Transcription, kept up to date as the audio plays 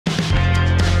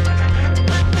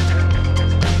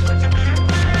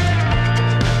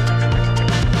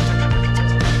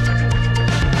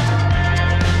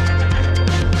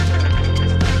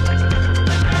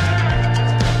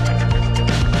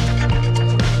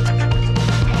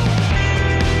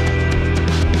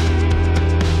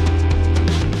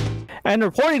And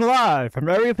reporting live from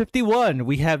Area 51,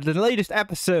 we have the latest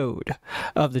episode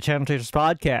of the Channel Chasers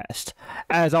podcast.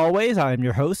 As always, I am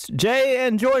your host, Jay,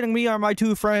 and joining me are my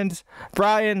two friends,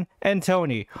 Brian and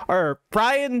Tony. Or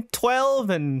Brian 12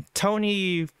 and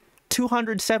Tony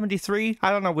 273. I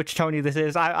don't know which Tony this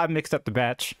is. I mixed up the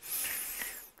batch.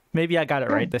 Maybe I got it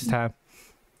right this time.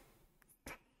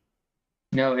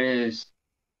 No, it is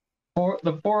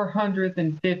the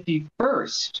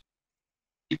 451st.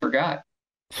 You forgot.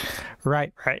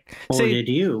 Right. Or See, did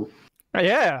you?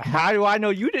 Yeah, how do I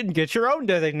know you didn't get your own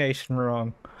designation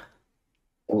wrong?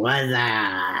 What's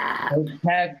that?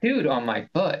 Tattooed on my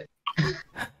foot.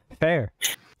 Fair.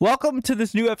 Welcome to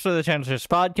this new episode of the Channel Chasers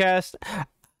podcast.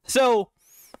 So,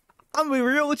 I'm gonna be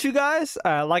real with you guys.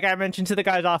 Like I mentioned to the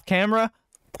guys off camera,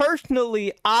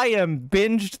 personally, I am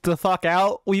binged the fuck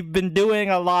out. We've been doing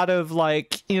a lot of,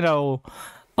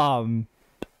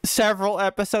 several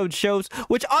episode shows,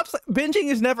 which honestly,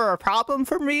 binging is never a problem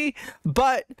for me,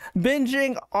 but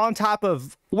binging on top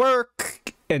of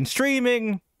work and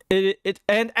streaming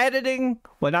and editing,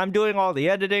 when I'm doing all the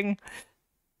editing,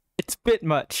 it's a bit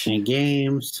much. And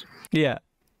games. Yeah.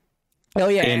 Oh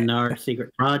yeah. And our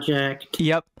secret project.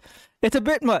 Yep. It's a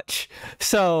bit much.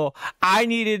 So I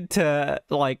needed to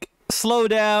slow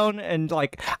down and I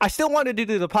still wanted to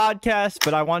do the podcast,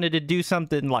 but I wanted to do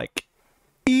something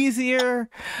easier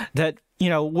that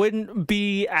wouldn't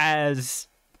be as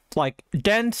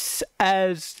dense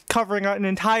as covering an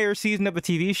entire season of a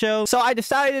TV show. So I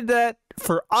decided that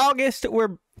for August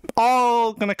we're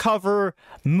all gonna cover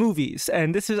movies,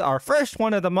 and this is our first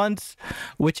one of the month,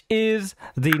 which is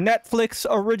the Netflix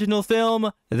original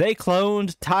film They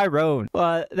Cloned Tyrone.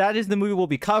 That is the movie we'll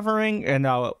be covering, and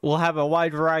we'll have a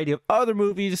wide variety of other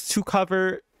movies to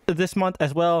cover this month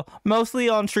as well, mostly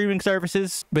on streaming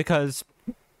services, because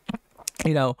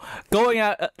going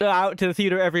out to the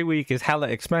theater every week is hella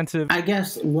expensive. I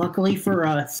guess luckily for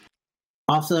us,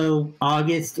 also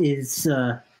August is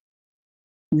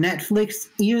Netflix,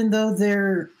 even though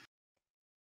they're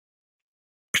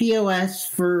POS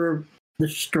for the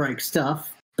strike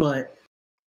stuff, but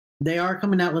they are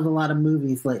coming out with a lot of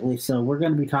movies lately, so we're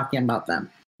going to be talking about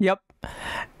them. Yep.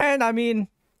 And I mean,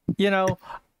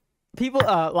 people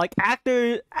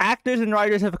actors and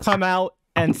writers have come out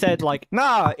and said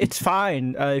nah, it's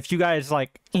fine if you guys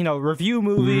review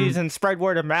movies and spread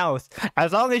word of mouth,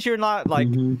 as long as you're not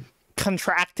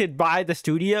contracted by the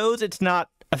studios, it's not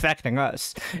affecting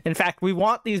us. In fact, we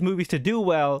want these movies to do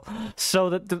well so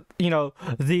that the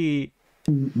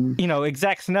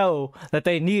execs know that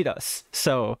they need us,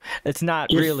 so it's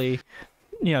not really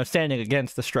standing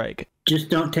against the strike. Just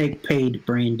don't take paid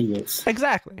brand deals.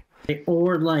 Exactly.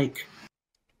 Or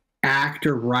act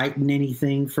or write in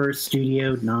anything for a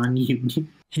studio non-union.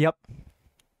 Yep.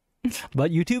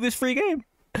 But YouTube is free game.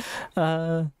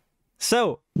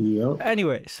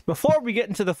 Anyways, before we get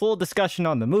into the full discussion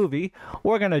on the movie,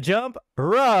 we're gonna jump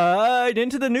right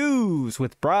into the news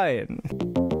with Brian.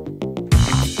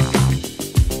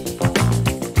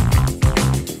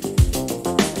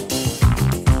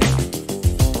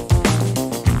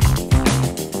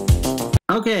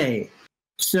 Okay,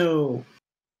 so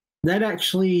that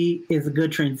actually is a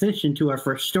good transition to our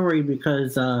first story,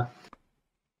 because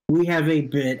we have a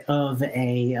bit of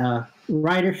a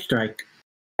writer strike,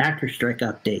 actor strike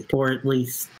update, or at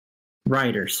least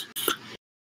writers.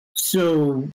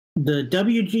 So the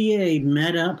WGA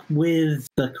met up with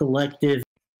the collective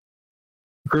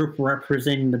group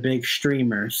representing the big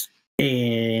streamers,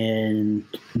 and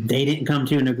they didn't come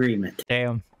to an agreement.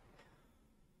 Damn.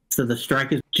 So the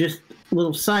strike is just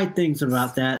little side things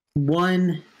about that.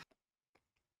 One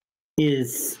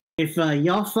is, if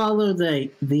y'all follow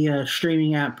the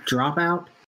streaming app Dropout.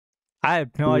 I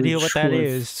have no idea what that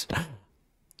is.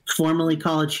 Formerly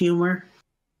College Humor.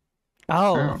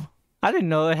 Oh. I didn't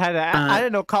know it had I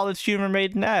didn't know College Humor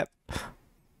made an app.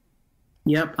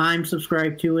 Yep, I'm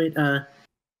subscribed to it.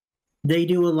 They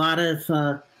do a lot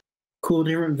of cool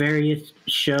different various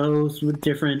shows with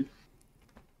different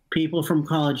people from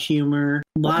College Humor.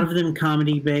 A lot of them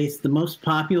comedy-based. The most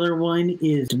popular one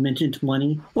is Dimension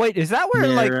 20. Wait, is that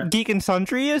where, Geek and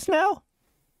Sundry is now?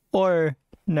 Or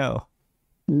no?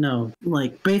 No.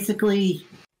 Basically,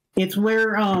 it's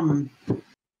where,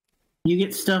 you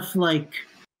get stuff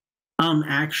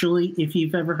Actually, if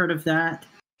you've ever heard of that.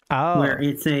 Oh. Where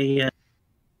it's a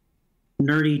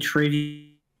nerdy trivia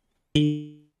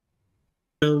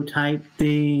type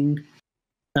thing.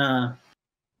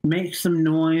 Make some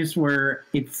noise, where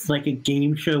it's like a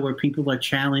game show where people are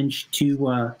challenged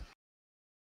to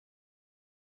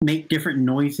make different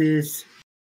noises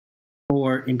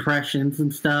or impressions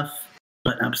and stuff,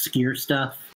 but obscure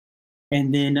stuff.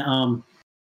 And then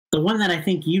the one that I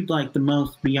think you'd like the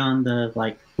most beyond the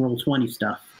like Roll20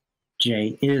 stuff,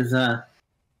 Jay, is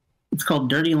it's called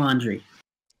Dirty Laundry.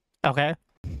 Okay.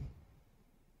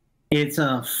 It's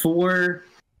four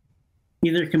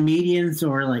either comedians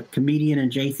or like comedian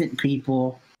adjacent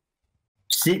people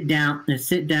sit down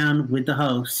with the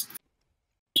host,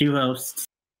 two hosts,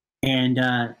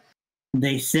 and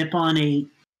they sip on a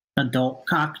adult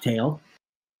cocktail,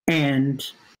 and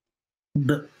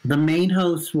the main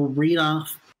host will read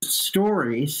off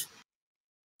stories,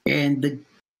 and the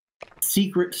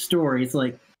secret stories,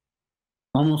 like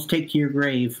almost take to your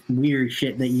grave weird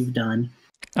shit that you've done,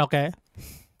 Okay.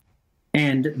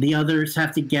 and the others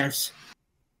have to guess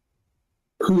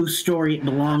whose story it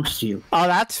belongs to. Oh,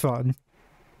 that's fun.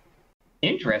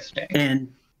 Interesting.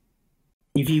 And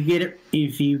if you get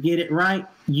it right,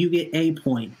 you get a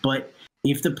point. But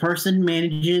if the person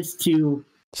manages to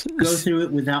go through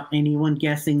it without anyone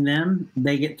guessing them,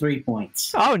 they get 3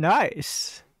 points. Oh,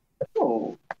 nice.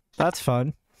 Oh. That's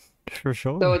fun. For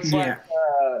sure. So it's Yeah.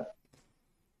 like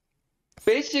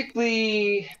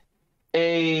basically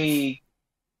a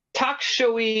talk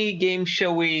showy, game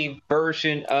showy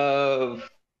version of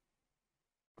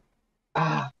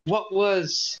what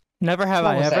was Never have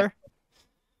what I was that? ever.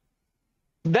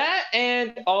 That,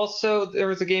 and also there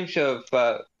was a game show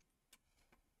of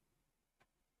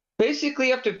basically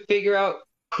you have to figure out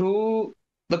who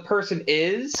the person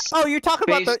is. Oh, you're talking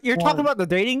Based on- about the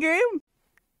dating game?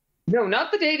 No,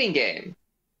 not the dating game,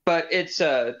 but it's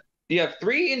you have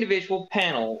 3 individual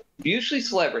panel, usually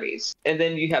celebrities, and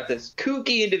then you have this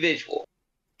kooky individual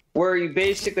where you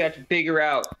basically have to figure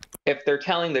out if they're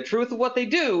telling the truth of what they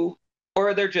do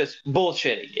or they're just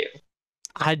bullshitting you.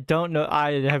 I don't know.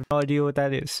 I have no idea what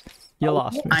that is. You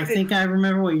lost me. I think I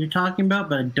remember what you're talking about,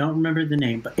 but I don't remember the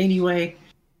name. But anyway,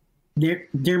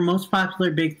 their most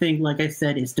popular big thing, like I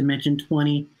said, is Dimension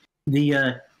 20.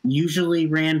 The usually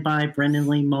ran by Brendan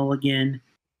Lee Mulligan,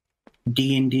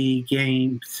 D&D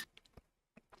games.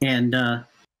 And the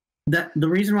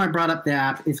reason why I brought up the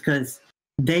app is because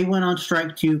they went on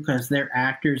strike too because they're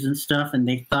actors and stuff, and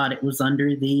they thought it was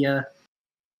under the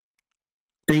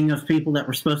thing of people that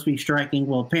were supposed to be striking.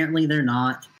 Well, apparently they're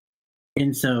not.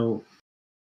 And so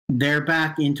they're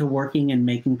back into working and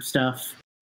making stuff.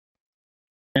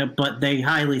 But they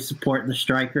highly support the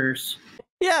strikers.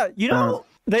 Yeah, you know,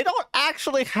 they don't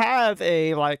actually have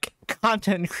a like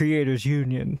content creators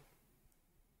union.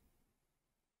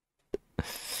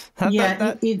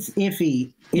 It's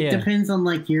iffy. It depends on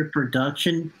like your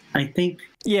production, I think.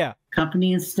 Yeah.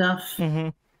 Company and stuff. Mm-hmm.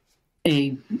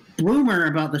 A rumor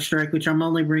about the strike, which I'm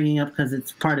only bringing up because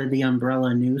it's part of the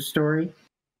Umbrella news story,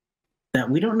 that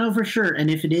we don't know for sure. And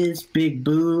if it is, big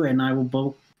boo, and I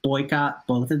will boycott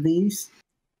both of these.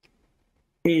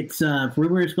 It's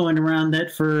rumors going around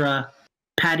that for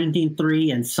Paddington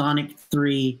 3 and Sonic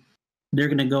 3, they're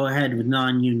going to go ahead with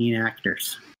non-union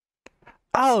actors.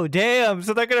 Oh, damn.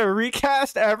 So they're going to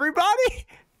recast everybody?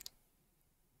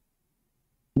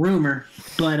 Rumor.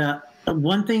 But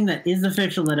one thing that is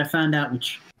official that I found out,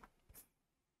 which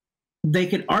they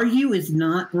could argue is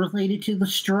not related to the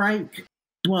strike,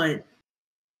 but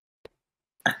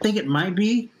I think it might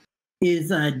be, is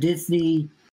Disney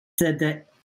said that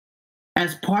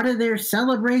as part of their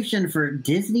celebration for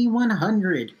Disney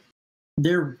 100,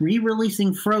 they're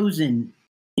re-releasing Frozen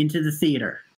into the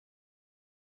theater.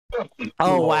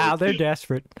 Oh, wow. They're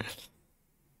desperate.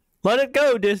 Let it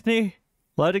go, Disney.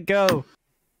 Let it go.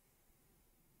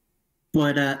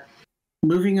 But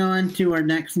moving on to our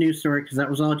next news story, because that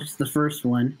was all just the first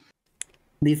one.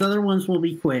 These other ones will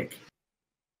be quick.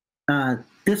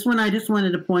 This one I just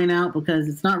wanted to point out because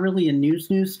it's not really a news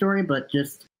story, but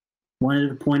just wanted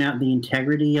to point out the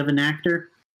integrity of an actor.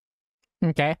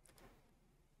 Okay.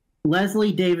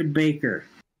 Leslie David Baker,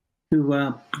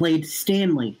 who played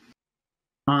Stanley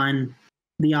on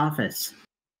The Office.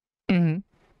 Mm-hmm.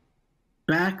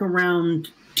 Back around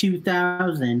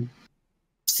 2000,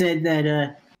 said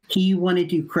that he wanted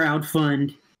to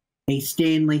crowdfund a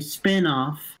Stanley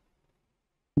spinoff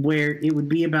where it would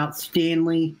be about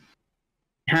Stanley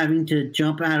having to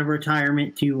jump out of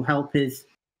retirement to help his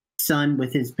son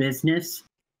with his business.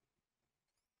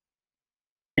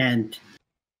 And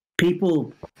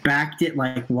people backed it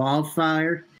like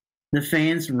wildfire. The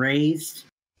fans raised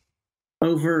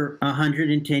over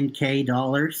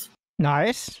 $110K.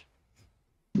 Nice.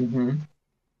 Mm-hmm.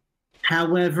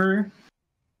 However,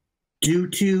 due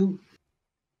to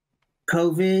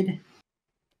COVID,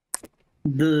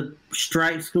 the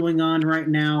strikes going on right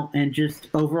now, and just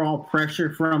overall pressure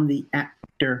from the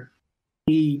actor,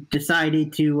 he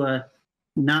decided to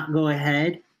not go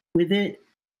ahead with it.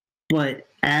 But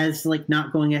as like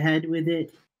not going ahead with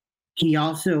it, he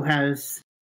also has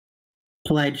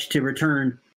pledged to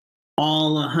return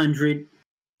all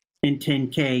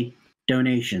 110K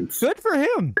donations. Good for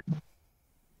him.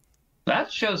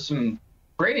 That shows some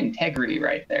great integrity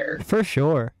right there. For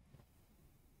sure.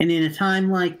 And in a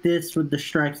time like this with the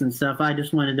strikes and stuff, I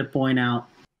just wanted to point out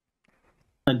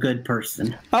a good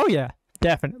person. Oh, yeah.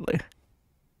 Definitely.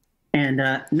 And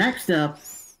next up,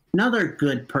 another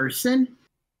good person,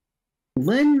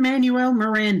 Lin-Manuel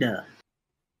Miranda,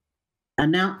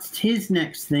 announced his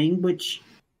next thing, which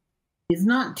is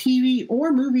not TV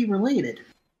or movie related.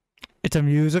 It's a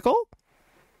musical?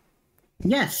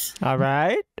 Yes. All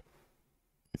right.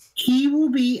 He will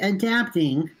be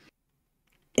adapting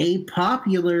a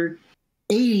popular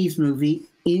 80s movie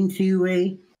into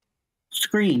a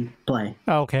screenplay.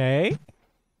 Okay.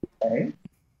 Okay.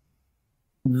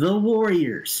 The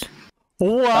Warriors.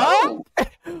 What?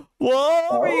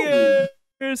 Warriors,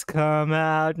 come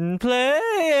out and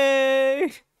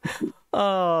play.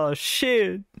 Oh,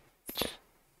 shit.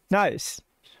 Nice.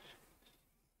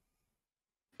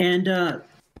 And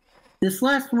this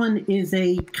last one is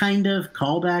a kind of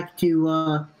callback to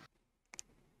a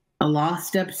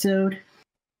Lost episode.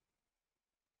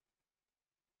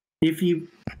 If you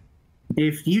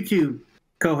two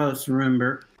co-hosts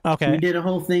remember, Okay. we did a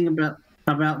whole thing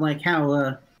about like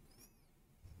how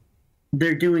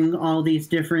they're doing all these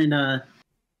different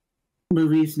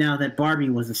movies now that Barbie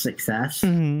was a success.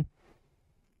 Mm-hmm.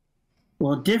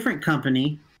 Well, a different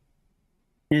company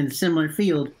in a similar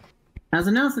field has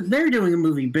announced that they're doing a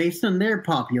movie based on their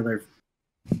popular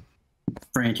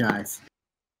franchise.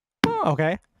 Oh,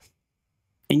 okay.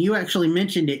 And you actually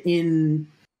mentioned it in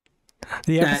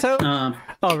The that, episode?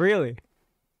 Oh, really?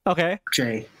 Okay.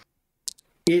 Jay.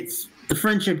 It's The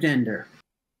Friendship Ender.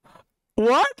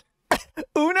 What?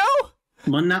 Uno?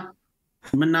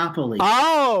 Monopoly.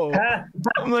 Oh,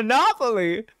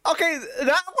 Monopoly. Okay,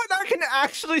 that one I can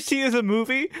actually see as a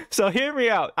movie. So hear me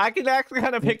out. I can actually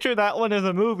kind of picture that one as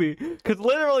a movie because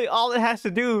literally all it has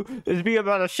to do is be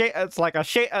about it's like a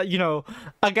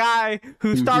guy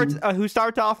who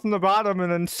starts off from the bottom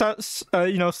and then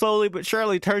slowly but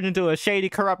surely turns into a shady,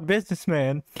 corrupt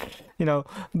businessman.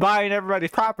 Buying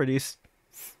everybody's properties.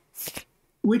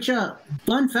 Which,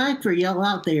 fun fact for y'all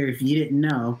out there if you didn't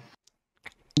know,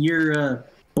 your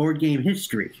board game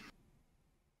history.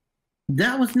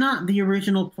 That was not the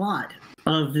original plot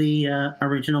of the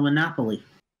original Monopoly.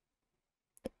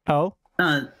 Oh?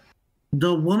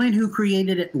 The woman who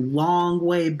created it long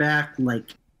way back, like,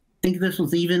 I think this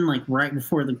was even like right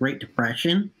before the Great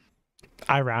Depression.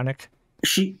 Ironic.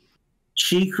 She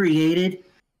created,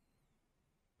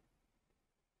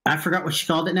 I forgot what she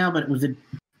called it now, but it was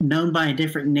known by a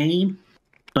different name,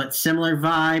 but similar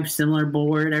vibe, similar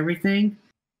board, everything.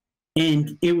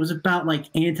 And it was about like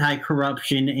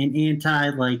anti-corruption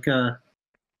and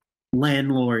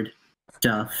landlord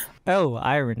stuff. Oh,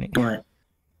 irony. But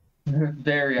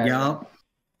Very ironic.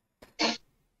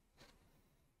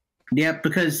 Yep,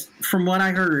 because from what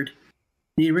I heard,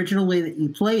 the original way that you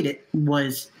played it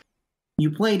was you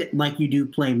played it like you do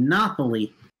play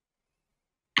Monopoly,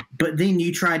 but then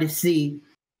you try to see,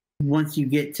 once you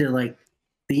get to like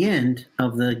the end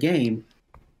of the game,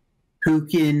 who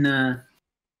can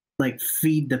like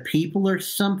feed the people or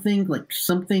something, like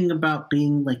something about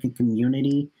being like a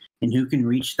community and who can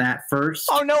reach that first.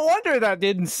 Oh, no wonder that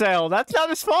didn't sell. That's not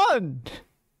as fun.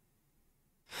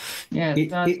 Yeah,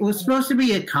 It was supposed to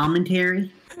be a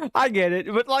commentary. I get it,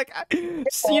 but like,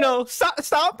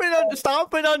 stomping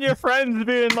on your friends,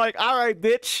 being like, "All right,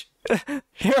 bitch,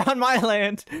 you're on my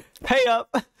land, pay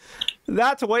up."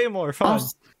 That's way more fun.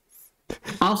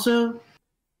 Also,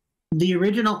 the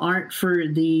original art for a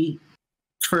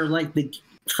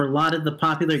lot of the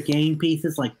popular game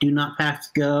pieces, like Do Not Pass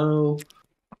Go,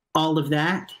 all of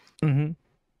that, Mm-hmm.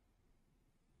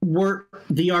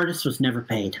 the artist was never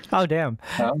paid. Oh, damn.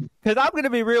 Because I'm going to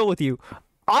be real with you.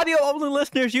 Audio-only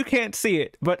listeners, you can't see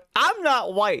it, but I'm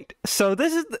not white. So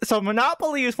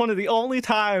Monopoly is one of the only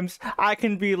times I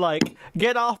can be like,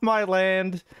 get off my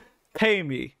land, pay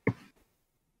me.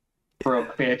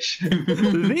 broke bitch.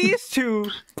 These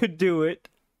two could do it.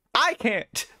 I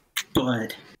can't.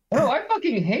 But Oh, I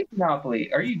fucking hate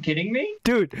Monopoly. Are you kidding me?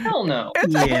 Dude, Hell no.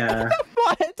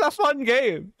 it's a fun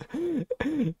game.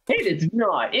 It's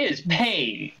not. It is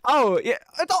pain. Oh, yeah.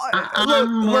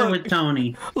 I'm more with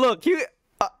Tony. Look,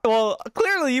 well,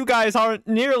 clearly you guys aren't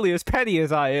nearly as petty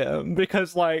as I am,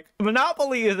 because, like,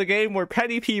 Monopoly is a game where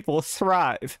petty people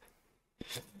thrive.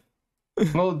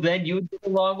 Well, then you would get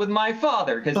along with my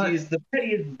father, because he's the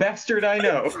pettiest bastard I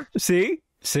know. See?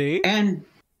 And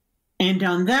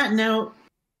on that note,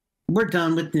 we're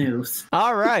done with news.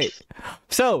 All right.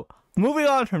 So, moving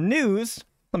on from news,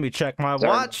 let me check my Sorry.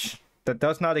 watch. That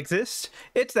does not exist.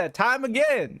 It's that time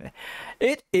again.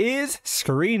 It is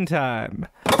screen time.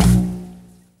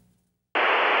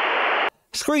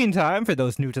 Screen time, for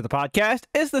those new to the podcast,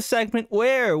 is the segment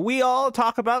where we all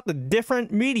talk about the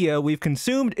different media we've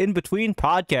consumed in between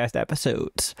podcast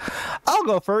episodes. I'll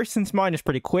go first since mine is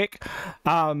pretty quick.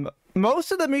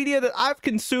 Most of the media that I've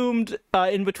consumed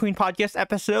in between podcast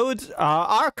episodes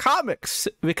are comics,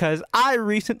 because I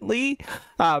recently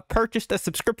purchased a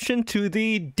subscription to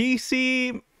the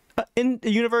DC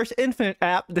Universe Infinite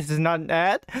app. This is not an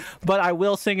ad, but I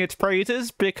will sing its praises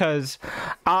because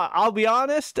I'll be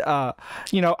honest,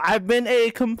 I've been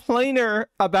a complainer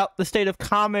about the state of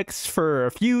comics for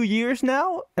a few years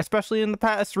now, especially in the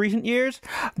past recent years,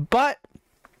 but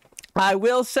I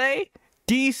will say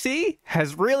DC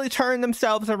has really turned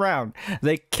themselves around.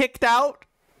 They kicked out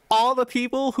all the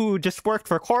people who just worked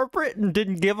for corporate and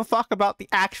didn't give a fuck about the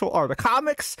actual or the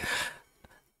comics.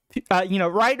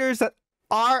 Writers that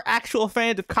are actual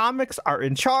fans of comics are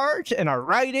in charge and are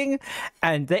writing,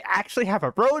 and they actually have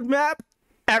a roadmap.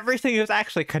 Everything is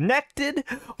actually connected.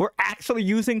 We're actually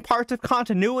using parts of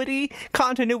continuity.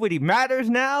 Continuity matters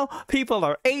now. People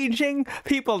are aging.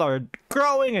 People are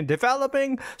growing and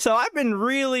developing. So I've been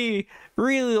really,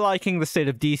 really liking the state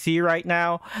of DC right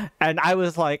now. And I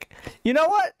was like, you know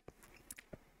what?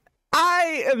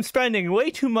 I am spending way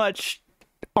too much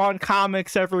on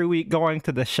comics every week going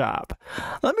to the shop.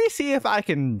 Let me see if I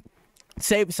can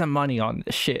save some money on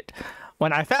this shit.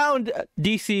 When I found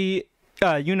DC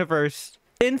Universe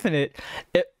Infinite,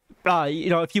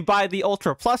 if you buy the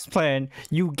Ultra Plus plan,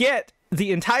 you get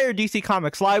the entire DC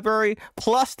Comics library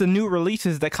plus the new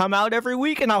releases that come out every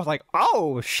week, and I was like,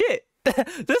 oh shit,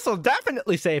 this will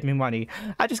definitely save me money.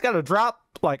 I just gotta drop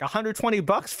like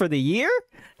 $120 for the year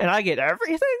and I get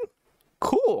everything?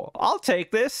 Cool, I'll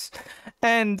take this.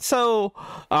 And so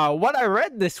what I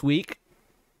read this week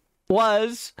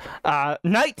was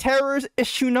Night Terrors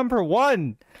issue number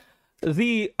 1,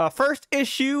 the first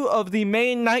issue of the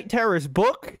main Night Terrors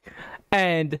book,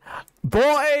 and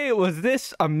boy was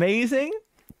this amazing.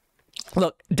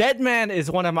 Look, Deadman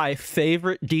is one of my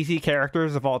favorite DC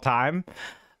characters of all time.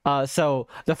 So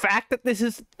the fact that this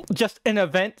is just an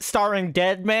event starring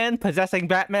Deadman possessing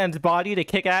Batman's body to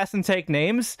kick ass and take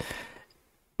names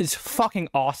is fucking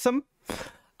awesome.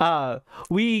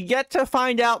 We get to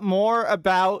find out more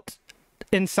about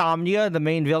Insomnia, the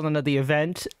main villain of the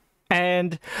event,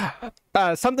 and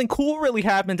something cool really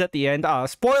happens at the end.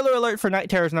 Spoiler alert for Night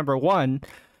Terrors number 1.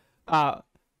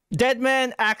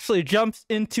 Deadman actually jumps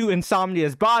into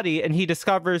Insomnia's body, and he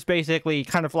discovers basically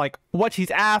kind of like what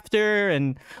he's after,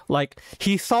 and like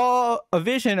he saw a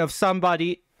vision of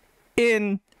somebody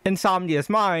in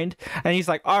Insomnia's mind, and he's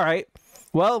like, all right,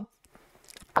 well,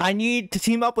 I need to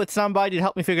team up with somebody to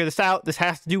help me figure this out. This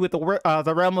has to do with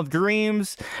the realm of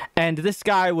dreams, and this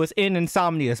guy was in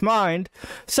Insomnia's mind.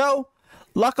 So,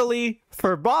 luckily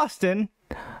for Boston,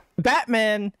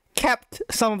 Batman kept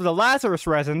some of the Lazarus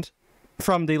resin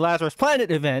from the Lazarus Planet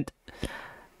event,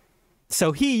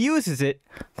 so he uses it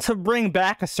to bring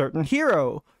back a certain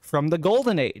hero from the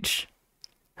Golden Age.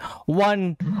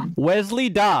 One Wesley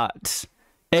Dodds,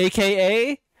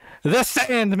 aka the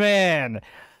Sandman.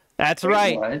 That's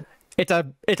right. What?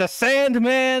 It's a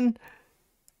Sandman,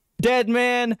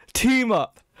 Deadman team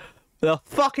up. The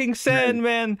fucking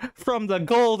Sandman from the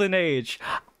Golden Age.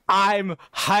 I'm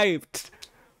hyped.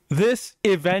 This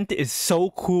event is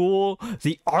so cool.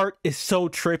 The art is so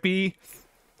trippy.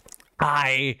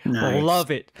 I love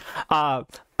it.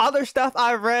 Other stuff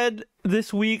I read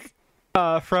this week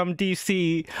from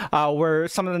DC were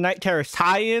some of the Night Terrors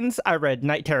tie-ins. I read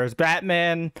Night Terrors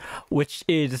Batman, which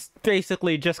is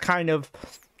basically just kind of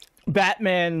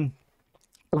Batman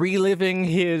reliving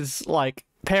his like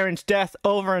parents' death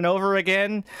over and over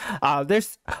again.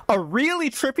 There's a really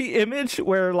trippy image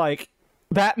where like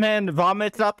Batman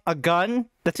vomits up a gun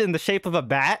that's in the shape of a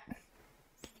bat.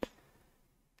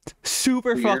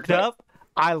 Super Weird, fucked up.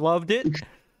 I loved it.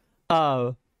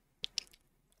 So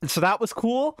that was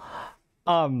cool.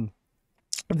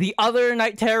 The other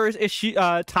Night Terrors issue,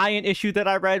 tie-in issue that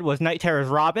I read was Night Terrors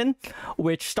Robin,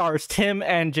 which stars Tim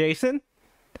and Jason.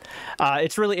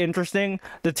 It's really interesting.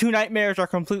 The two nightmares are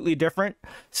completely different.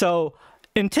 So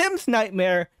in Tim's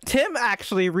nightmare, Tim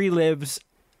actually relives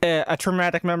a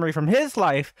traumatic memory from his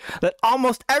life that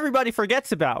almost everybody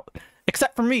forgets about,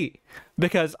 except for me,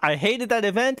 because I hated that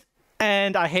event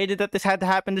and I hated that this had to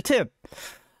happen to Tim.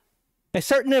 A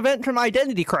certain event from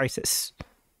Identity Crisis.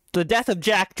 The death of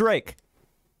Jack Drake.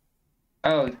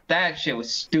 Oh, that shit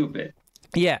was stupid.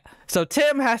 Yeah, so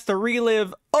Tim has to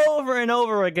relive over and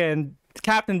over again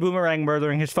Captain Boomerang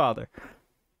murdering his father.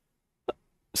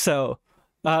 So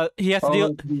he has to Although,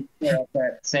 deal. to be fair, at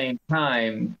that same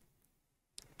time,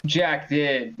 Jack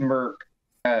did murk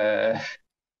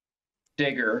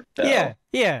Digger. Though.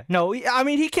 Yeah. No, I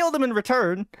mean he killed him in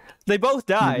return. They both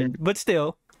died, but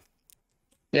still.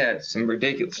 Yeah, some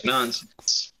ridiculous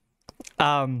nonsense.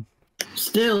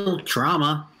 Still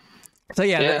trauma. So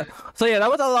yeah. That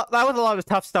was a lot. That was a lot of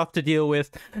tough stuff to deal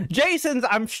with. Jason's.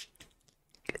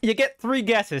 You get 3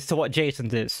 guesses to what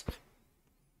Jason's is.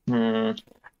 And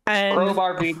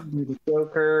Crowbar beating the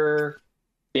Joker,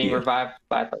 being revived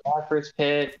by the Philosopher's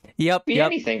Pit. Yep.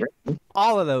 Anything. Right?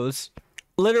 All of those.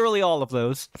 Literally all of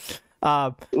those.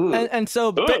 And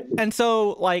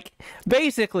so like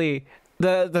basically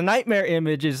the nightmare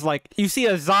image is like you see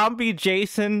a zombie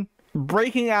Jason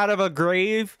breaking out of a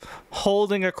grave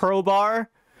holding a crowbar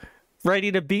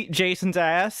ready to beat Jason's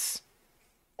ass.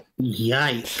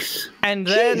 Yikes. And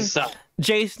then Jesus.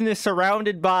 Jason is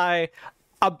surrounded by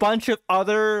a bunch of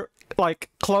other like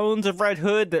clones of Red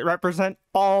Hood that represent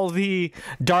all the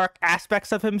dark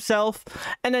aspects of himself.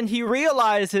 And then he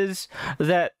realizes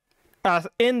that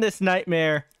in this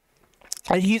nightmare,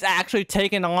 he's actually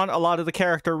taken on a lot of the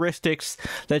characteristics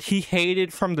that he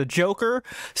hated from the Joker.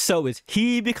 So is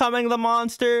he becoming the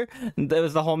monster? That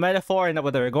was the whole metaphor and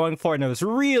what they were going for, and it was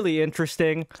really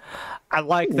interesting. I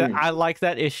like that. I like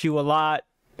that issue a lot.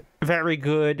 Very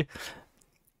good.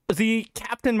 The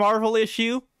Captain Marvel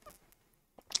issue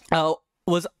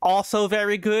was also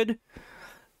very good.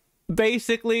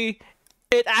 Basically,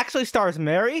 it actually stars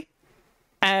Mary,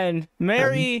 and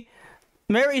Mary's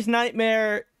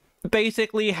nightmare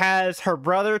basically has her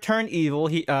brother turn evil.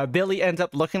 Billy ends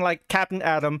up looking like Captain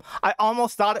Atom. I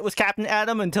almost thought it was Captain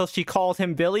Atom until she called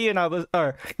him Billy, and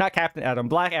not Captain Atom,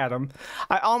 Black Adam.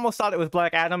 I almost thought it was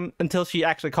Black Adam until she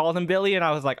actually called him Billy, and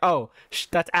I was like, oh,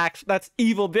 that's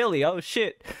evil Billy. Oh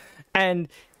shit. And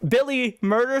Billy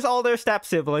murders all their step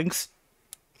siblings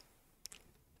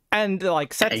and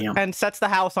like sets the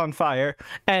house on fire,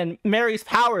 and Mary's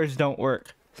powers don't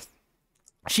work.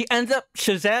 She ends up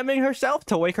Shazamming herself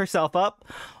to wake herself up.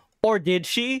 Or did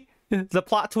she? The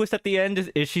plot twist at the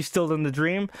end is she still in the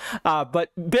dream?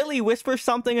 But Billy whispers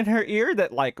something in her ear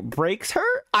that, like, breaks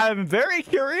her. I'm very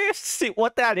curious to see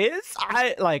what that is.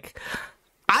 I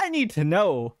need to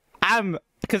know.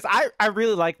 Because I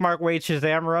really like Mark Waid's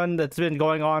Shazam run that's been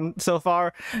going on so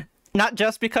far. Not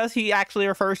just because he actually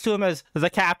refers to him as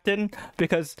the Captain,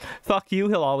 because fuck you,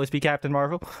 he'll always be Captain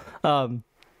Marvel.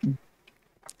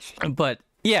 But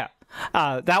yeah,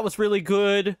 that was really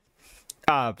good.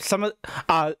 Another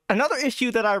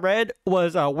issue that I read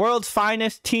was World's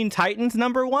Finest Teen Titans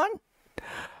 #1.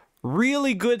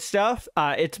 Really good stuff.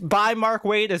 It's by Mark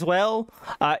Waid as well.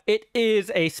 It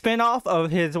is a spin-off of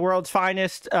his World's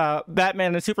Finest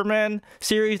Batman and Superman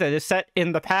series that is set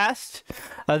in the past.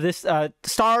 This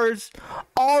stars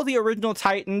all the original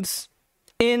Titans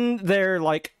in their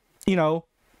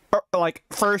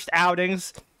first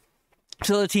outings.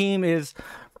 So the team is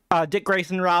Dick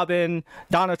Grayson Robin,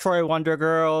 Donna Troy Wonder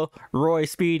Girl, Roy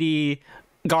Speedy,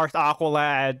 Garth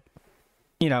Aqualad,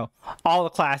 all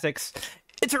the classics.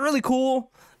 It's really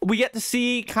cool. We get to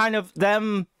see kind of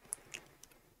them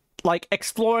like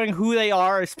exploring who they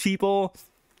are as people,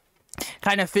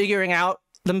 kind of figuring out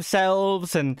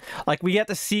themselves, and like we get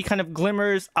to see kind of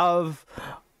glimmers of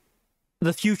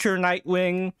the future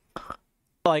Nightwing,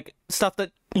 like stuff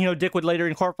that Dick would later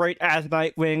incorporate as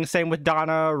Nightwing. Same with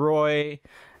Donna, Roy,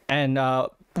 and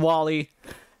Wally.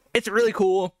 It's really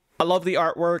cool. I love the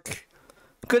artwork.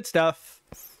 Good stuff.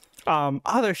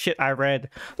 Other shit I read.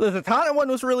 The Zatanna one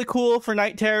was really cool for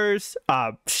Night Terrors.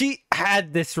 She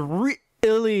had this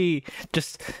really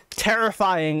just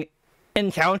terrifying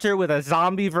encounter with a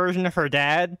zombie version of her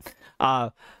dad.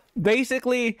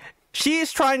 Basically,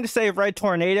 she's trying to save Red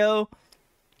Tornado.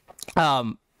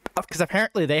 Because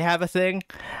apparently they have a thing,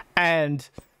 and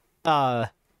Red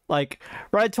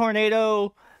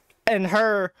Tornado and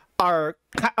her are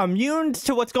immune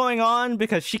to what's going on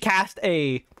because she cast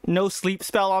a no sleep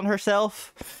spell on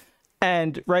herself,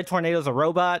 and Red Tornado's a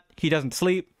robot. He doesn't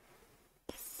sleep.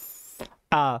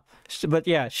 But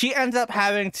yeah, she ends up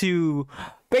having to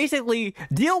basically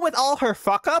deal with all her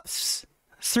fuck ups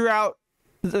throughout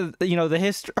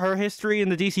her history in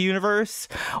the DC universe,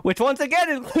 which once again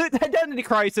includes Identity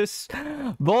Crisis.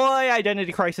 Boy,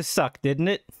 Identity Crisis sucked, didn't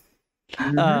it?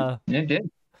 It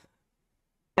did.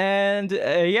 And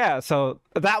yeah, so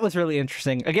that was really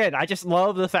interesting. Again, I just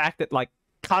love the fact that like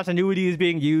continuity is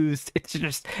being used.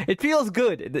 It feels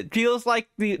good. It feels like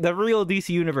the real DC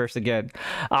universe again.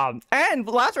 And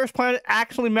Lazarus Planet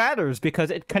actually matters because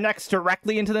it connects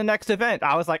directly into the next event.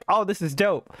 I was like, oh, this is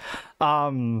dope.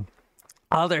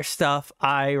 other stuff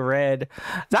I read,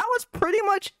 that was pretty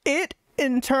much it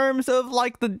in terms of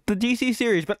like the DC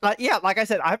series. But yeah, like I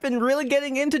said, I've been really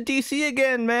getting into DC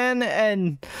again, man,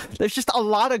 and there's just a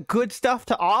lot of good stuff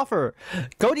to offer.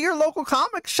 Go to your local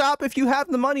comic shop if you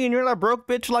have the money and you're not a broke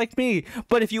bitch like me.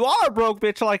 But if you are a broke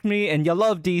bitch like me and you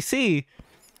love DC,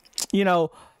 you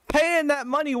know, paying that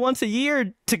money once a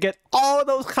year to get all of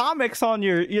those comics on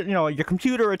your your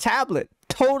computer or tablet,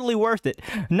 totally worth it.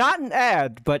 Not an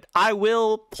ad, but I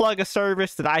will plug a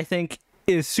service that I think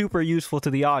is super useful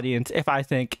to the audience if I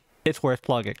think it's worth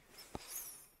plugging.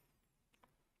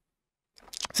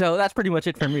 So that's pretty much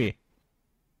it for me.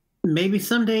 Maybe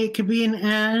someday it could be an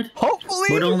ad. Hopefully.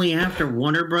 But only after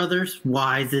Warner Brothers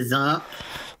wises up.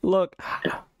 Look,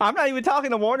 I'm not even talking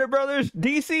to Warner Brothers.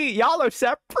 DC, y'all are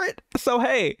separate. So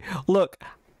hey, look.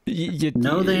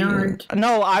 No, they aren't.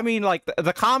 No, I mean like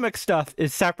the comic stuff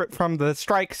is separate from the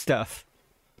strike stuff.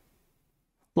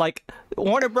 Like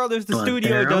Warner Brothers, the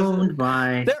studio doesn't.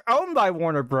 They're owned by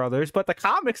Warner Brothers, but the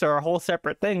comics are a whole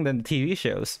separate thing than the TV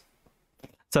shows.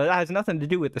 So that has nothing to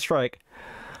do with the strike.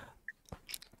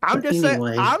 I'm just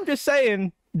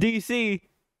saying, DC.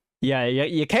 Yeah,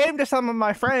 you came to some of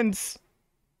my friends.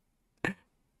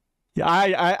 Yeah,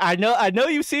 I know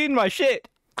you've seen my shit.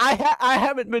 I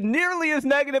haven't been nearly as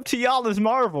negative to y'all as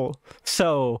Marvel.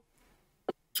 So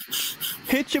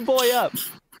hit your boy up.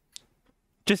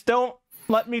 Just don't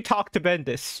let me talk to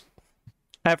Bendis.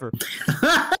 Ever.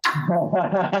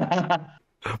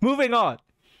 Moving on.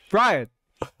 Brian,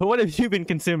 what have you been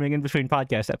consuming in between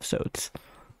podcast episodes?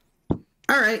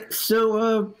 Alright,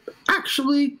 so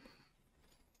actually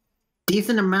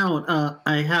decent amount.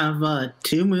 I have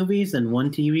 2 movies and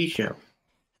 1 TV show.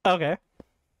 Okay.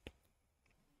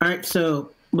 Alright,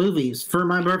 so movies. For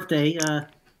my birthday,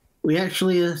 we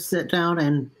actually sat down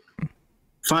and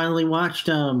finally watched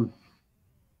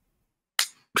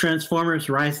Transformers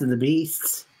Rise of the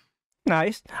Beasts.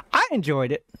 Nice. I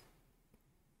enjoyed it.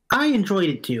 I enjoyed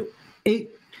it too.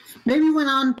 It maybe went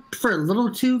on for a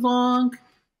little too long.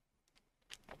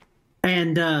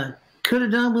 And could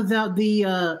have done without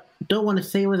the don't want to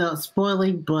say without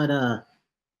spoiling, but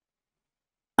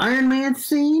Iron Man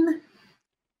scene.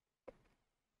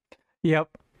 Yep.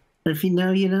 If you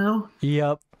know, you know.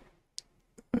 Yep.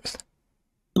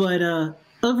 But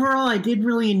overall, I did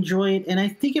really enjoy it, and I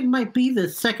think it might be the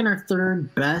 2nd or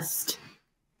 3rd best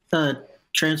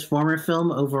Transformer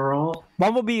film overall.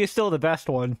 Bumblebee is still the best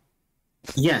one.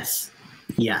 Yes.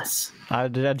 Yes. I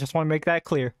just want to make that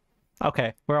clear.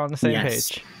 Okay, we're on the same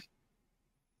page.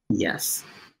 Yes.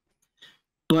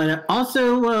 But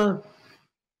also,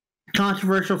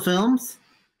 controversial films.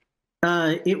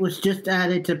 It was just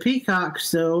added to Peacock,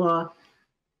 so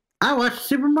I watched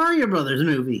Super Mario Brothers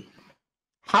movie.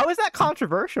 How is that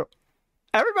controversial?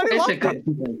 Everybody loved it.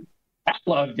 I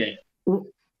loved it.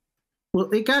 Well,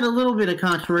 it got a little bit of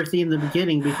controversy in the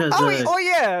beginning because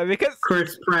because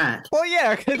Chris Pratt. Well,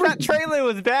 yeah, because that trailer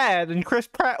was bad, and Chris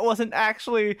Pratt wasn't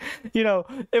actually,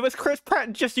 it was Chris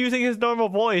Pratt just using his normal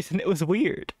voice, and it was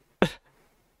weird.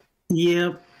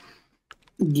 Yep,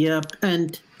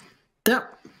 and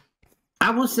that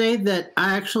I will say that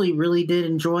I actually really did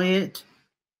enjoy it.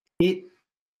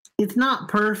 It's not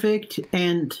perfect,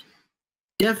 and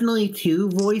definitely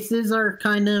 2 voices are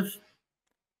kind of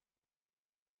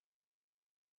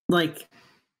like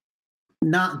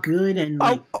not good and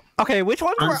like okay. Which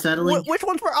ones unsettling. Which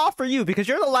ones were off for you? Because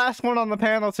you're the last one on the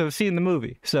panel to have seen the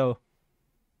movie. So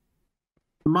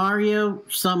Mario,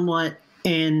 somewhat,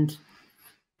 and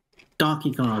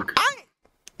Donkey Kong.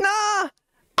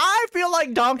 I feel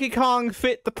like Donkey Kong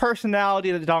fit the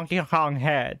personality that Donkey Kong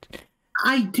had.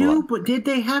 I do, but did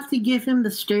they have to give him the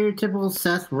stereotypical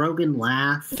Seth Rogen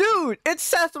laugh? Dude, it's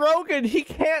Seth Rogen. He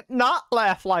can't not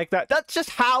laugh like that. That's just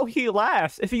how he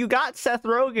laughs. If you got Seth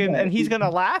Rogen and he's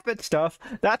gonna laugh at stuff,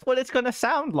 that's what it's gonna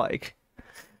sound like.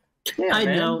 Yeah, I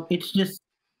know. It's just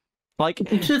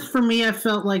for me. I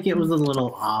felt like it was a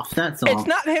little off. That's all. It's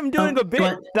not him doing a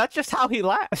bit. That's just how he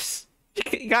laughs.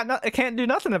 I can't do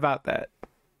nothing about that.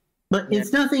 But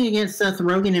it's nothing against Seth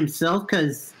Rogen himself,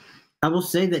 because I will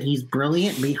say that he's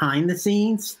brilliant behind the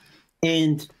scenes,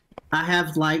 and I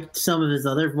have liked some of his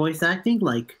other voice acting.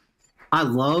 Like, I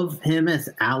love him as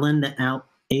Alan the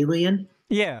Alien.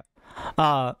 Yeah.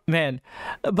 Man.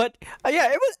 But,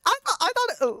 yeah, it was, I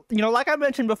thought, like I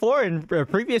mentioned before in a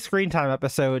previous Screen Time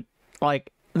episode,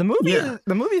 like, the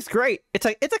movie's great. It's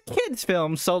a kid's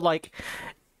film, so, like,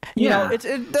 you know,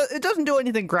 it doesn't do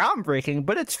anything groundbreaking,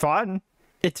 but it's fun.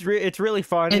 It's really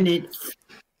fun.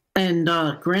 And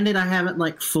granted, I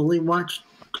haven't fully watched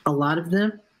a lot of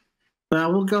them, but I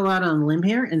will go out on a limb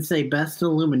here and say best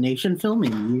Illumination film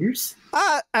in years.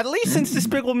 At least since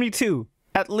Despicable Me 2.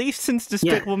 At least since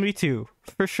Despicable Me 2,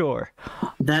 for sure.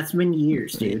 That's been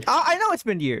years, dude. I know it's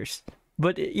been years,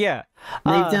 but yeah.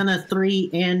 They've done a 3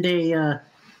 and a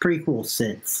prequel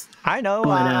since. I know.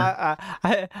 But,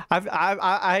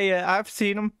 I've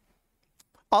seen them.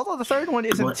 Although the third one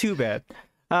isn't too bad.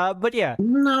 But yeah.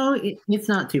 No, it's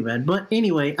not too bad. But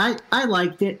anyway, I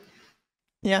liked it.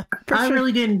 Yeah. I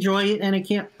really did enjoy it, and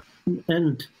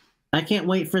I can't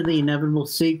wait for the inevitable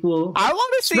sequel. I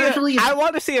want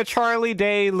to see a Charlie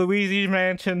Day Luigi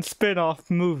Mansion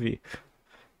spin-off movie.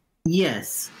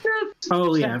 Yes.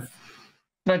 Oh yeah.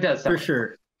 That does for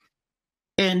sure.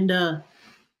 And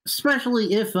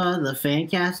especially if the fan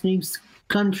castings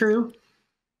come true,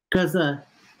 because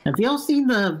have y'all seen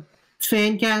the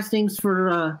fan castings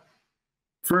for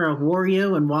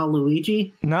Wario and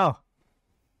Waluigi? No.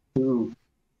 Ooh.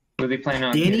 What are they planning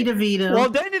on? Danny DeVito.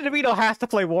 Well, Danny DeVito has to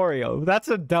play Wario. That's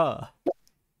a duh.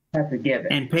 That's a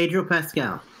given. And Pedro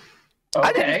Pascal.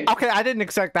 Okay. I didn't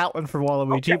expect that one for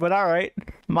Waluigi, but all right.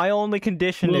 My only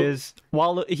condition is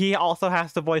he also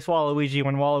has to voice Waluigi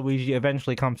when Waluigi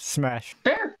eventually comes to Smash.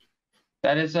 Fair.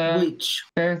 That is a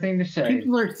fair thing to say.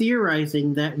 People are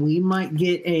theorizing that we might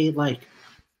get a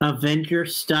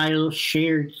Avenger-style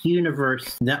shared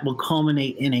universe that will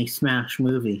culminate in a Smash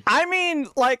movie. I mean,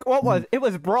 what was it?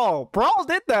 Was Brawl. Brawl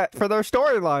did that for their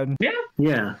storyline. Yeah.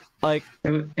 Yeah.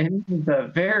 It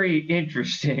was very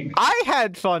interesting. I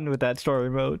had fun with that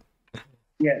story mode.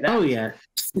 Yeah.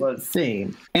 Was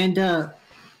same. And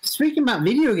speaking about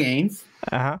video games,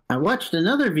 I watched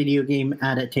another video game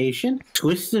adaptation,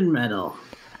 Twisted Metal.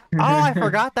 Oh, I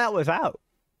forgot that was out.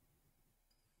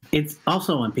 It's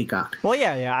also on Peacock. Well,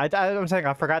 yeah. I'm saying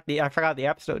I forgot the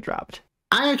episode dropped.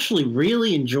 I actually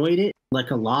really enjoyed it,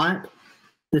 a lot.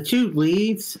 The two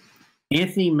leads,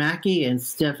 Anthony Mackie and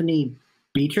Stephanie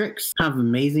Beatrix, have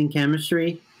amazing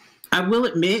chemistry. I will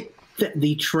admit that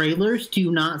the trailers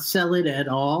do not sell it at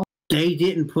all. They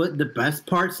didn't put the best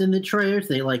parts in the trailers.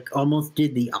 They almost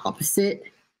did the opposite.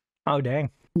 Oh, dang.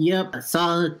 Yep, I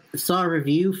saw a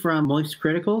review from Moist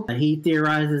Critical. He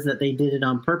theorizes that they did it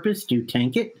on purpose to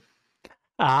tank it.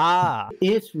 Ah.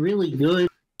 It's really good.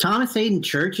 Thomas Hayden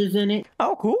Church is in it.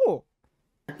 Oh, cool.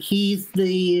 He's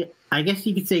the, I guess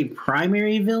you could say,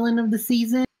 primary villain of the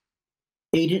season.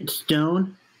 Agent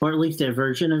Stone, or at least a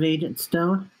version of Agent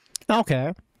Stone.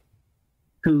 Okay.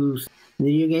 Who's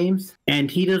video games. And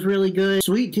he does really good.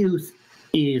 Sweet Tooth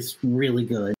is really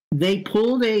good. They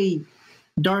pulled a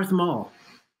Darth Maul.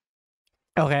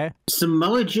 Okay.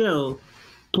 Samoa Joe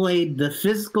played the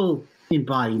physical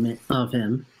embodiment of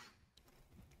him.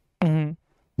 Mm-hmm.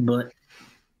 But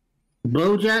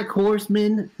BoJack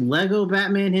Horseman, Lego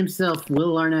Batman himself,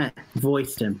 Will Arnett,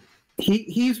 voiced him.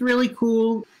 He's really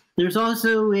cool. There's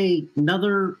also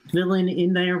another villain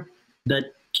in there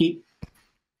that keep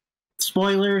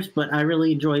spoilers, but I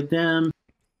really enjoyed them.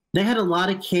 They had a lot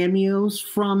of cameos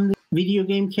from the video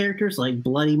game characters like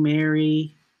Bloody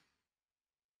Mary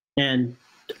and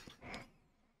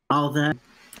all that.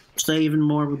 Say even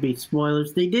more would be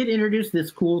spoilers. They did introduce this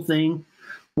cool thing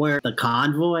where the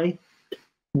convoy,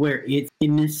 where it's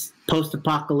in this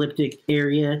post-apocalyptic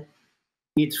area,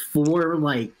 it's 4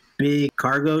 big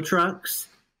cargo trucks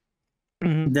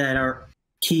that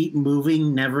keep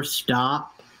moving, never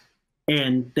stop,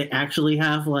 and they actually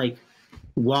have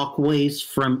walkways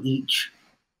from each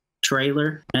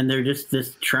trailer, and they're just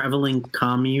this traveling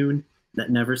commune that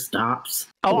never stops.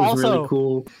 Oh, it was also really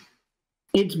cool.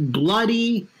 It's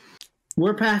bloody.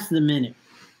 We're past the minute,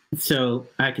 so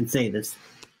I can say this.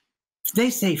 They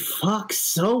say fuck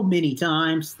so many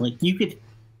times. You could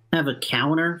have a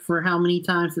counter for how many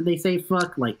times that they say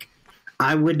fuck.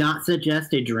 I would not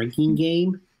suggest a drinking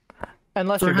game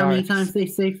unless for how many times they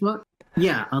say fuck.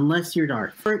 Yeah, unless you're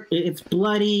dark. It's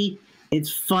bloody.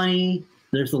 It's funny.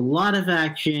 There's a lot of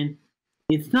action.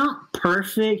 It's not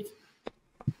perfect,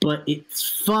 but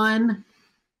it's fun.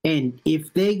 And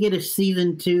if they get a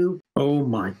season 2, oh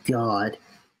my god.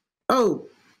 Oh,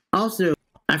 also,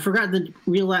 I forgot the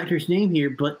real actor's name here,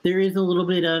 but there is a little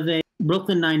bit of a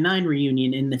Brooklyn Nine-Nine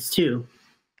reunion in this too.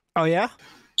 Oh, yeah?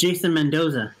 Jason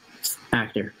Mendoza,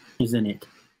 actor, is in it.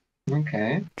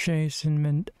 Okay. Jason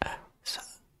Mendoza.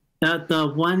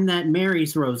 The one that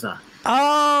marries Rosa.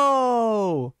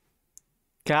 Oh!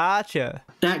 Gotcha.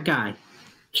 That guy.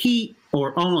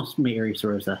 Or almost marries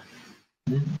Rosa.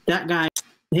 That guy,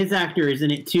 his actor is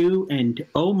in it too, and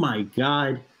oh my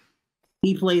god,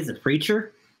 he plays a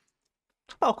preacher.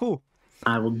 Oh, cool.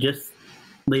 I will just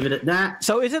leave it at that.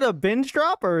 So is it a binge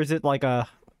drop, or is it a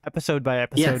episode by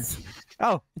episode? Yes.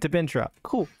 Oh, it's a binge drop.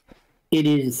 Cool. It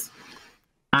is,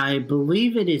 I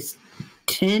believe it is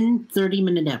 10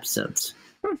 30-minute episodes.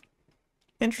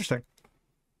 Interesting.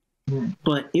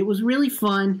 but it was really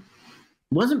fun.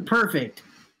 Wasn't perfect,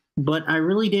 but I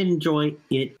really did enjoy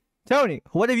it. Tony,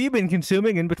 what have you been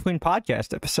consuming in between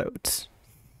podcast episodes?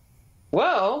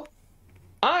 Well,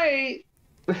 I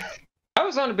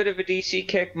was on a bit of a DC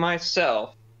kick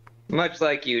myself, much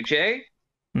like you, Jay.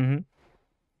 Mm-hmm.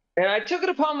 And I took it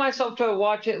upon myself to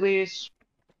watch at least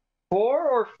 4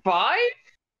 or 5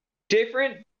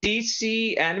 different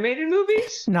DC animated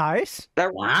movies. Nice.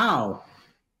 Wow.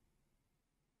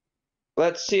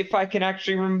 Let's see if I can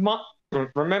actually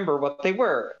remember what they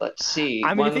were. Let's see. I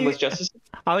mean, One if of them you- was Justice.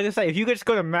 I was gonna say, if you could just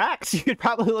go to Max, you could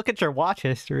probably look at your watch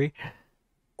history.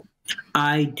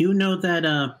 I do know that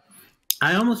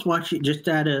I almost watched it just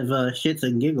out of shits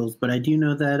and giggles, but I do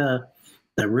know that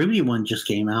the Ruby one just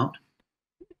came out.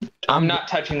 I'm not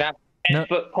touching that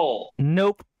 10-foot pole.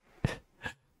 Nope.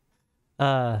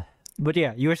 But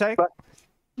yeah, you were saying?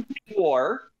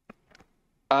 War.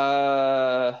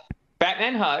 Batman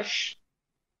Hush.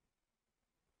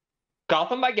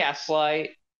 Gotham by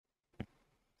Gaslight.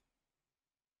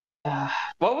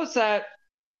 What was that?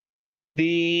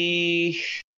 The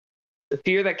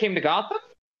Fear That Came to Gotham?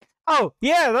 Oh,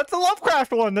 yeah, that's the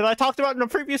Lovecraft one that I talked about in the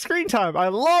previous screen time. I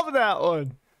love that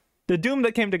one. The Doom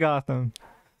That Came to Gotham.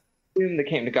 Doom That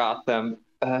Came to Gotham.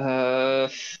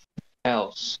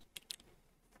 Else.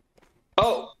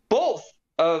 Oh, both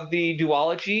of the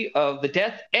duology of the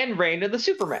Death and Reign of the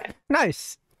Superman.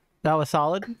 Nice. That was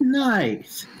solid.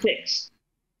 Nice. 6.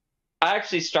 I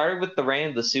actually started with the Reign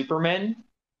of the Superman.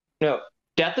 No,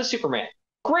 Death of Superman.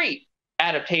 Great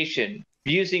adaptation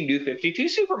using New 52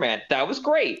 Superman. That was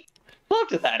great.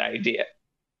 Loved that idea.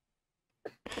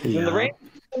 And the Reign of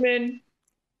Superman,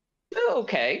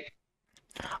 okay.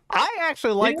 I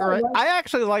actually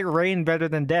like Rain better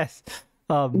than Death.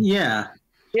 Yeah.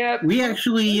 Yeah. We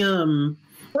actually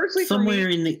Personally, somewhere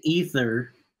in the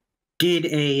ether did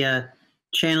a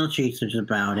Channel Chasers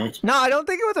about it. No, I don't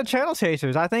think it was a Channel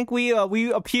Chasers. I think we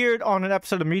appeared on an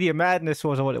episode of Media Madness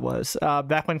was what it was.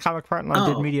 Back when Comic Frontline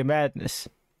did Media Madness.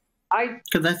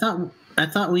 Because I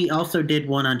thought we also did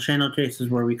one on Channel Chasers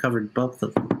where we covered both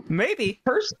of them. Maybe.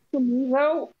 Personally,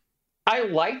 though, I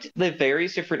liked the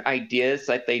various different ideas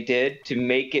that they did to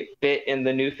make it fit in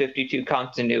the New 52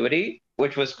 continuity,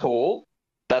 which was cool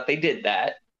that they did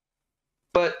that.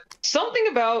 But something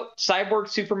about Cyborg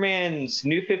Superman's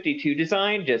New 52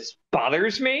 design just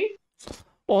bothers me.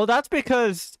 Well, that's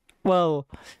because,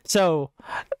 so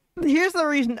here's the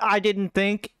reason I didn't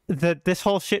think that this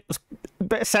whole shit was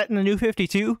set in the New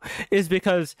 52 is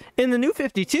because in the New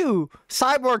 52,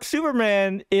 Cyborg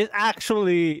Superman is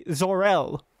actually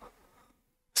Zor-El.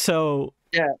 So,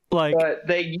 yeah, like, but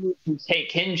they used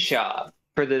Hank Henshaw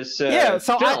for this. So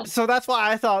that's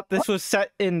why I thought this was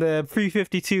set in the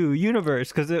pre-52 universe,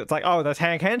 because it's like, oh, that's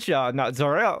Hank Henshaw, not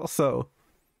Zor-El. So,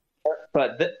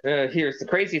 but here's the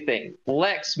crazy thing: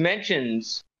 Lex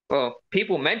mentions,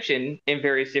 people mention in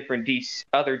various different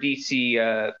other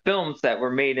DC films that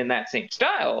were made in that same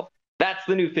style. That's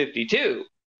the New 52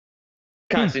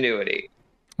 continuity.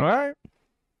 All right.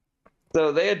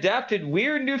 So they adapted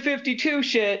weird New 52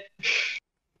 shit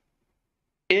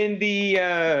in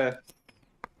the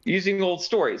using old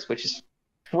stories, which is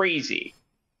crazy.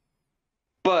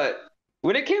 But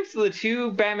when it came to the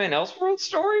 2 Batman Elseworld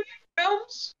story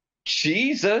films,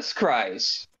 Jesus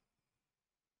Christ.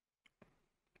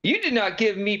 You did not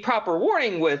give me proper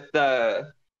warning with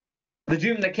the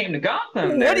Doom That Came to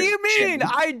Gotham. What do you mean?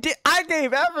 I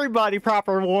gave everybody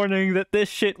proper warning that this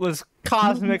shit was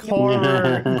cosmic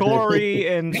horror, gory,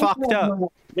 and fucked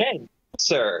up.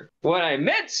 Sir, what I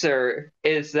meant, sir,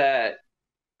 is that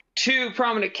 2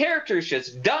 prominent characters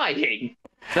just dying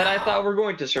that I thought were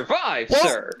going to survive,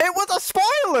 sir. It was a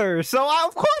spoiler, so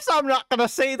of course I'm not gonna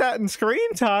say that in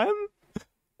screen time.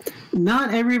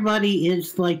 Not everybody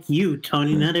is like you,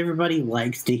 Tony. Not everybody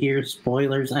likes to hear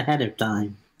spoilers ahead of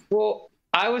time. Well,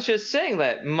 I was just saying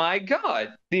that, my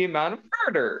God, the amount of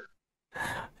murder.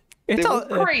 It's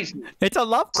crazy. It's a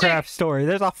Lovecraft story.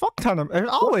 There's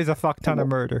always a fuck ton of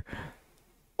murder.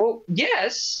 Well,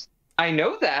 yes, I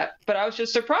know that, but I was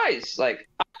just surprised. Like,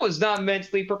 I was not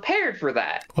mentally prepared for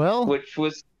that. Well, which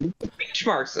was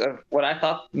benchmarks of what I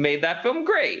thought made that film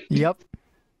great. Yep.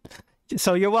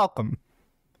 So you're welcome.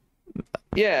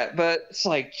 Yeah, but it's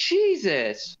like,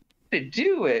 Jesus, to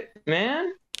do it,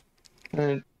 man.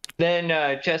 Then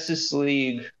Justice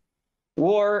League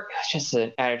War, just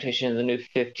an adaptation of the New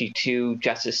 52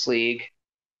 Justice League.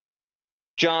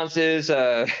 Johns'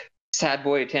 sad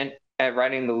boy attempt at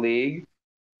writing the League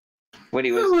when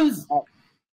he was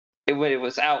when it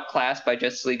was outclassed by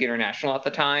Justice League International at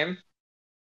the time.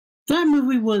 That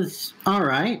movie was all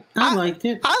right. I liked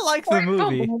it. I liked the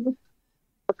movie.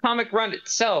 the comic run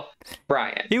itself,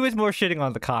 Brian. He was more shitting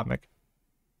on the comic.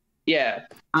 Yeah.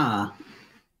 Ah.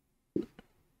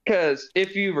 Because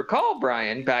if you recall,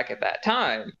 Brian, back at that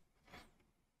time,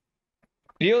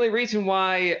 the only reason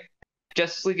why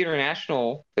Justice League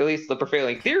International, at least the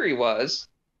prevailing theory, was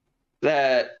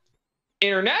that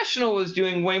International was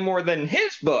doing way more than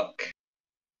his book.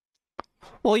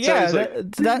 Well, yeah, So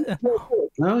that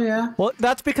Oh, yeah. well,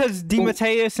 that's because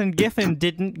DeMatteis and Giffen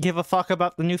didn't give a fuck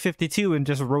about the New 52 and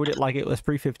just wrote it like it was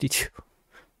pre-52.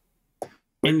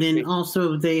 And then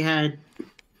also they had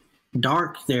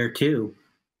Dark there, too.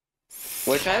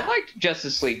 Which I liked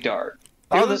Justice League Dark.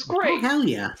 Oh, It was Oh, great. hell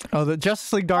yeah. Oh, the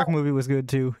Justice League Dark movie was good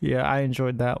too. Yeah, I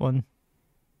enjoyed that one.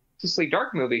 Justice League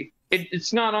Dark movie.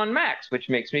 It's not on Max, which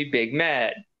makes me big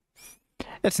mad.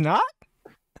 It's not?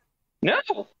 No.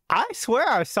 I swear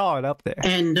I saw it up there.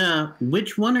 And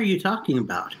which one are you talking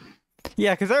about?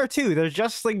 Yeah, because there are two. There's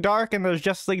Justice League Dark and there's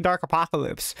Justice League Dark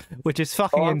Apocalypse, which is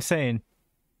fucking insane.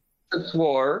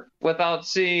 War without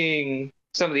seeing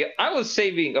some of the. I was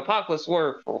saving Apocalypse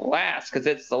War for last because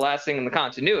it's the last thing in the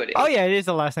continuity. Oh yeah, it is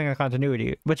the last thing in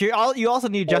continuity. But you also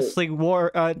need Justice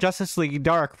League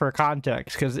Dark for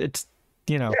context because it's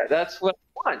Yeah, that's what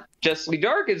I want. Justice League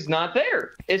Dark is not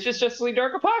there. It's just Justice League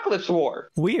Dark Apocalypse War.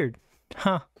 weird,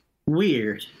 huh?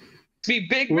 Weird. To be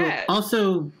big Well, mad.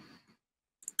 also,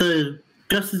 the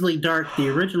Justice League Dark, the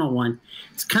original one,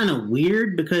 it's kind of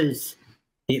weird because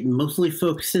it mostly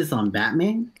focuses on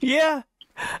Batman. Yeah,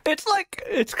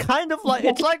 it's kind of like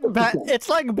it's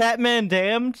like Batman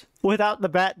Damned without the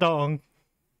Bat Dong.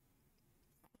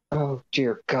 Oh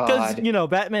dear Because God.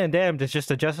 Batman Damned is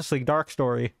just a Justice League Dark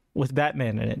story with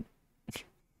Batman in it.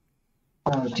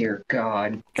 Oh dear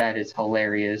God. That is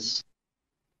hilarious.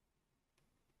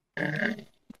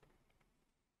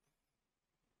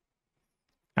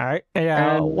 All right,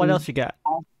 what else you got?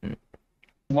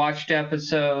 Watched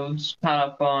episodes, caught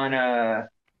up on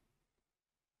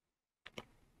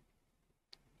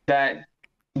that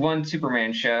one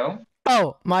Superman show.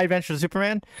 Oh, My Adventures of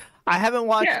Superman. I haven't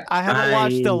watched. Yeah. I haven't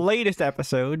watched the latest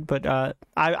episode, but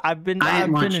I've been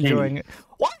enjoying it.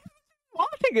 Why are you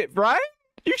watching it, Brian?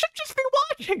 You should just be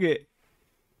watching it.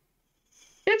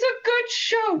 It's a good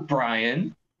show,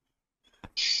 Brian.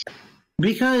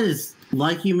 Because,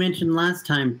 like you mentioned last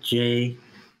time, Jay,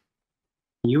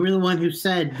 you were the one who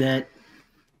said that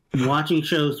watching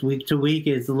shows week to week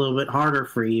is a little bit harder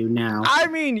for you now. I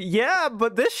mean, yeah,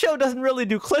 but this show doesn't really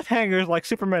do cliffhangers like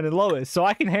Superman and Lois, so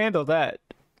I can handle that.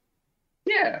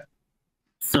 Yeah.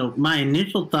 So my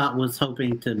initial thought was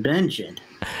hoping to binge it.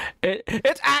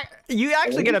 You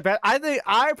actually get a better.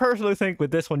 I personally think with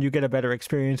this one you get a better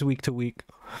experience week to week.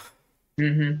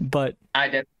 Mm-hmm. But I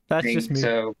definitely that's think just me.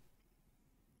 so.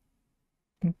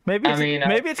 Maybe I mean,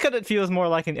 maybe it's because it feels more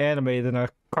like an anime than a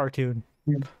cartoon.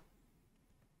 Oh,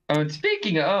 and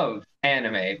speaking of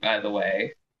anime, by the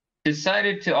way,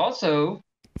 decided to also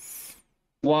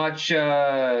watch,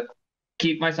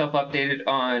 keep myself updated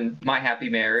on My Happy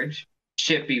Marriage.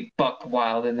 Should be buck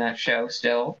wild in that show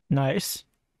still. Nice.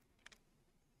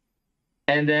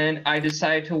 And then I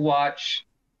decided to watch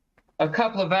a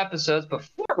couple of episodes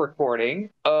before recording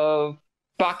of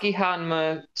Baki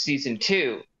Hanma Season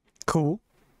 2. Cool.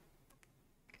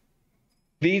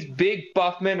 These big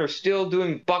buff men are still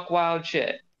doing buck wild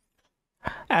shit.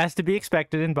 As to be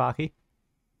expected in Baki.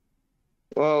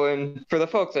 Well, and for the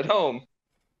folks at home,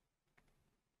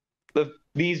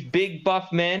 these big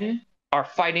buff men are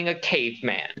fighting a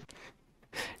caveman.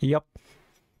 Yep.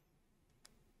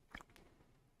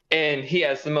 And he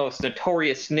has the most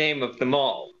notorious name of them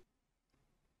all.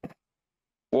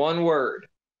 One word.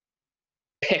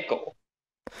 Pickle.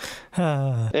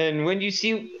 And when you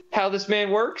see how this man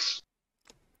works,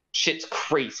 shit's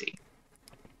crazy.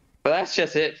 But that's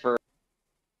just it for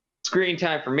screen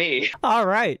time for me. All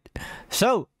right.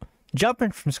 So,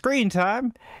 jumping from screen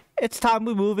time, it's time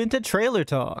we move into trailer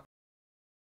talk.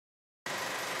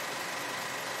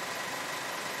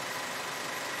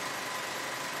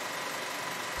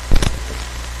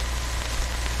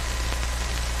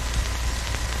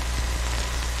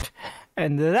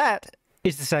 And that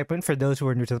is the segment for those who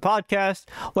are new to the podcast,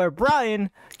 where Brian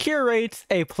curates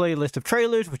a playlist of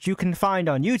trailers, which you can find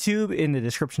on YouTube in the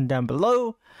description down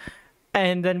below.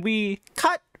 And then we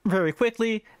cut very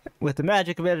quickly with the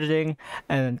magic of editing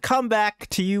and then come back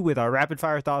to you with our rapid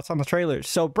fire thoughts on the trailers.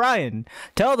 So, Brian,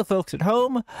 tell the folks at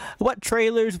home what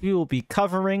trailers we will be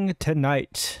covering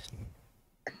tonight.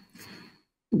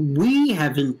 We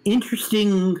have an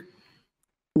interesting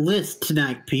list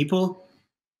tonight, people.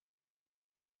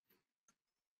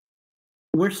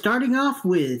 We're starting off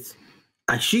with,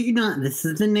 I shit you not, this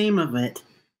is the name of it,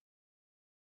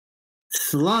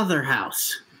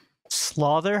 Slaughterhouse.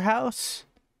 Slaughterhouse?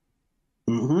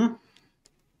 Mm-hmm.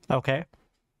 Okay.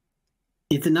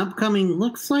 It's an upcoming,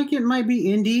 looks like it might be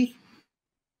indie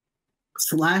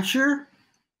slasher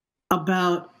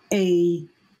about a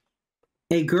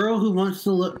girl who wants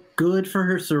to look good for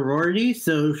her sorority,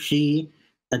 so she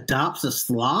adopts a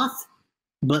sloth,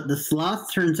 but the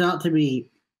sloth turns out to be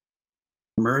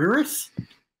murderous.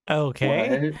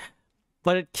 Okay. What?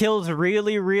 But it kills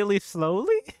really, really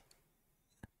slowly?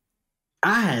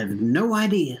 I have no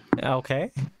idea.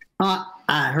 Okay.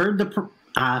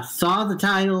 I saw the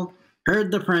title,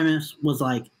 heard the premise, was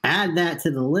like, add that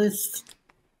to the list.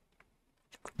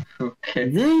 Okay.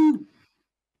 Then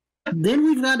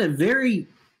we've got a very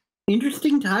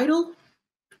interesting title,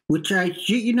 which I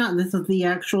shit you not, this is the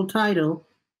actual title.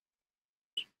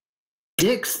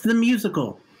 Dick's the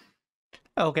Musical.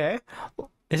 Okay.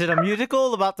 Is it a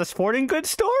musical about the sporting goods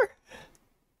store?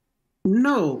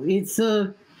 No, it's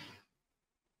a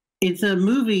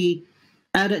movie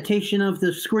adaptation of the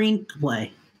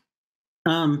screenplay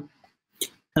of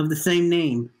the same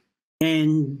name.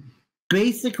 And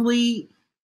basically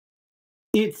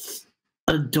it's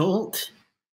adult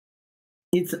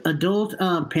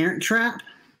Parent Trap,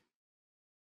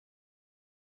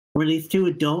 where these two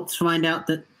adults find out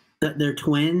that they're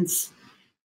twins,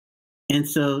 and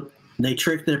so they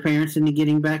trick their parents into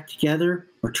getting back together,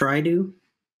 or try to.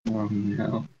 Oh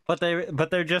no. But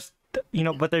they're just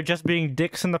being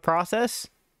dicks in the process?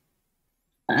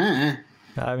 I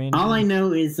mean, All I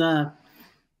know is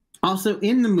also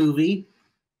in the movie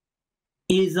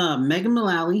is Megan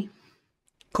Mullally,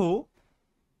 cool.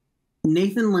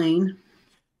 Nathan Lane,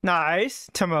 Nice.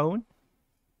 Timon.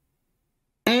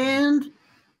 and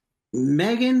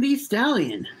Megan Thee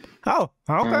Stallion. Oh,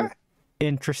 okay.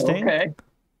 Interesting. Okay.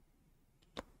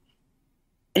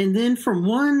 And then from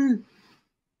one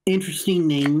interesting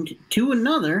name to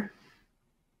another,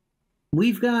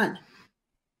 we've got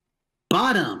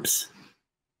Bottoms.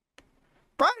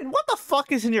 Brian, what the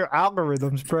fuck is in your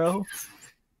algorithms, bro?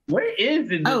 What is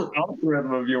in this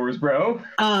algorithm of yours, bro?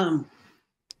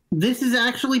 This is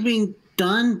actually being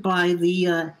done by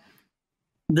the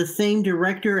same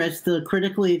director as the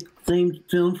critically acclaimed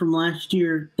film from last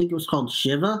year. I think it was called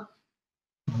Shiva.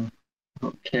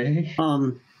 Okay.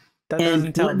 That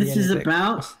doesn't tell what me this anything. is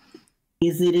about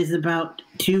is it is about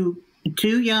two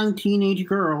young teenage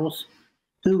girls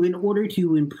who, in order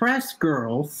to impress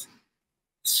girls,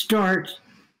 start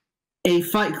a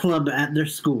fight club at their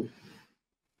school.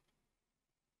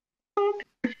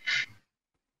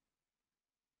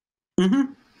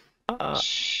 Mm-hmm.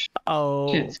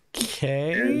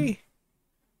 Okay.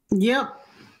 Yep.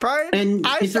 Brian, And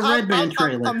it's a Red Band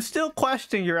trailer. I'm still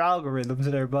questioning your algorithms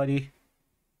there, buddy.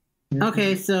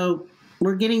 Okay, so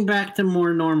we're getting back to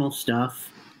more normal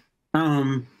stuff.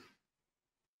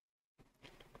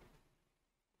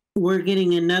 We're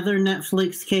getting another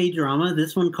Netflix K-drama,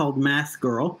 this one called Mask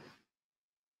Girl.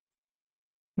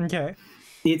 Okay.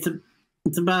 It's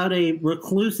about a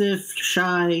reclusive,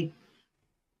 shy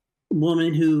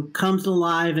woman who comes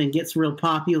alive and gets real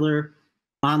popular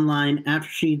online after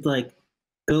she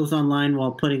goes online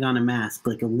while putting on a mask,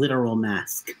 like a literal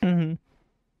mask. Mm-hmm.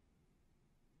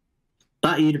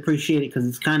 Thought you'd appreciate it because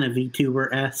it's kind of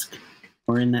VTuber-esque,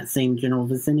 or in that same general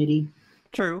vicinity.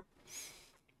 True.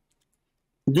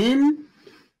 Then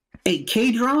a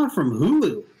K-drama from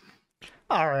Hulu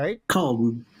All right.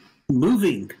 called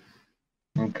Moving.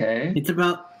 Okay. It's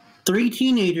about 3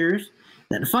 teenagers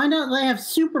that find out they have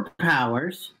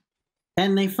superpowers,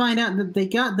 and they find out that they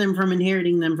got them from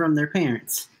inheriting them from their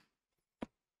parents.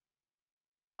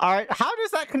 All right. How does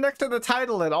that connect to the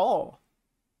title at all?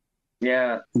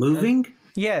 Yeah. Moving?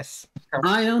 Yes.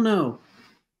 I don't know.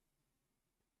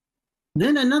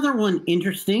 Then another one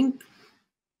interesting.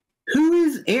 Who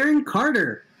is Aaron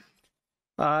Carter?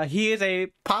 He is a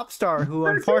pop star who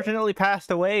unfortunately passed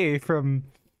away from,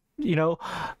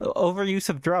 overuse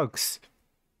of drugs.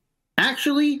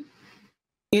 Actually,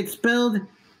 it's spelled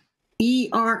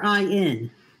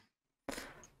E-R-I-N.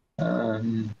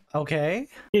 Okay.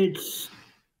 It's,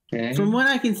 Okay. from what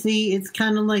I can see, it's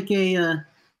kind of like a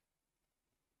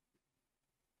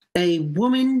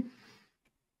woman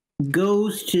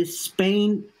goes to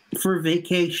Spain for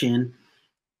vacation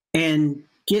and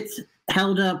gets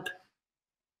held up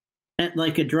at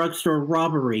a drugstore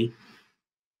robbery,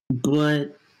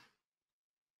 but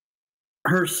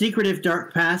her secretive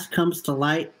dark past comes to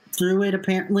light through it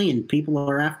apparently, and people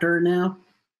are after her now.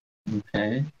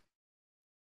 Okay.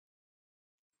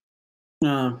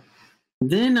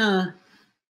 Then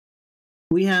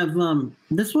we have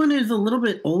this one is a little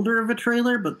bit older of a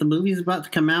trailer, but the movie's about to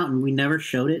come out and we never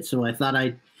showed it, so I thought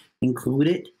I'd include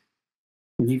it.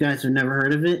 If you guys have never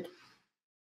heard of it,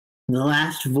 The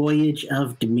Last Voyage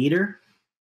of Demeter.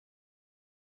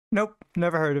 Nope,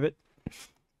 never heard of it.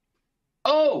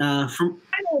 Oh, Uh, from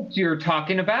I know what you're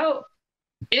talking about.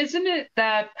 Isn't it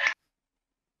that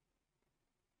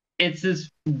it's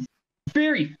this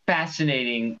very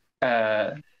fascinating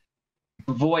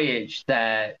voyage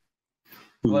that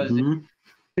was Mhm.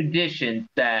 expedition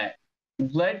that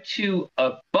led to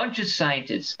a bunch of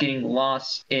scientists getting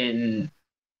lost in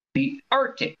the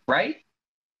Arctic, right?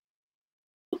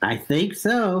 I think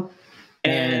so.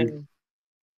 And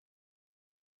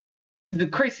the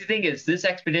crazy thing is, this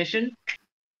expedition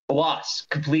lost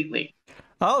completely.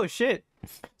 Oh shit!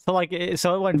 So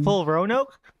so it went full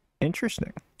Roanoke.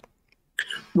 Interesting.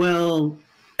 Well,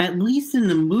 at least in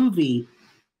the movie,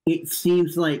 it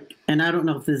seems like, and I don't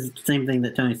know if this is the same thing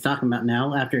that Tony's talking about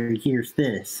now after he hears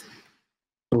this,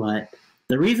 but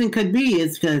the reason could be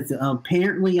is because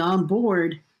apparently on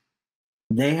board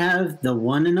they have the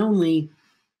one and only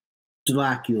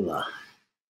Dracula.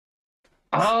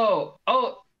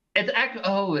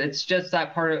 It's just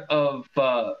that part of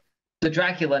the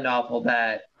Dracula novel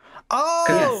that. Oh,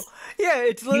 Yes. yeah,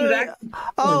 it's He was literally. actually-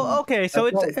 Oh, okay. So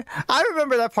That's it's. I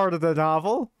remember that part of the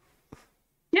novel.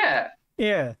 Yeah,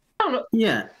 Yeah. I don't know.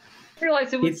 Yeah, I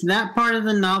realized it was. it's that part of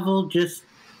the novel just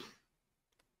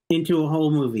into a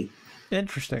whole movie.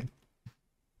 Interesting.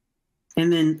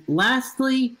 And then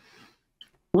lastly,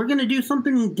 we're going to do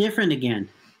something different again,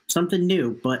 something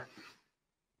new, but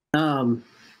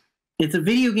it's a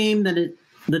video game that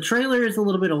the trailer is a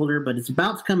little bit older, but it's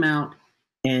about to come out.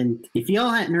 And if y'all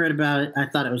hadn't heard about it, I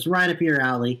thought it was right up your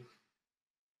alley.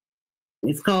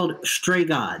 It's called Stray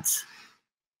Gods.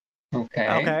 Okay.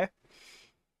 Okay.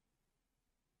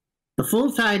 The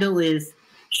full title is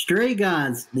Stray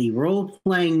Gods, the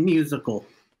role-playing musical.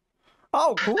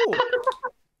 Oh, cool.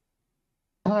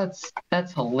 Oh,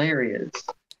 that's hilarious.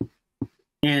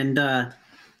 And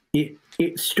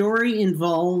its story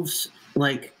involves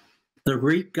like the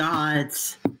Greek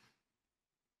gods,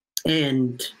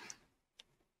 and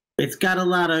it's got a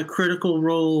lot of critical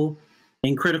role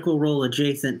and critical role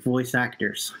adjacent voice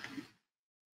actors.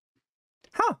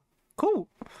 Huh. Cool.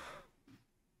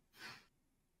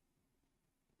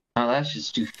 Oh, that's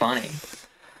just too funny.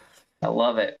 I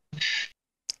love it.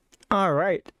 All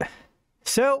right.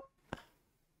 So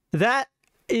that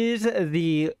is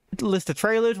the list of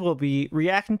trailers we'll be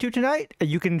reacting to tonight.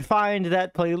 You can find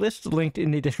that playlist linked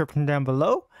in the description down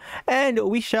below, and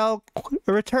we shall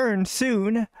return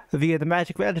soon via the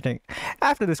magic of editing.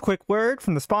 After this quick word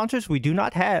from the sponsors we do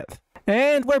not have.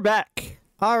 And we're back.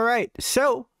 All right.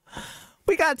 So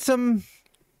we got some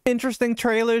interesting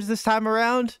trailers this time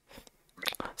around.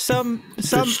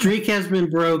 The streak has been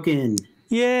broken.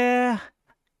 Yeah.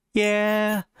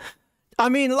 I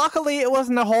mean, luckily it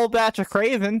wasn't a whole batch of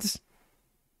Cravens,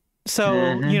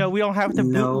 so we don't have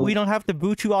to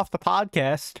boot you off the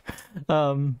podcast.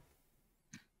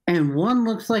 And one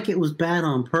looks like it was bad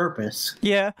on purpose.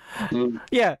 Yeah. No,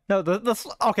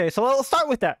 okay. So we'll start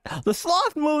with that. The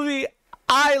Sloth movie.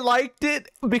 I liked it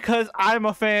because I'm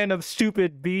a fan of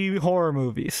stupid B horror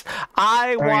movies.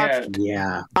 I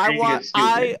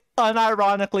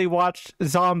unironically watched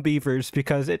Zombievers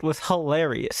because it was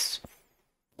hilarious.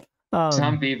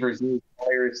 Zombievers is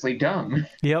hilariously dumb.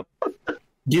 Yep.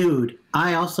 Dude,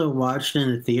 I also watched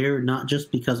in the theater, not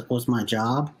just because it was my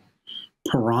job,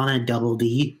 Piranha Double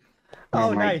D.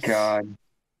 Oh, my nice. God.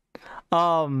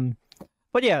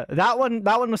 But yeah, that one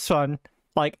was fun.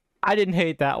 Like, I didn't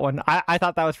hate that one. I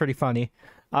thought that was pretty funny.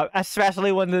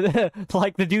 Especially when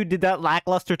the dude did that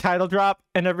lackluster title drop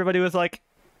and everybody was like,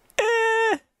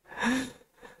 eh.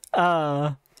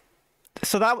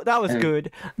 So that was good.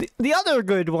 The other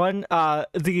good one,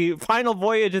 the final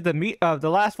voyage of the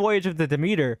last voyage of the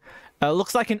Demeter,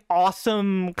 looks like an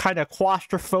awesome kind of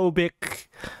claustrophobic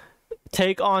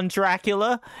take on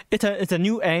Dracula. It's a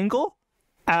new angle,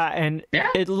 and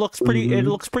it looks pretty. Mm-hmm. It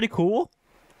looks pretty cool.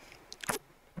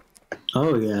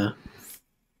 Oh yeah.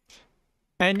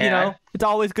 And you know, it's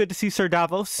always good to see Sir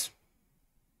Davos.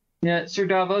 Yeah, Sir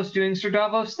Davos doing Sir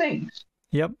Davos things.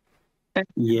 Yep.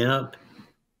 Yep.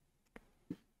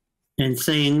 And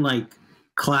saying like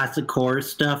classic horror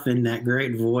stuff in that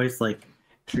great voice, like,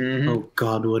 oh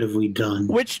God, what have we done?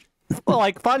 Which,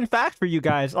 like, fun fact for you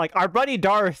guys, like, our buddy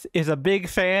Darth is a big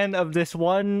fan of this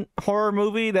one horror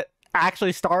movie that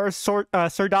actually stars Sir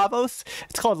Davos.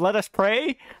 It's called Let Us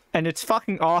Pray, and it's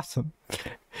fucking awesome.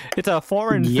 It's a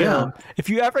foreign film. If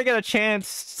you ever get a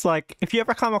chance, like, if you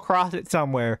ever come across it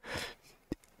somewhere,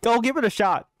 go give it a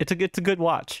shot. It's a good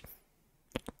watch.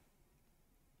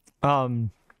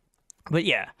 But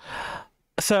yeah.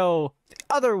 So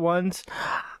other ones,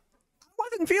 I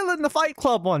wasn't feeling the Fight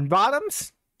Club one.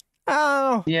 Bottoms?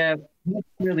 Oh. Yeah, that's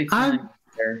really fun.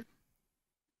 There.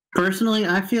 Personally,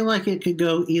 I feel like it could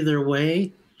go either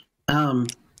way.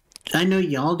 I know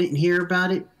y'all didn't hear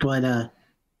about it, but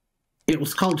it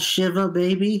was called Shiva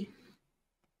Baby.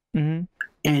 Mm-hmm.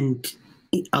 And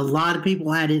a lot of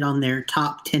people had it on their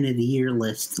top 10 of the year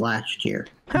list last year.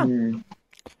 Huh.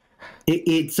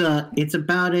 It's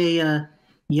about a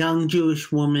young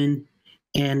Jewish woman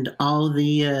and all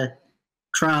the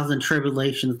trials and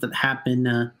tribulations that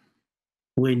happen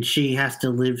when she has to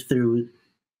live through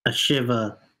a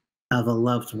Shiva of a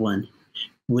loved one,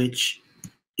 which,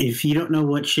 if you don't know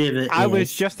what Shiva is... I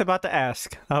was just about to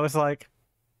ask. I was like,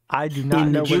 I do not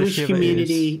in know the Jewish what a Shiva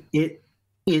community, is.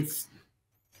 It's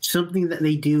something that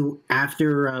they do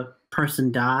after a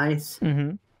person dies.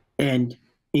 Mm-hmm. And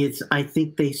I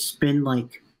think they spend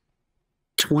like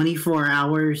 24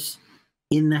 hours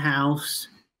in the house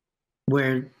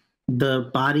where the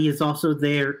body is also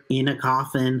there in a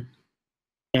coffin.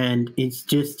 And it's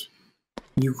just,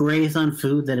 you graze on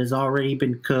food that has already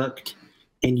been cooked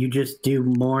and you just do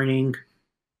mourning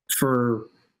for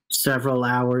several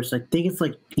hours. I think it's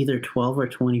like either 12 or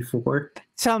 24.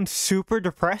 Sounds super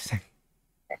depressing.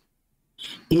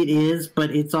 It is,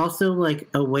 but it's also like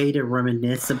a way to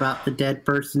reminisce about the dead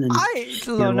person and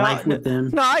your life with them.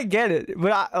 No, I get it,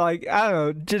 but I don't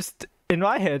know, just in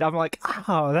my head, I'm like,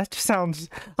 oh, that just sounds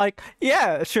like,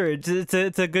 yeah, sure,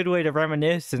 it's a good way to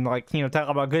reminisce and like, you know, talk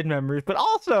about good memories, but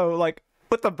also like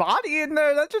with the body in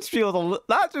there, that just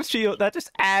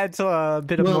adds a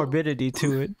bit of morbidity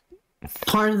to it.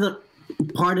 Part of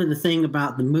the thing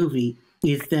about the movie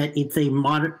is that it's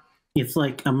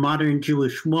like a modern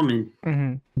Jewish woman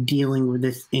dealing with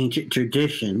this ancient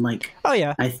tradition. Like, oh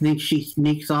yeah, I think she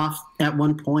sneaks off at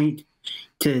one point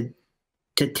to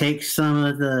take some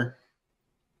of the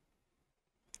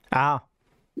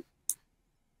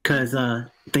because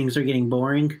things are getting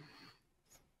boring.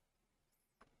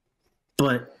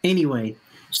 But anyway,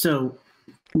 so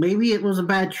maybe it was a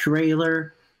bad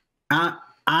trailer.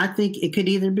 I think it could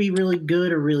either be really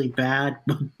good or really bad,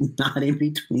 but not in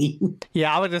between.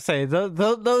 Yeah, I was gonna say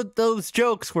those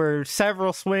jokes were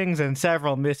several swings and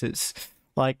several misses.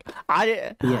 Like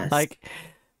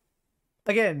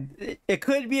again, it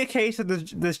could be a case of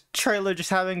this trailer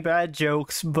just having bad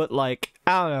jokes, but like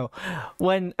I don't know,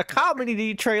 when a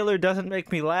comedy trailer doesn't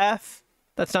make me laugh,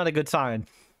 that's not a good sign.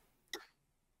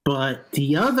 But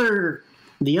the other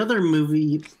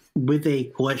movie with a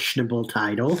questionable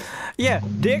title. Yeah,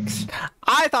 Dicks.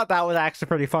 I thought that was actually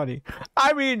pretty funny.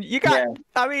 I mean,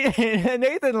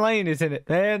 Nathan Lane is in it,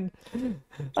 man.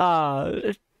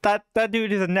 That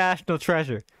dude is a national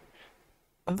treasure.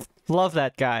 Love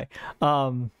that guy.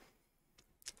 And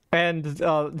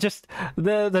just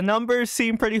the numbers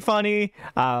seem pretty funny.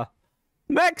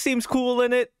 Meg seems cool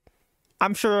in it.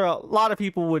 I'm sure a lot of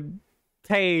people would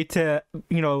pay to,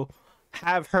 you know,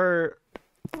 have her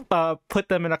put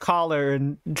them in a collar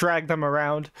and drag them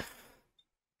around.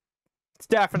 It's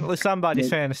definitely somebody's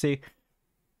fantasy.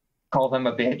 Call them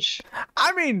a bitch.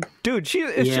 I mean, dude,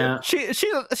 she's a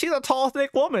tall,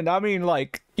 thick woman. I mean,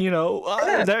 like, you know,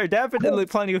 there are definitely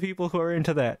plenty of people who are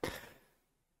into that.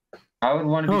 I would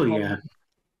want to be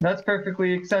That's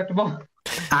perfectly acceptable.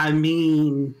 I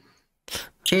mean,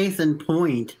 case in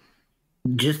point,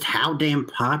 just how damn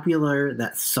popular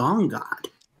that song got.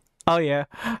 Oh yeah,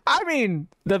 I mean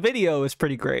the video is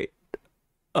pretty great.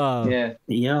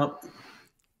 Yep.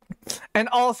 And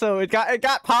also it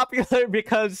got popular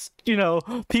because, you know,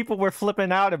 people were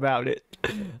flipping out about it.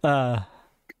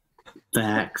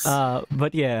 Facts.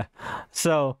 But yeah,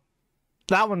 so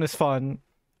that one is fun.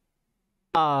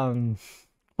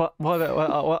 What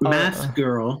Mask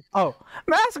Girl. Oh,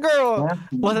 Mask Girl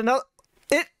was another.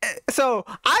 So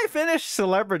I finished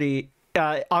Celebrity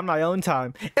on my own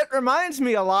time. It reminds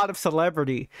me a lot of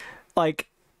Celebrity, like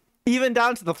even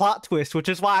down to the plot twist, which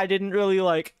is why I didn't really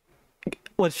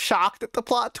was shocked at the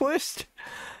plot twist.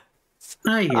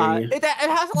 I hear you. It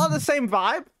has a lot of the same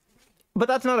vibe, but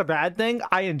that's not a bad thing.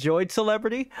 I enjoyed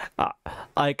Celebrity. I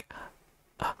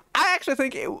actually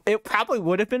think it probably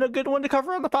would have been a good one to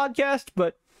cover on the podcast,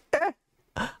 but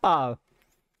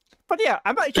but yeah,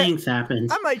 I might check. Things happen.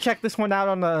 I might check this one out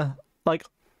on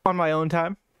my own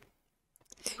time.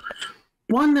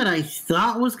 One that I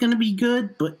thought was going to be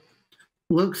good, but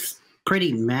looks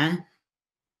pretty meh,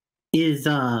 is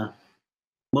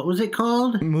what was it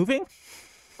called? Moving?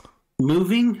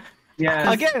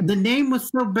 Yeah. Again, the name was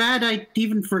so bad I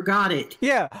even forgot it.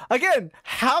 Yeah. Again,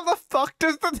 how the fuck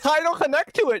does the title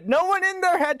connect to it? No one in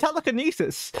there had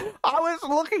telekinesis. I was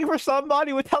looking for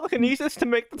somebody with telekinesis to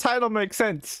make the title make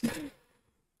sense.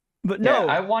 But Yeah, no,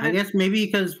 I I wanted. guess maybe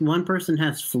because one person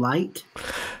has flight.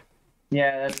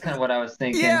 Yeah, that's kind of what I was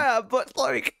thinking. yeah, but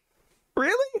like,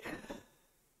 really?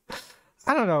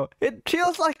 I don't know. It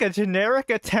feels like a generic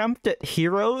attempt at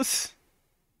heroes.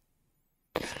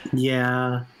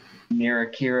 Yeah.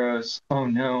 Generic heroes. Oh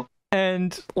no.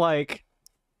 And like,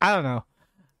 I don't know.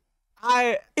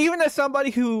 I even as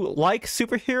somebody who likes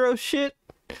superhero shit,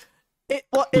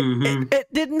 Mhm.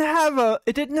 it didn't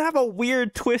have a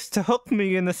weird twist to hook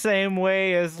me in the same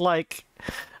way as like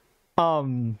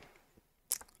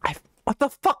what the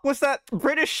fuck was that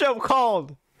British show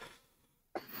called?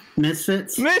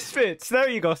 Misfits. Misfits. There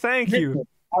you go. Thank you.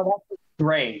 Oh, that's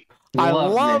great. I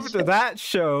Love loved Misfits. that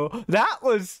show. That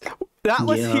was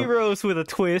Yeah. heroes with a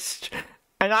twist,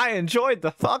 and I enjoyed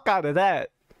the fuck out of that.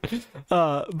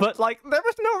 But like there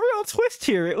was no real twist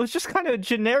here. It was just kind of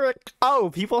generic.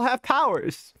 Oh, people have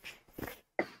powers.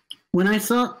 When I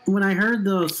heard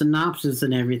the synopsis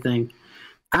and everything,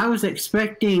 I was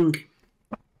expecting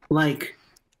like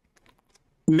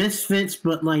Misfits,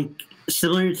 but like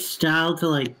similar style to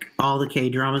like all the K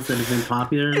dramas that have been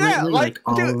popular Yeah, lately. Like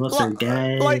All dude, of Us Are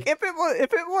Dead. Like if it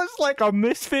was like a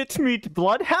Misfits meets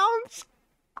Bloodhounds,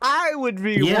 I would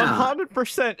be Yeah.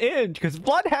 100% in because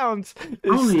Bloodhounds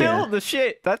is Oh, still yeah. the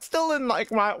shit. That's still in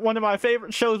like one of my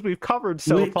favorite shows we've covered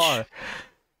so Which- far.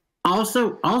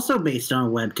 Also based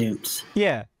on webtoons.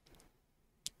 Yeah.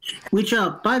 Which,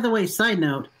 by the way, side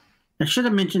note, I should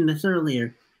have mentioned this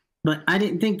earlier, but I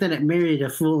didn't think that it merited a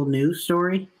full news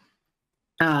story.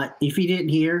 If you didn't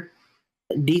hear,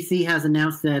 DC has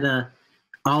announced that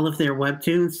all of their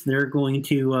webtoons they're going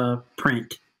to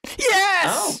print. Yes!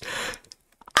 Oh.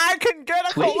 I can get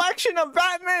a Sweet. collection of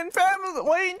Batman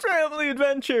Wayne Family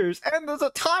Adventures, and there's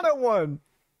a ton of one.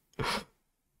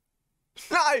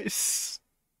 Nice!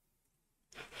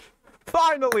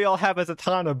 Finally, I'll have a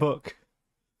Zatanna book.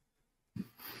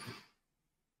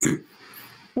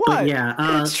 What? But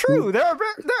yeah, It's true. There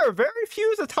are very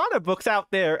few Zatanna books out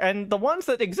there, and the ones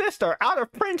that exist are out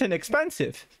of print and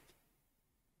expensive.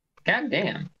 God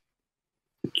damn.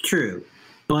 True.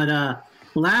 But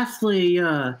lastly,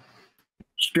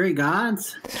 Stray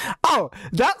Gods. Oh,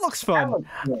 that looks That fun. looks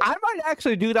good. I might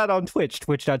actually do that on Twitch,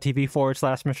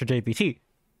 twitch.tv/MrJPT.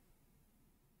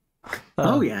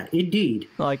 Oh yeah, indeed.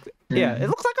 Like, yeah, it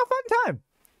looks like a fun time.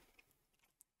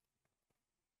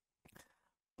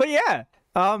 But yeah,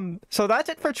 so that's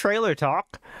it for trailer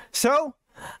talk. So,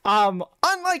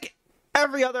 unlike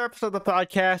every other episode of the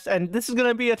podcast, and this is going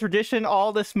to be a tradition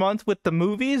all this month with the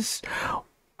movies,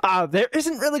 there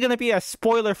isn't really going to be a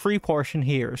spoiler-free portion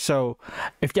here. So,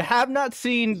 if you have not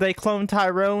seen They Cloned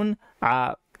Tyrone,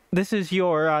 this is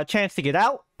your chance to get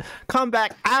out. Come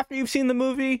back after you've seen the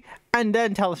movie, and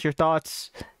then tell us your thoughts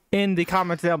in the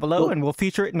comments down below, and we'll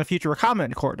feature it in a future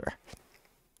comment quarter.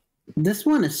 This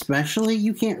one especially,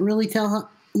 you can't really tell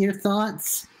your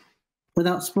thoughts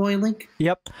without spoiling.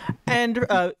 Yep. And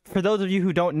for those of you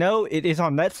who don't know, it is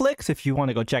on Netflix if you want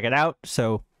to go check it out.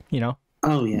 So,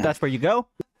 Oh yeah. that's where you go.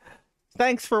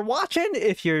 Thanks for watching.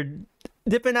 If you're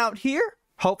dipping out here,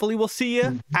 hopefully we'll see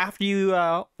you after you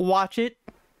watch it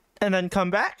and then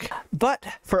come back. But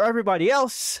for everybody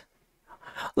else,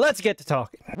 let's get to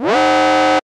talking.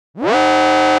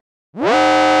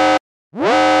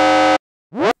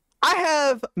 I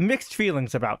have mixed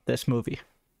feelings about this movie.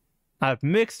 I have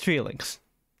mixed feelings.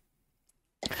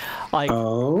 Like,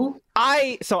 Oh.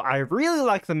 I really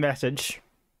like the message.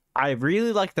 I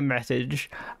really like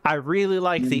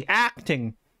the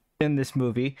acting in this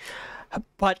movie,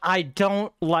 but I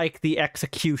don't like the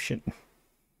execution.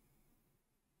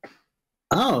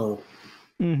 Oh.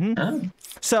 Mm-hmm. Oh,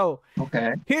 So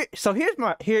okay.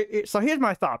 here's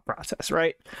my thought process,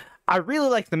 right? I really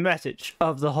like the message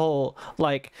of the whole,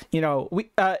 like, we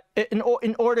in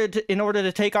order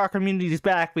to take our communities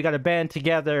back, we got to band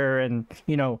together and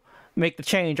make the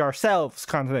change ourselves,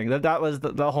 kind of thing. That was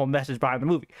the whole message behind the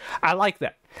movie. I like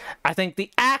that. I think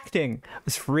the acting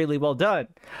was really well done,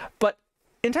 but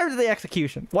in terms of the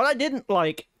execution, what I didn't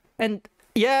like, and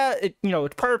yeah, it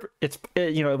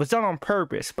was done on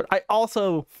purpose, but I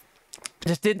also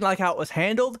just didn't like how it was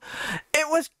handled.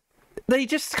 They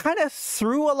just kind of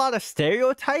threw a lot of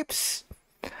stereotypes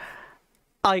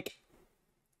like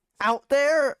out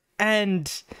there,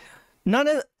 and none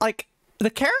of the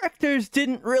characters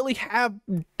didn't really have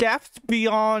depth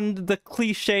beyond the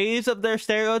cliches of their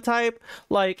stereotype.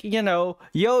 Like,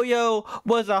 Yo-Yo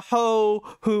was a hoe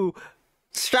who,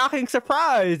 shocking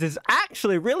surprise, is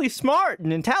actually really smart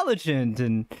and intelligent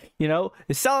and,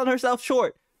 is selling herself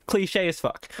short. Cliche as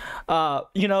fuck.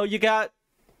 You got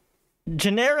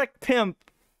generic pimp,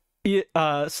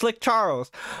 Slick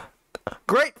Charles.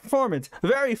 Great performance.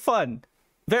 Very fun.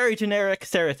 very generic,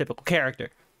 stereotypical character.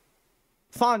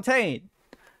 Fontaine,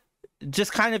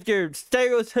 just kind of your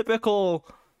stereotypical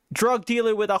drug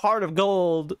dealer with a heart of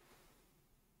gold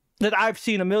that I've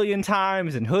seen a million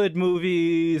times in Hood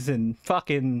movies and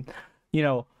fucking, you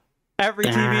know, every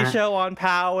TV show on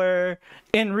Power,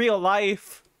 in real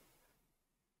life,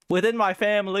 within my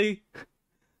family.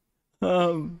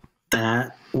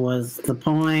 That was the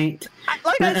point.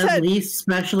 Like I said, at least,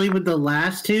 especially with the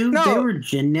last two, they were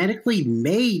genetically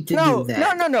made to do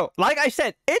that. No. Like I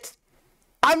said,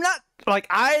 I'm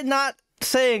not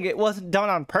saying it wasn't done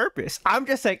on purpose. I'm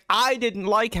just saying I didn't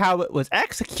like how it was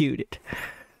executed.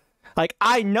 Like,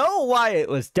 I know why it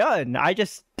was done. I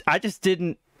just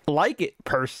didn't like it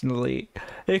personally,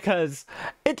 because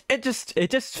it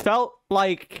just felt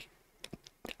like,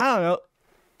 I don't know,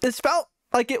 it felt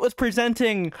like it was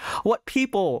presenting what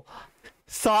people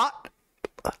thought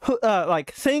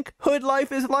think hood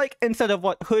life is like, instead of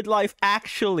what hood life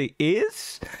actually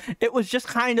is. It was just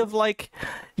kind of like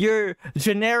your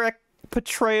generic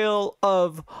portrayal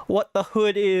of what the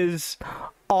hood is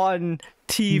on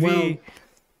TV.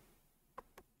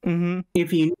 Well,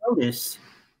 if you notice,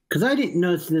 because I didn't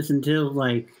notice this until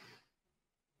like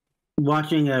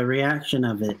watching a reaction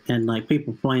of it and like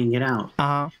people pointing it out.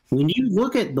 When you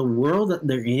look at the world that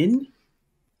they're in,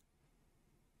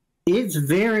 it's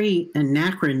very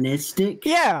anachronistic.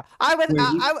 Yeah, I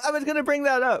was gonna bring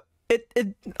that up.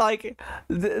 It like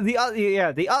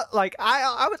like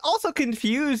I was also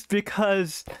confused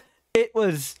because it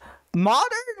was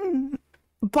modern,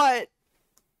 but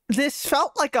this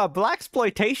felt like a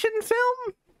blaxploitation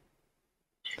film.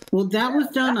 Well, that was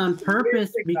done on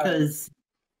purpose because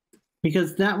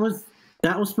that was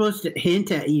supposed to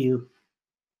hint at you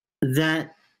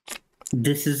that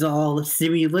this is all a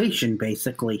simulation,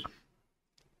 basically.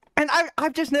 And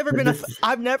I've just never been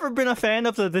I've never been a fan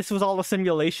of the "this was all a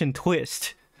simulation"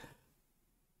 twist.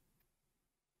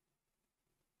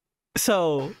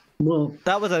 So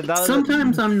that was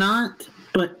sometimes I'm not,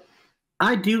 but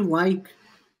I do like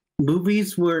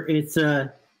movies where it's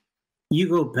you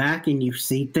go back and you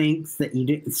see things that you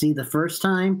didn't see the first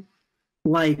time.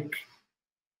 Like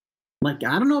I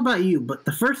don't know about you, but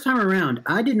the first time around,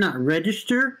 I did not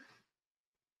register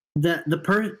that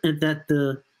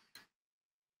the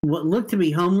what looked to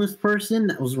be homeless person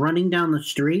that was running down the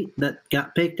street that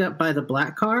got picked up by the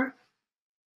black car.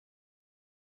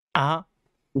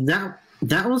 That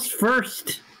was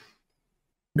first.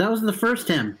 That was the first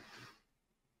him.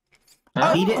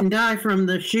 He didn't die from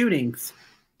the shootings.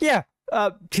 Yeah,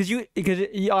 because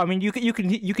I mean you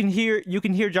can hear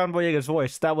John Boyega's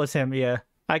voice. That was him. Yeah,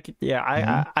 I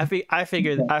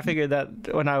figured that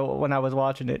when I was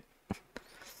watching it.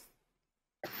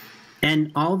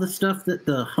 And all the stuff that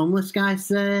the homeless guy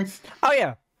said. Oh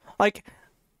yeah, like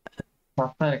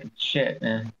authentic shit,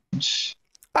 man.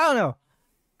 I don't know.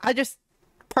 I just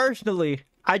personally,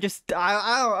 I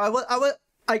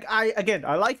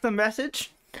like the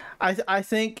message. I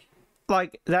think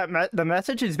like the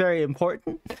message is very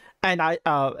important, and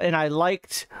I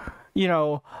liked, you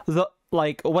know, the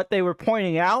like what they were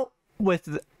pointing out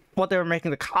with what they were making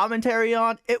the commentary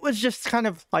on. It was just kind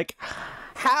of like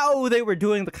how they were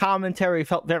doing the commentary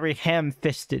felt very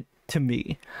ham-fisted to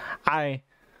me. I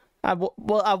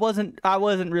wasn't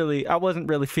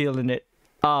really feeling it.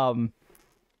 Well,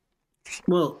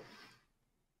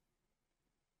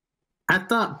 I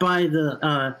thought by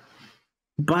the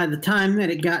time that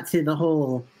it got to the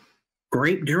whole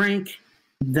grape drink,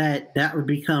 that would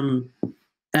become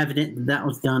evident that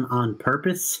was done on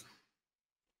purpose.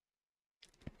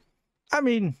 I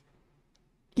mean,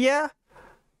 yeah.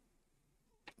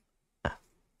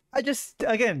 It just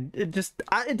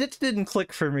didn't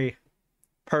click for me,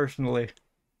 personally.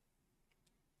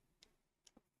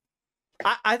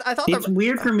 I thought it's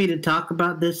weird for me to talk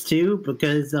about this too,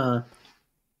 because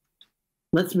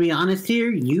let's be honest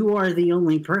here, you are the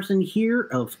only person here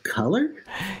of color.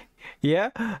 Yeah,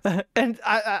 and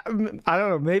I don't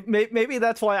know, maybe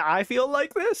that's why I feel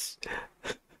like this.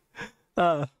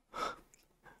 But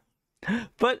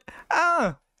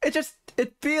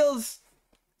it feels,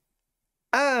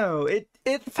 I don't know,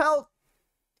 it felt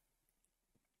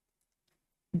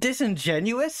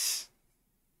disingenuous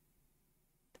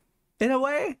in a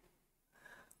way.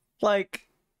 Like,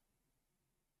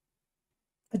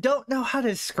 I don't know how to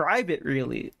describe it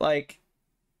really. Like,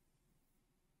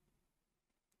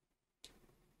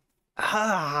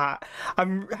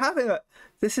 I'm having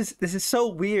this is so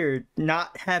weird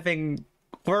not having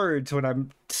words when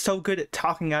I'm so good at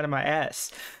talking out of my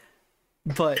ass.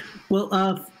 But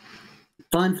well,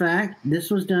 fun fact, this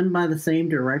was done by the same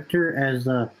director as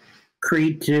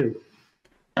Creed 2.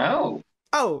 Oh.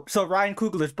 Oh, so Ryan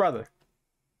Coogler's brother.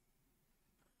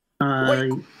 Yeah.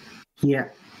 Yeah.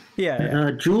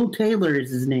 Yeah. Jewel Taylor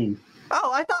is his name.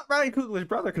 Oh, I thought Ryan Coogler's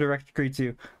brother could direct Creed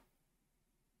 2.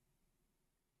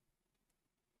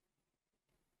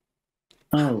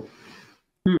 Oh.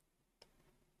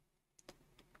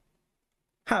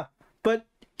 Huh. But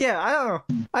yeah, I don't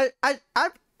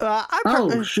know.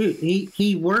 Oh shoot!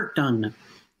 He worked on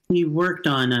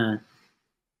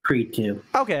Creed 2.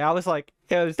 Okay, I was like,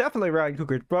 it was definitely Ryan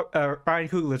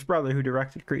Coogler's brother who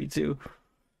directed Creed 2.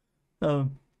 And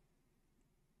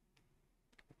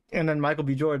then Michael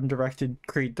B. Jordan directed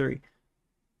Creed 3.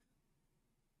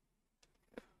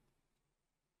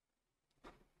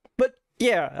 But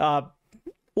yeah,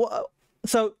 well,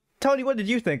 so Tony, what did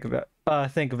you think of it?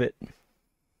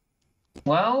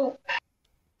 Well,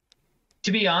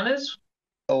 to be honest,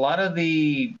 a lot of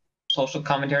the social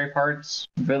commentary parts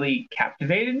really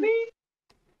captivated me.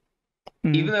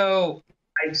 Mm. Even though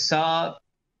I saw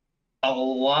a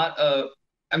lot of,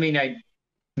 I mean, I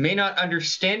may not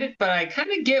understand it, but I kind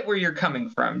of get where you're coming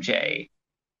from, Jay,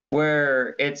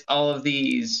 where it's all of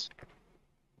these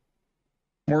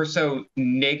more so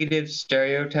negative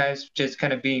stereotypes just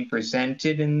kind of being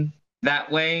presented in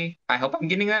that way. I hope I'm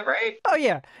getting that right. Oh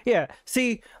yeah.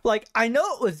 See, like, I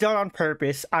know it was done on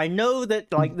purpose. I know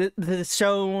that like this is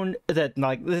shown that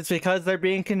like it's because they're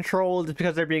being controlled, it's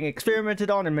because they're being experimented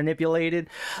on and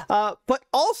manipulated. But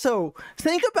also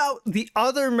think about the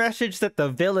other message that the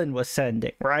villain was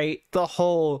sending, right? The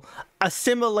whole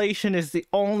assimilation is the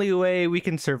only way we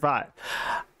can survive.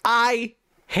 I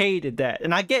hated that,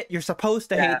 and I get you're supposed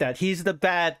to hate that. He's the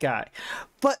bad guy,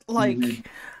 but like.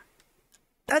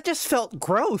 That just felt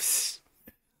gross.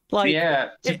 Like, yeah,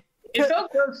 it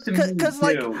felt gross to me because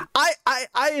like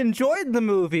I enjoyed the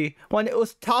movie when it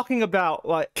was talking about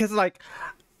like, because like,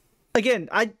 again,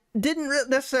 I didn't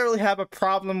necessarily have a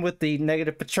problem with the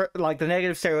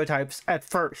negative stereotypes at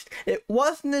first. It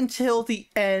wasn't until the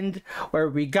end where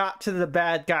we got to the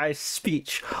bad guy's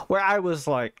speech where I was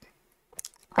like,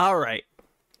 all right.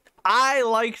 I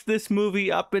liked this movie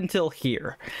up until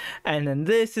here, and then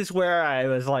this is where I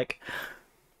was like,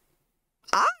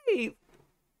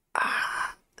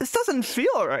 this doesn't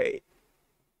feel right.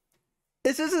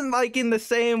 This isn't like in the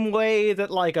same way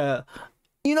that like because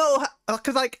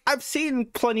like I've seen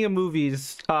plenty of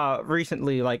movies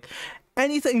recently. Like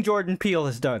anything Jordan Peele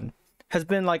has done has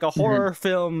been like a horror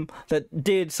film that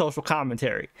did social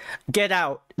commentary. Get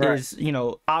Out is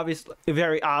obviously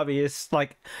very obvious,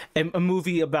 like a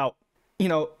movie about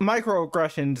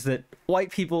microaggressions that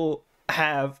white people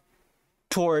have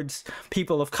towards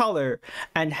people of color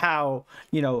and how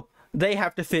they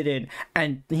have to fit in,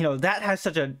 and that has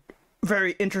such a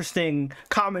very interesting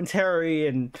commentary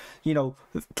and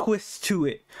twist to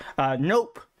it.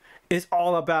 Nope is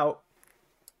all about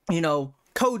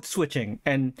code switching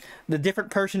and the different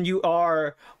person you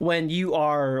are when you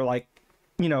are like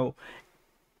in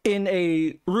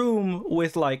a room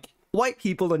with like white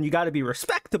people and you got to be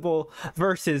respectable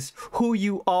versus who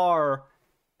you are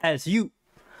as you.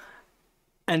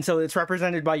 And so it's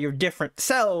represented by your different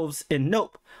selves in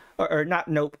Nope. Or not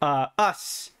Nope,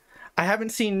 Us. I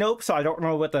haven't seen Nope, so I don't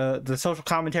know what the social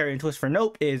commentary and twist for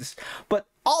Nope is. But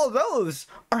all of those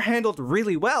are handled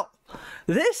really well.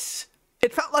 This,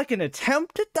 it felt like an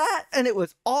attempt at that, and it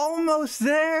was almost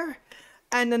there.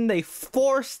 And then they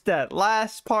forced that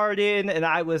last part in, and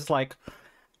I was like,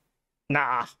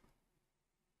 nah,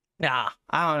 I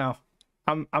don't know.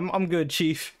 I'm good,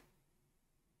 Chief.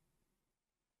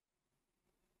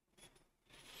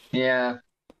 Yeah.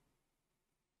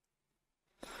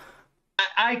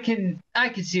 I can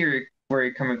see where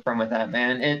you're coming from with that,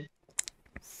 man.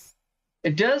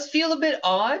 It does feel a bit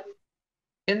odd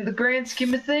in the grand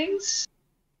scheme of things.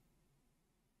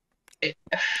 I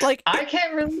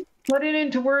can't really put it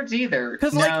into words either.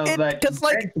 Because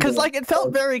it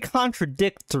felt very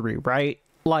contradictory, right?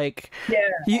 Like,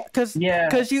 because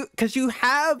you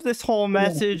have this whole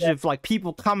message of like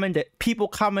people coming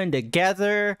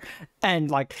together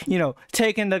and like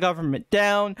taking the government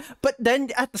down, but then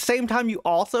at the same time you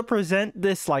also present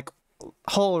this like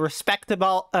whole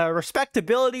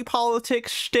respectability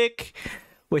politics shtick,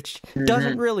 which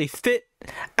doesn't really fit.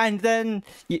 And then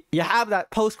you have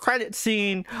that post-credit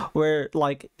scene where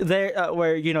like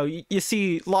where you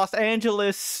see Los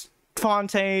Angeles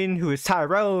Fontaine, who is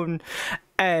Tyrone.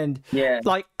 And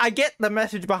like I get the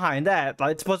message behind that.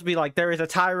 Like, it's supposed to be like there is a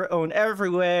Tyrone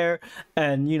everywhere,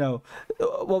 and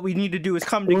what we need to do is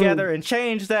come together and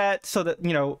change that so that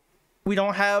we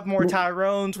don't have more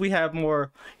Tyrones. We have more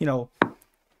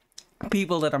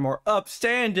people that are more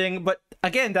upstanding. But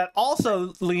again, that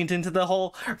also leans into the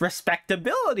whole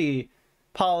respectability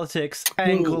politics,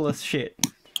 angle of shit.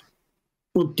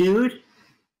 Well, dude,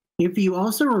 if you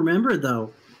also remember,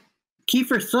 though,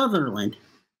 Kiefer Sutherland,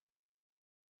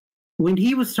 when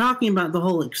he was talking about the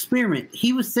whole experiment,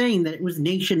 he was saying that it was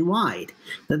nationwide,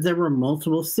 that there were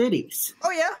multiple cities.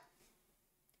 Oh, yeah.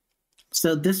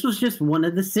 So this was just one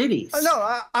of the cities.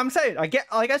 No, I'm saying I get,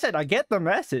 like I said, I get the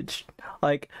message.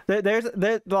 Like there's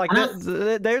a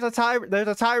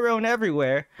Tyrone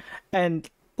everywhere, and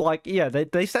like yeah,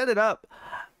 they set it up.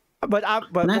 But I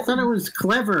thought it was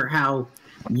clever how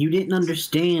you didn't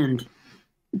understand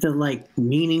the like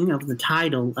meaning of the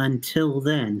title until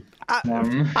then. I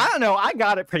don't know. I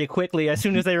got it pretty quickly as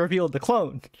soon as they revealed the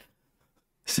clone.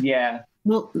 Yeah.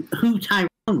 Well, who Tyrone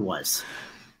was.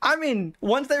 I mean,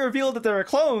 once they revealed that there were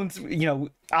clones, you know,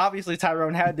 obviously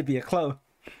Tyrone had to be a clone.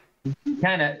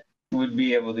 Kind of would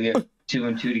be able to get 2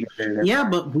 and 2 together. Yeah,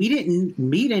 but we didn't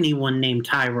meet anyone named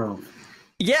Tyrone.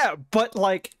 Yeah, but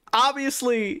like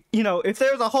obviously, you know, if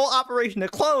there's a whole operation of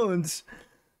clones,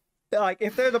 like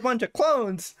if there's a bunch of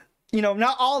clones, you know,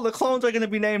 not all the clones are going to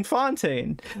be named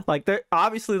Fontaine. Like they're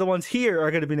obviously the ones here are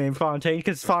going to be named Fontaine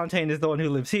because Fontaine is the one who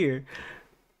lives here.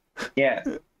 Yeah.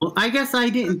 Well, I guess I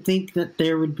didn't think that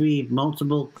there would be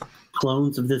multiple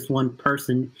clones of this one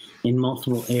person in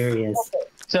multiple areas.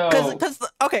 So because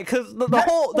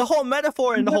the whole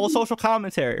metaphor and the whole social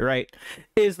commentary, right,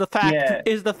 is the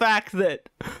fact that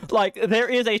like there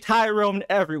is a Tyrone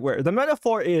everywhere. The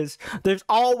metaphor is there's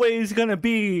always gonna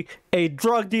be a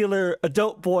drug dealer, a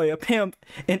dope boy, a pimp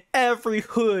in every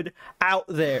hood out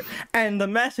there, and the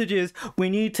message is we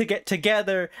need to get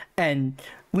together and.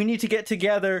 We need to get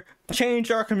together, change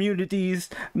our communities,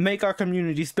 make our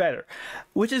communities better,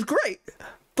 which is great.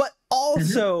 But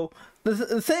also,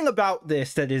 the thing about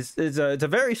this that is it's a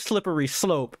very slippery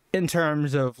slope in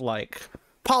terms of like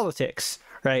politics,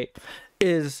 right?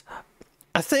 Is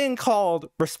a thing called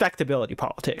respectability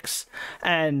politics,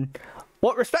 and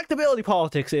what respectability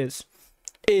politics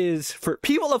is for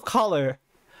people of color.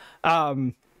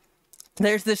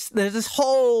 There's this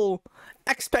whole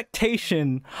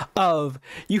expectation of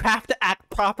you have to act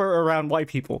proper around white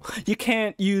people. You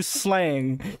can't use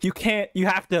slang. You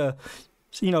have to,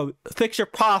 you know, fix your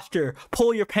posture,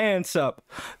 pull your pants up,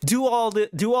 do all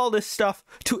this stuff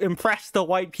to impress the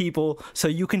white people so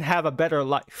you can have a better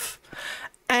life.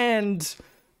 And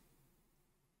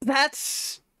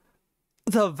that's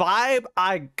the vibe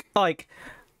I like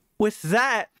with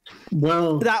that.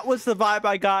 Well, that was the vibe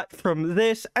I got from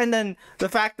this, and then the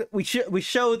fact that we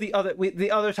show the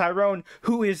other Tyrone,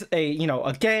 who is a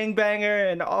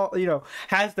gangbanger and all, you know,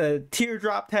 has the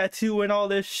teardrop tattoo and all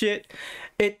this shit.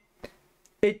 It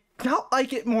felt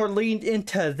like it more leaned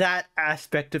into that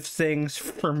aspect of things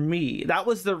for me. That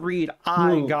was the read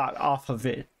I got off of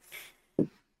it.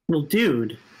 Well,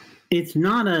 dude, it's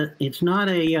not a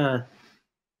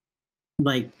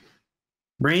like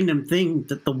random thing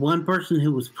that the one person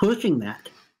who was pushing that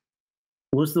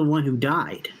was the one who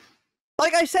died.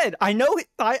 Like I said, I know.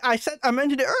 I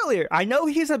mentioned it earlier. I know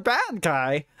he's a bad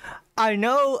guy. I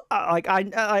know, I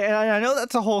know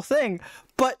that's the whole thing.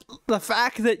 But the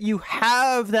fact that you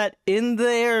have that in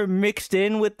there mixed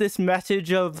in with this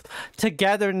message of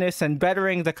togetherness and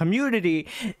bettering the community,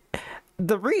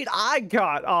 the read I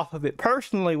got off of it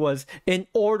personally was in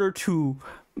order to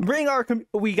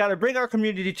we got to bring our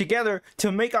community together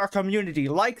to make our community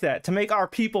like that, to make our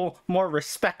people more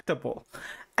respectable.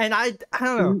 And I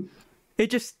don't know. It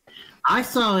just, I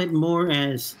saw it more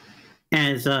as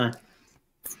a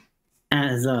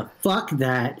fuck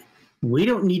that. We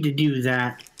don't need to do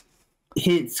that.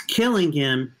 It's killing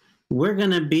him. We're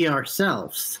gonna be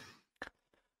ourselves.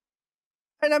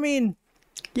 And I mean,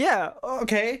 yeah,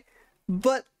 okay,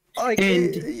 but like,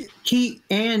 and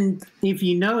if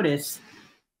you notice,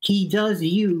 he does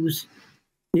he's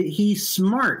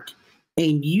smart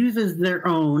and uses their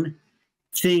own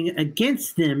thing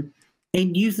against them,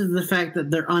 and uses the fact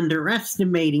that they're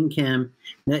underestimating him,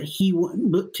 that he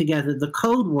wouldn't put together the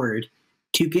code word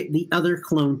to get the other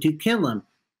clone to kill him.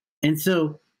 And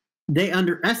so they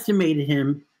underestimated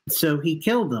him, so he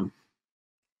killed them.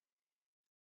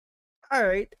 All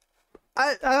right.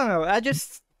 I don't know.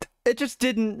 It just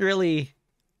didn't really.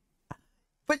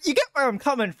 But you get where I'm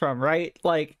coming from, right?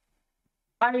 Like,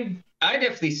 I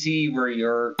definitely see where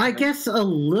you're. I guess a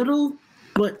little,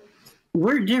 but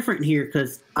we're different here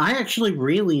because I actually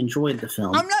really enjoyed the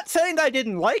film. I'm not saying I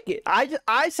didn't like it. I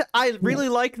really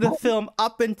liked the film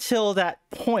up until that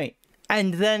point,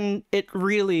 and then it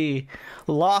really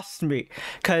lost me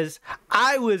because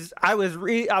I was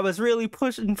really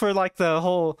pushing for like the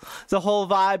whole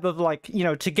vibe of like, you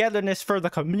know, togetherness for the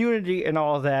community and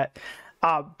all that,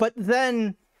 but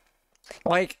then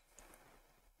like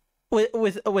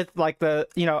with like the,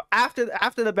 you know, after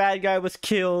the bad guy was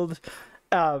killed,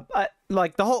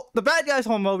 like the bad guy's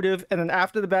whole motive, and then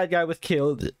after the bad guy was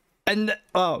killed, and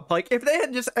like if they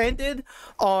had just ended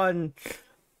on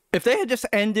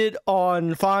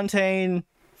Fontaine,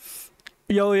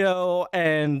 Yo-Yo,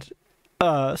 and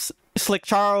Slick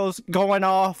Charles going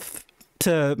off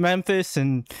to Memphis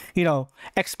and, you know,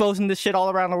 exposing this shit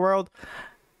all around the world,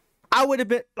 I would have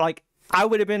been like, all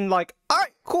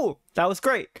right, cool, that was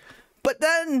great. But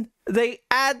then they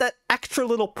add that extra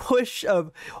little push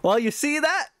of, well, you see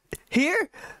that here?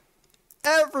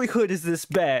 Every hood is this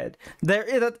bad.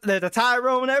 There's a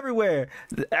Tyrone everywhere.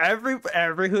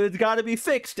 Every hood's got to be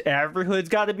fixed. Every hood's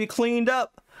got to be cleaned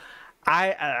up.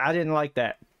 I didn't like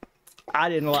that.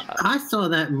 I saw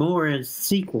that more as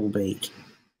sequel bait.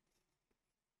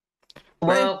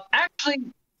 Well, actually,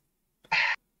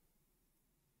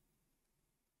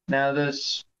 now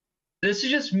this is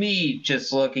just me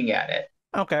just looking at it.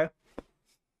 Okay.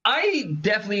 I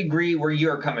definitely agree where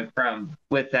you're coming from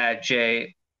with that,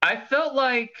 Jay. I felt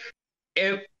like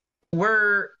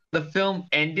where the film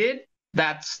ended,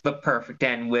 that's the perfect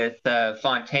end with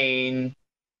Fontaine,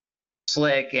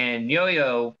 Slick, and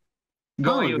Yo-Yo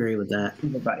going. I agree with that.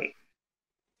 Everybody.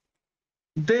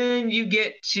 Then you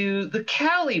get to the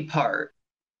Cali part,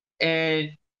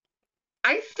 and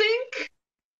I think,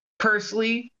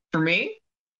 personally, for me,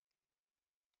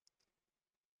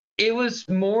 it was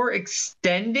more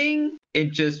extending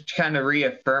and just kind of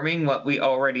reaffirming what we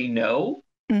already know,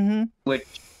 which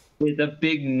is a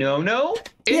big no-no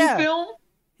in film.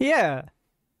 Yeah.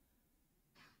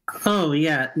 Oh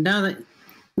yeah. Now that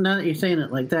you're saying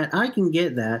it like that, I can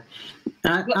get that.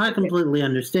 I completely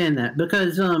understand that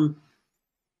because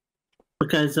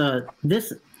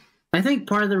this, I think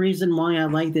part of the reason why I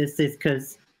like this is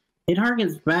because it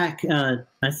harkens back.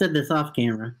 I said this off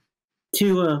camera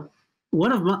to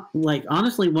one of my, like,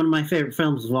 honestly, one of my favorite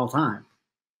films of all time,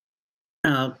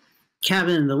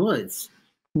 Cabin in the Woods,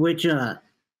 which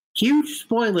huge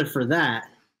spoiler for that.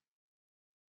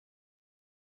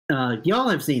 Y'all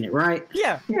have seen it, right?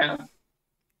 Yeah.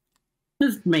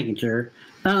 Just making sure.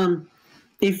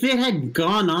 If it had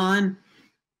gone on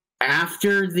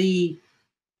after the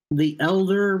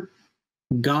elder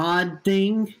god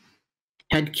thing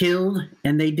had killed,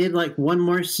 and they did like one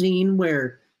more scene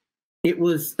where it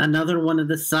was another one of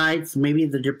the sites, maybe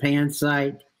the Japan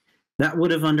site, that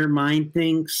would have undermined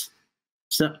things.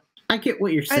 So I get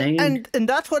what you're saying. And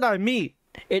that's what I mean.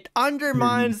 It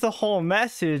undermines the whole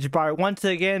message by once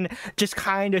again just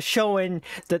kind of showing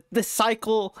that this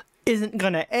cycle isn't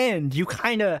gonna end. You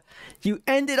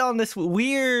ended on this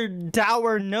weird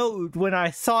dour note when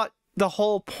I thought the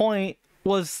whole point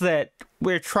was that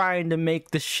we're trying to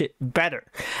make this shit better,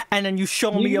 and then you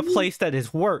show me a place that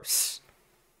is worse.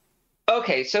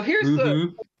 Okay, so here's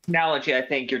the analogy I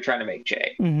think you're trying to make,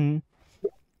 Jay.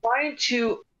 Trying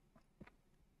to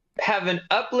have an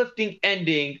uplifting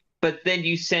ending, but then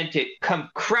you sent it come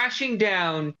crashing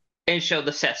down and show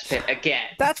the cesspit again.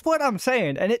 That's what I'm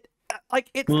saying, and it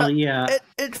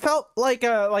felt like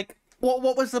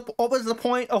what was the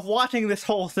point of watching this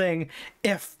whole thing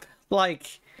if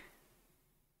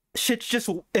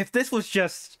if this was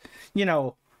just, you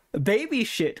know, baby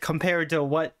shit compared to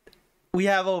what we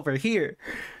have over here.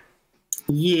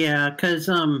 Yeah, because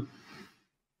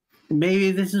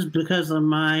maybe this is because of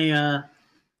my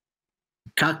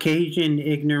Caucasian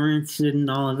ignorance and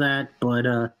all of that, but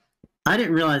I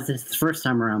didn't realize this the first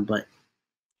time around, but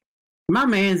my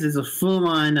man's is a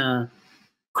full-on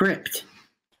crypt.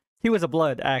 He was a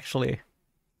blood, actually.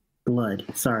 Blood,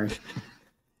 sorry.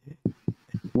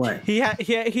 What? He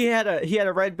had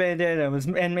a red bandana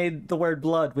and made the word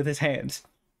blood with his hands.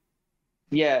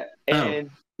 Yeah, and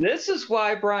this is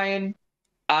why, Brian,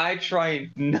 I try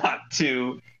not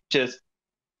to just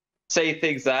say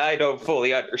things that I don't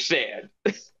fully understand.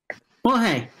 Well,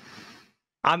 hey.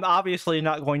 I'm obviously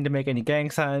not going to make any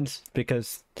gang signs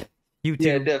because you do.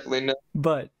 Yeah, definitely not.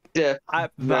 But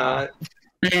not.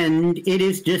 And it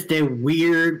is just a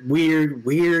weird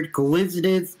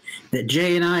coincidence that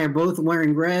Jay and I are both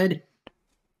wearing red.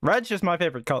 Red's just my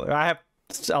favorite color. I have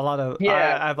a lot of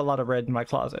I have a lot of red in my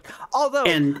closet. Although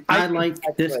I like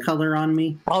this color on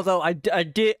me. Although I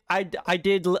did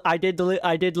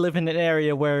live in an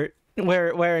area where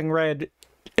wearing red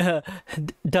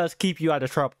does keep you out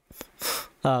of trouble.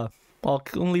 I'll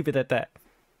leave it at that.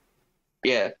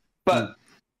 Yeah, but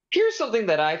here's something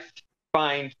that I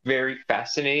find very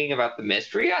fascinating about the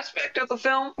mystery aspect of the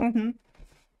film.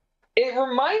 It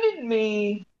reminded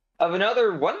me of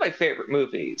one of my favorite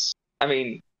movies. I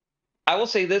mean, I will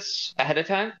say this ahead of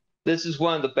time. This is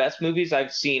one of the best movies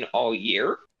I've seen all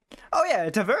year. Oh yeah,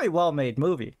 it's a very well-made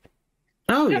movie.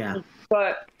 Oh yeah.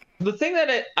 But the thing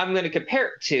that I'm going to compare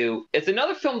it to is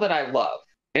another film that I love,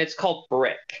 and it's called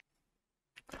Brick.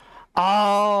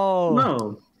 Oh.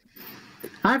 No.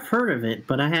 I've heard of it,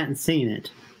 but I hadn't seen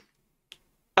it.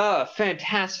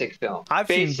 Fantastic film. I've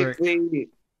seen Brick. Basically,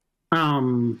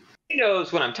 he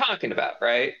knows what I'm talking about,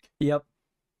 right? Yep.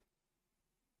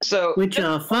 So, Which,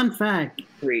 fun fact.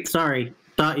 Great. Sorry,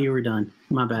 thought you were done.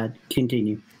 My bad.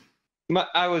 Continue.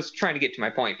 I was trying to get to my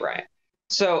point, Brian.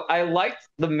 So I liked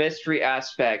the mystery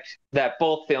aspect that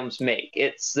both films make.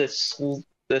 It's this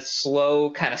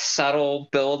slow, kind of subtle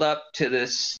build up to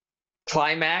this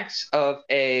climax of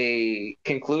a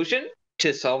conclusion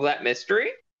to solve that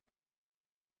mystery.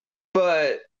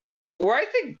 But where I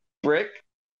think Brick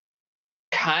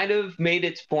kind of made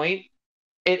its point,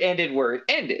 it ended where it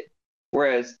ended.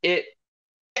 Whereas They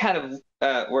Cloned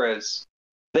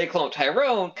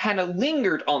Tyrone kind of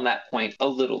lingered on that point a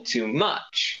little too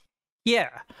much. Yeah.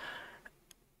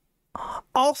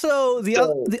 Also,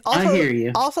 I hear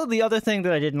you. Also, the other thing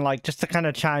that I didn't like, just to kind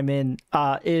of chime in,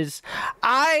 is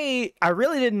I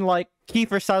really didn't like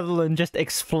Kiefer Sutherland just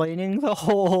explaining the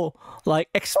whole,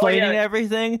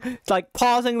 everything, like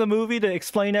pausing the movie to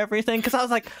explain everything, because I was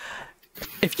like,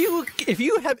 if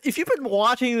you've been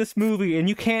watching this movie and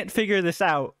you can't figure this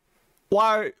out,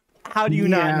 how do you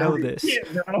not know this? Yeah,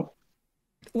 no.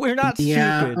 We're not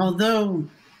Yeah, stupid. although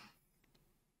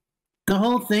the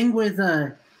whole thing with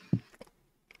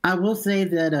I will say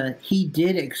that he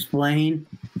did explain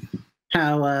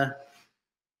how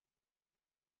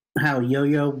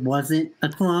Yo-Yo wasn't a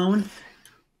clone,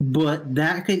 but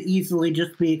that could easily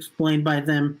just be explained by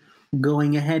them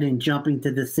going ahead and jumping to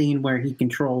the scene where he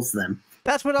controls them.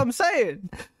 That's what I'm saying.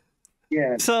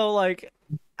 Yeah. So, like,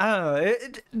 I don't know.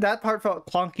 That part felt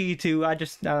clunky, too. I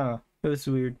don't know. It was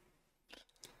weird.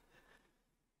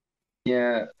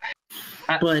 Yeah.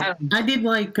 But I did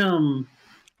like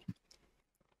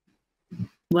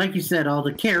you said, all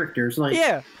the characters, like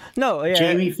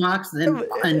Jamie Foxx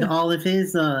and all of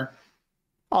his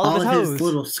his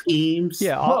little schemes.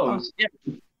 Yeah, all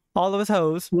of his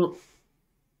hoes. Well,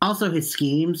 also his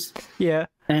schemes. Yeah.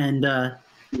 And how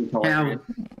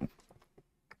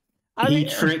he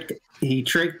tricked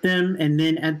them, and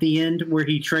then at the end where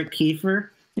he tricked Kiefer.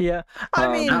 Yeah.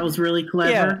 I mean, that was really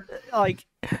clever. Yeah, like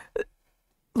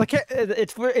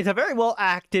it's a very well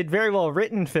acted, very well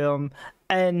written film,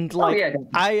 and my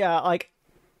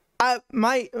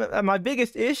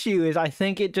biggest issue is I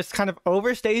think it just kind of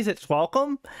overstays its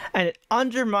welcome and it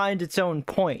undermines its own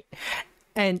point.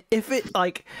 And if it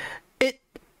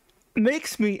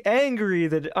makes me angry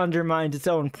that it undermines its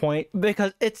own point,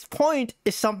 because its point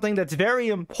is something that's very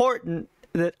important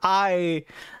that I,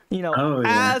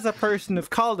 as a person of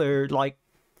color,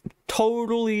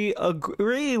 totally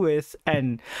agree with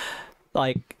and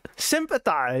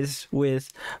sympathize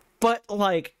with, but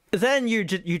then you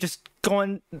just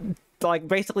going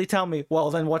basically tell me, well,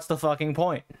 then what's the fucking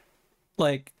point?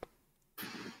 I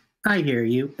hear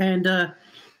you, and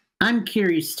I'm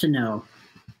curious to know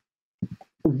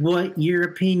what your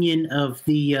opinion of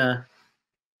the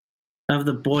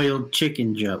boiled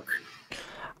chicken joke.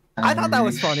 I thought that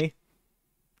was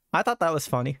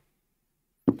funny.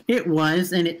 It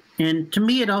was, and to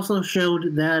me, it also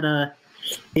showed that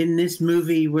in this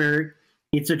movie where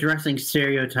it's addressing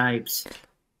stereotypes,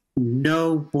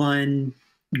 no one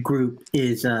group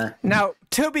is now.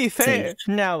 To be fair, safe.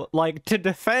 now to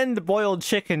defend boiled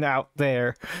chicken out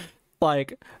there,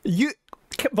 boiled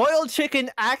chicken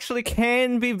actually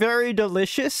can be very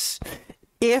delicious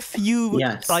if you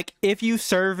if you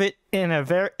serve it in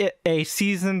a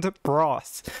seasoned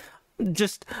broth.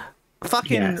 Just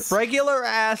fucking regular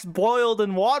ass boiled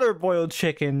in water boiled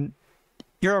chicken,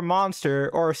 you're a monster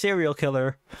or a serial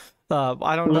killer.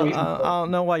 I don't know. I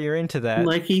don't know why you're into that.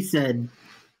 Like he said,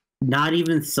 not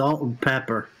even salt and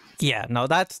pepper. Yeah, no,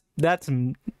 that's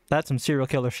some serial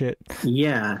killer shit.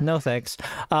 Yeah. No thanks.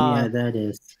 Yeah, that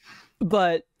is.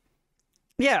 But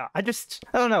yeah, I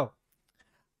don't know.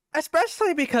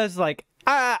 Especially because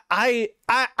I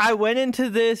went into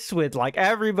this with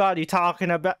everybody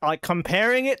talking about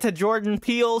comparing it to Jordan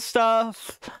Peele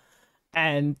stuff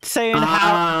and saying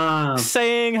how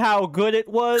good it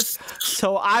was.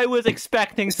 So I was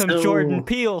expecting some Jordan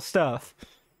Peele stuff.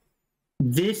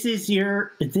 This is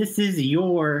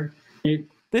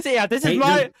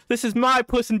my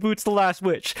Puss in Boots: The Last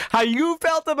Wish. How you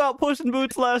felt about Puss in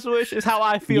Boots: The Last Wish is how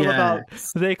I feel about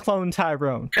They Cloned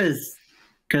Tyrone.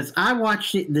 Because I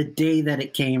watched it the day that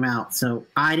it came out, so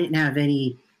I didn't have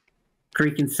any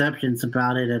preconceptions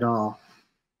about it at all.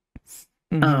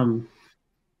 Mm-hmm.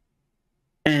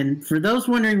 And for those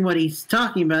wondering what he's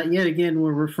talking about, yet again,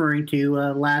 we're referring to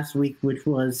last week, which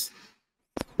was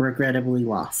regrettably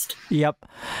lost. Yep.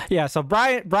 Yeah, so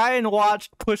Brian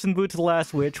watched Puss in Boots: The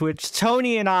Last Witch, which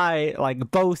Tony and I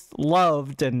like both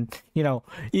loved, and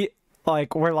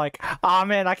like we're like, oh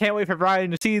man, I can't wait for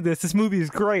Brian to see this. This movie is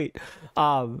great.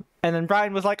 And then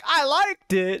Brian was like, I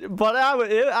liked it, but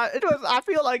I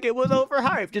feel like it was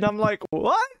overhyped, and I'm like,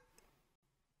 what?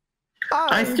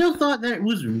 I still thought that it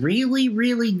was really,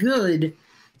 really good,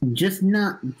 just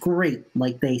not great,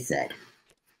 like they said.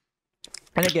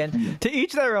 And again, to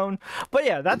each their own. But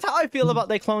yeah, that's how I feel about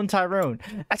They Cloned Tyrone.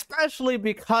 Especially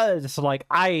because, like,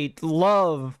 I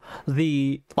love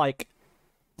the, like,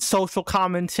 social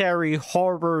commentary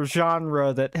horror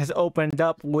genre that has opened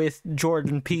up with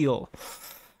Jordan Peele.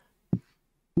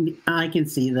 I can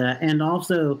see that. And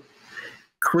also,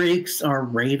 critics are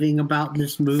raving about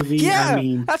this movie. Yeah, I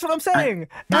mean, that's what I'm saying.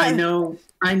 I know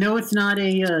it's not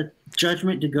a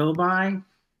judgment to go by,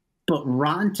 but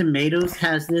Rotten Tomatoes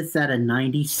has this at a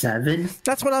 97.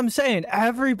 That's what I'm saying.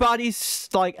 Everybody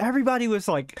was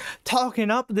like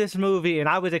talking up this movie, and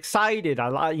I was excited.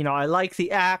 I like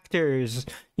the actors.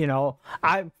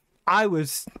 I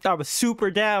was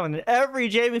super down. And every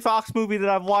Jamie Foxx movie that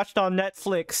I've watched on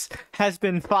Netflix has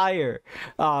been fire.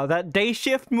 That Day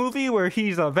Shift movie where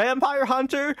he's a vampire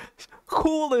hunter,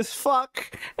 cool as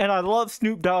fuck, and I love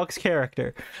Snoop Dogg's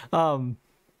character.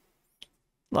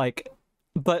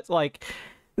 But like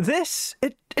this,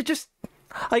 it just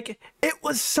like it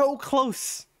was so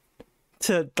close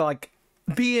to like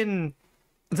being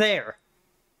there,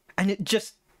 and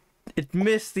it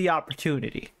missed the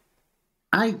opportunity.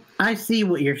 I see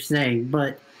what you're saying,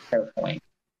 but Fair point.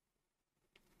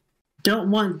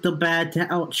 don't want the bad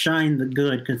to outshine the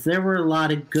good, because there were a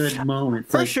lot of good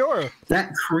moments. For sure.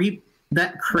 That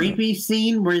creepy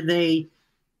scene where they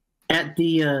at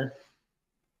the I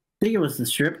think it was the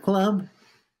strip club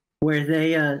where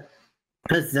they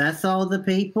possess all the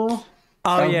people.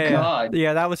 Oh yeah, God.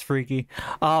 yeah, that was freaky.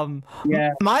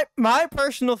 Yeah. My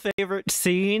personal favorite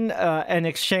scene and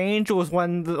exchange was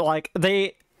when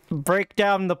they break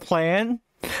down the plan,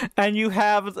 and you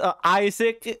have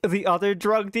Isaac, the other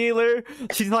drug dealer.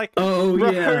 She's like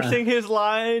rehearsing his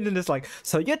lines, and it's like,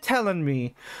 so you're telling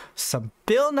me some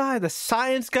Bill Nye the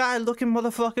Science Guy looking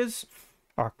motherfuckers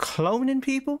are cloning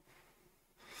people?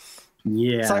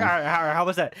 Yeah. It's like, all right, how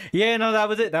was that? Yeah, no, that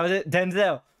was it.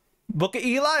 Denzel. Book of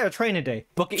Eli or Training Day?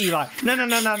 Book of Eli.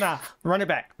 No. Run it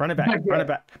back.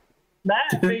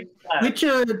 Which,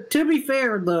 to be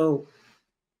fair, though,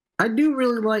 I do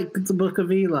really like the Book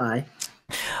of Eli.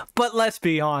 But let's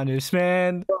be honest,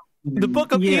 man. The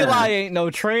Book of Eli ain't no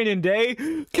Training Day.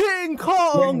 King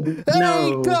Kong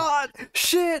ain't got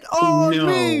shit on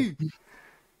me.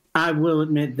 I will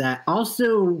admit that.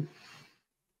 Also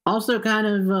kind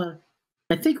of,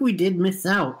 I think we did miss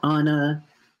out on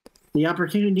the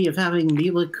opportunity of having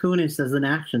Mila Kunis as an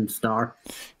action star.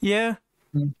 Yeah.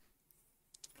 Man.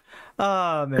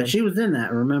 But she was in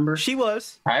that, remember? She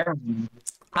was. I remember.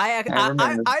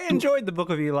 I enjoyed the Book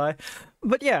of Eli,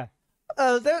 but yeah,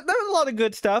 there was a lot of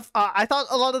good stuff. I thought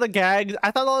a lot of the gags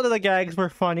were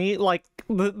funny. Like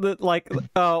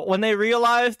when they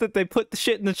realized that they put the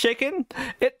shit in the chicken,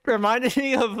 it reminded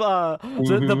me of the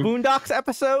Boondocks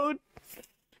episode.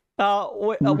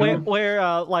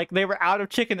 Where like they were out of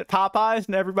chicken at Popeyes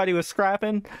and everybody was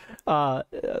scrapping.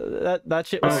 That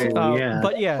shit was.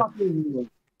 But yeah.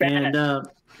 And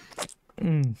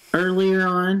earlier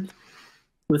on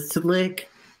with Slick,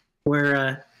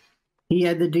 where he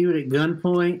had the dude at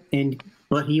gunpoint,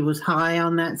 but he was high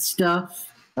on that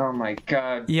stuff. Oh my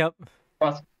god. Yep.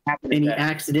 What's happening? And he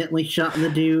accidentally shot the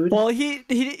dude. Well, he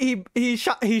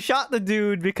shot the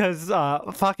dude because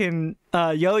fucking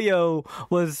Yo-Yo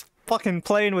was fucking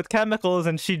playing with chemicals,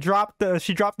 and she dropped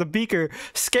the beaker,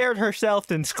 scared herself,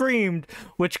 and screamed,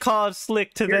 which caused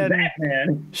Slick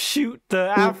to shoot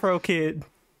the Afro kid.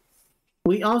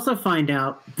 We also find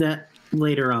out that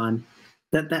later on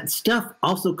that stuff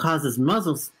also causes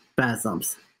muzzle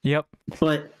spasms. Yep.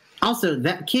 But also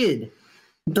that kid,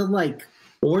 the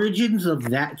origins of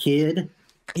that kid.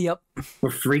 Yep.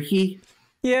 Were freaky.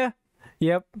 Yeah.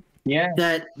 Yep. Yeah.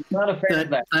 That's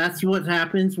what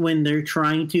happens when they're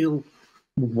trying to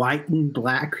whiten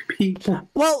black people.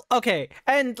 Well, okay,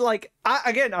 and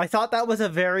I thought that was a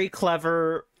very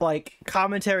clever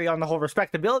commentary on the whole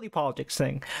respectability politics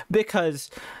thing, because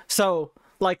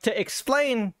to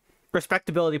explain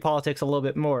respectability politics a little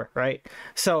bit more, right?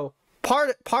 So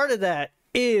part of that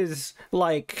is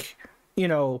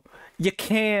you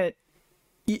can't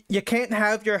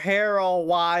have your hair all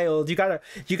wild. You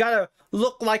gotta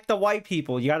look like the white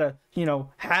people. You gotta,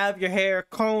 have your hair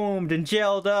combed and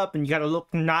gelled up, and you gotta look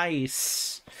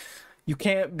nice. You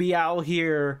can't be out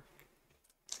here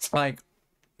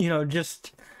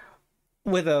just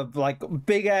with a like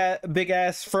big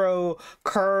ass fro,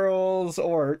 curls,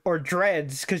 or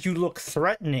dreads, because you look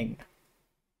threatening.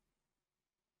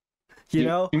 You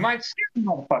know? You might scare the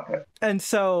motherfucker. And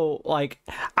so, like,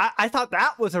 I thought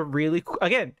that was a really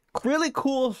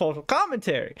cool social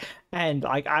commentary, and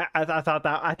like I thought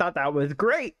that was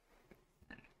great.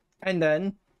 And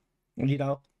then,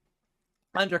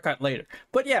 undercut later.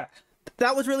 But yeah,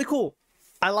 that was really cool.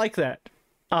 I like that.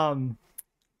 And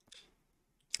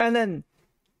then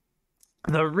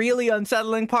the really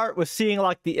unsettling part was seeing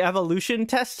like the evolution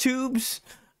test tubes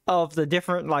of the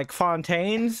different like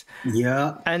Fontaines.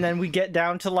 Yeah. And then we get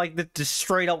down to like the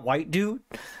straight up white dude.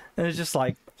 And it's just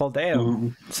like, well, damn.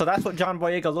 Mm-hmm. So that's what John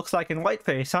Boyega looks like in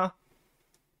whiteface, huh?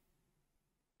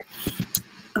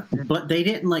 But they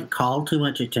didn't like call too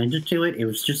much attention to it. It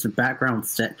was just a background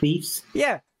set piece.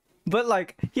 Yeah. But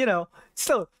like,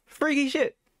 still freaky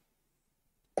shit.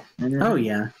 Oh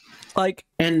yeah. Like,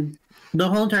 and the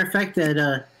whole entire fact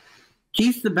that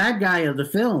he's the bad guy of the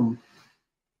film,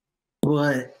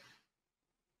 but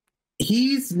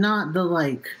he's not the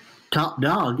like top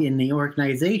dog in the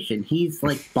organization. He's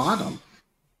like bottom.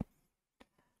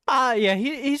 Yeah,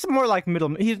 he's more like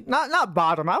middle. He's not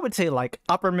bottom. I would say like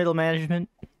upper middle management.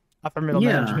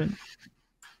 Management.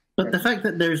 But the fact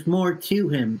that there's more to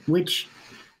him, which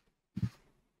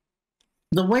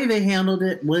the way they handled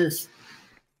it was,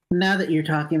 now that you're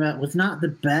talking about, was not the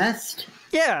best.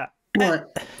 Yeah,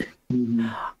 but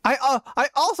I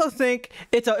also think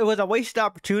it was a wasted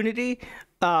opportunity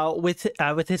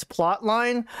with his plot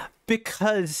line,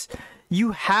 because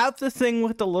you have the thing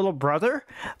with the little brother,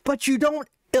 but you don't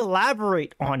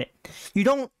elaborate on it. You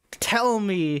don't tell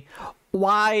me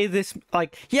why this,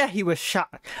 like, yeah, he was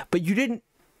shot, but you didn't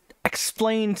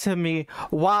explain to me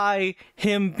why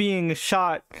him being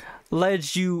shot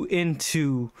led you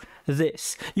into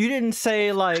this. You didn't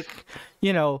say like,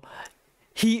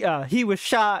 he was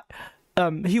shot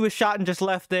and just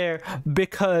left there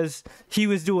because he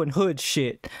was doing hood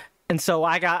shit. And so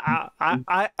and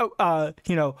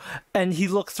he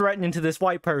looked threatening to this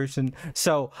white person.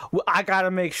 So I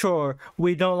gotta make sure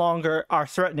we no longer are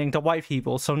threatening to white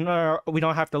people. So no, we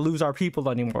don't have to lose our people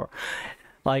anymore.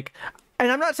 Like, and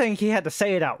I'm not saying he had to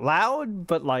say it out loud,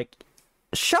 but like,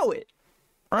 show it,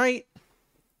 right?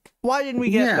 Why didn't we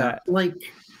get that? Like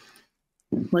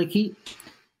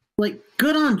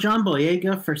good on John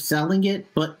Boyega for selling it,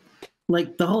 but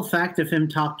like the whole fact of him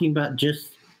talking about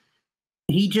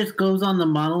he just goes on the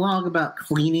monologue about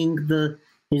cleaning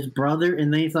his brother,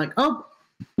 and then he's like, oh,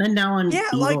 and now I'm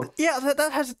evil.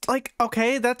 That has like,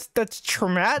 okay, that's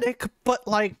traumatic, but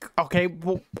like, okay,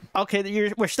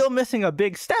 we're still missing a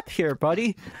big step here,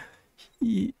 buddy.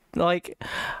 Like,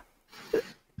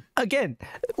 again,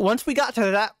 once we got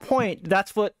to that point,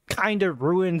 that's what kind of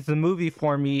ruined the movie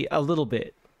for me a little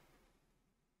bit.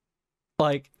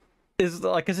 Like,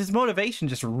 because his motivation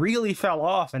just really fell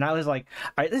off, and I was like,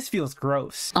 all right, this feels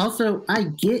gross. Also, I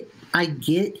get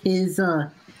his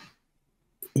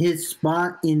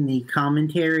spot in the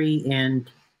commentary and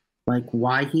like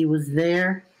why he was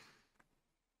there,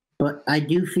 but I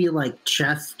do feel like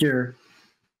Chester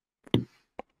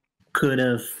could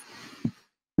have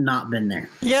not been there.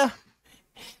 Yeah,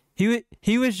 he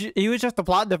was just a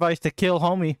plot device to kill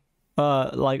homie,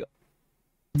 like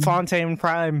Fontaine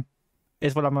Prime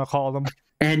is what I'm gonna call them.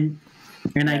 And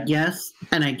I guess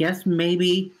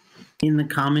maybe in the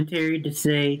commentary to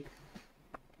say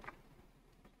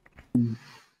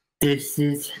this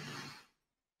is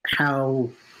how.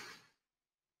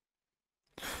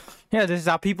 Yeah, this is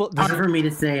how people. Hard for me to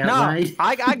say out loud.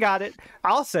 I got it.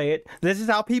 I'll say it. This is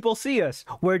how people see us.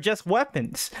 We're just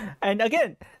weapons. And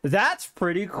again, that's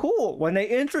pretty cool. When they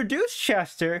introduce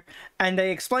Chester and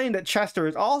they explain that Chester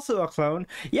is also a clone,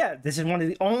 yeah, this is one of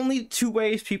the only two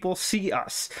ways people see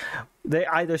us. They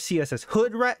either see us as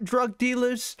hood rat drug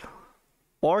dealers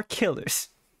or killers.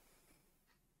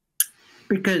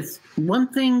 Because one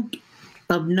thing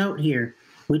of note here,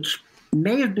 which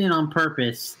may have been on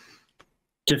purpose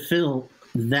to fill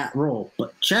that role,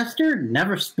 but Chester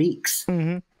never speaks.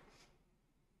 Mm-hmm.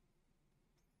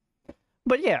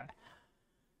 But yeah.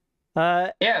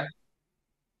 Yeah.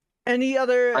 Any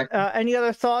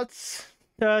other thoughts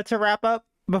to wrap up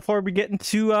before we get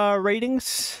into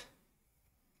ratings?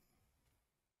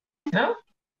 No.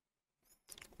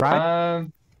 Right.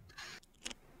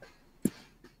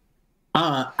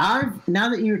 Now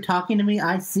that you're talking to me,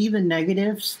 I see the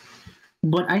negatives,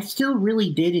 but I still really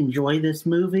did enjoy this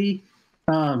movie.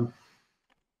 I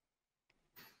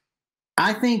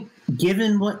think,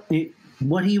 given what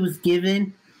he was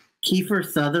given, Kiefer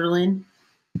Sutherland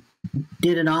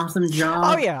did an awesome job.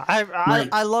 Oh yeah,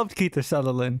 I loved Keith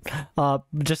Sutherland.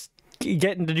 Just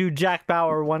getting to do Jack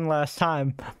Bauer one last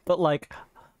time, but like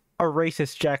a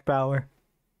racist Jack Bauer.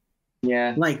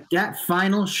 Yeah. Like that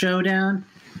final showdown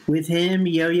with him,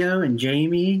 Yo-Yo, and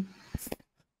Jamie.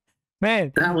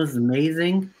 Man, That was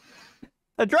amazing.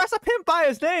 address a pimp by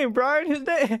his name, Brian. His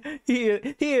name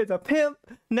he is a pimp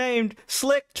named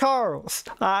Slick Charles.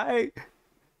 Yeah,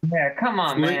 come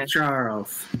on, Slick man.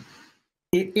 Charles.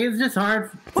 It was just hard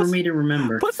for me to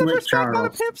remember. Put some Slick respect on a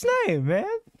Charles. pimp's name, man.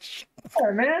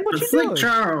 Yeah, man. What you Slick doing?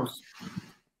 Charles.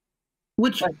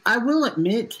 Which I will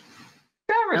admit,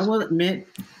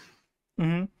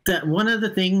 Mm-hmm. that one other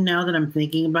thing now that I'm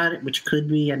thinking about it, which could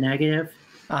be a negative,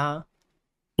 Uh-huh.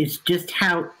 is just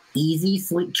how easy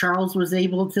Slick Charles was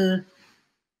able to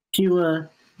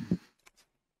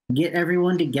get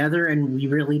everyone together, and we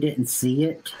really didn't see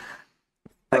it.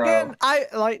 Again, I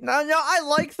like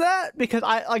that because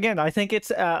I think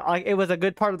it's like it was a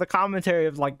good part of the commentary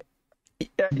of like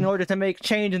in order to make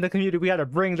change in the community we had to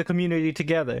bring the community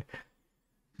together.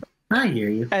 I hear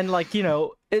you. And like, you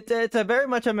know, it's a very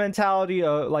much a mentality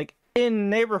of like in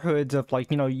neighborhoods of like,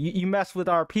 you know, you mess with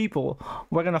our people,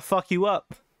 we're gonna fuck you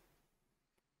up.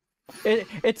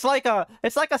 It's like a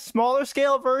smaller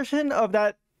scale version of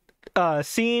that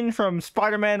scene from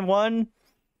Spider-Man 1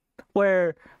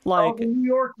 where like the New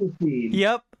York scene.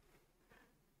 yep.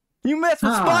 You mess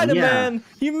with Spider-Man,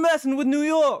 you messing with New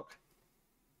York.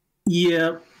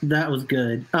 Yep, that was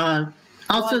good.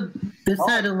 Also, this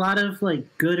had a lot of like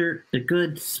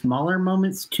good smaller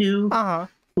moments too. Uh-huh.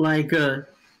 Like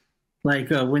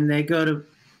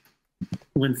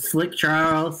when Slick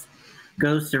Charles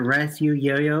goes to rescue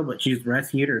Yo-Yo, but she's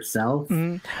rescued herself,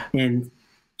 and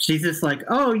she's just like,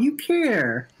 "Oh, you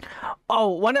care." Oh,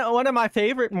 one of my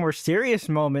favorite more serious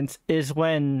moments is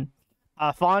when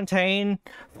Fontaine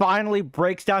finally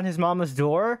breaks down his mama's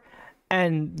door,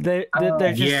 and there's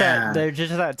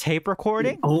just that tape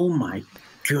recording. Oh my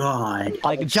god!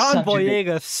 Like John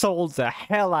Boyega sold the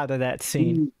hell out of that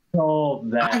scene.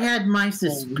 I had my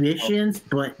suspicions,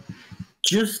 but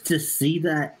just to see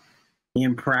that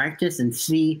in practice and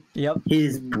see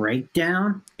his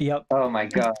breakdown. Yep. Oh my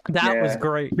god. That was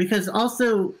great. Because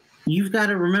also, you've got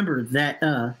to remember that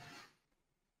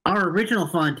our original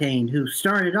Fontaine, who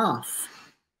started off,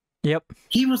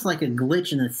 he was like a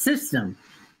glitch in the system.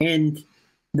 And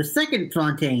the second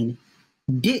Fontaine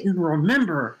didn't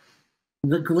remember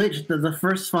the glitch that the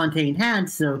first Fontaine had,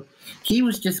 so he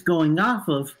was just going off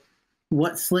of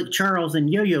what Slick Charles and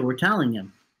Yo-Yo were telling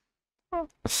him.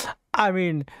 I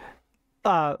mean,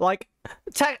 it was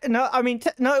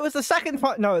the second.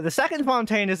 The second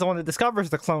Fontaine is the one that discovers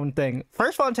the clone thing.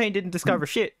 First Fontaine didn't discover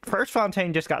shit. First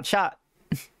Fontaine just got shot.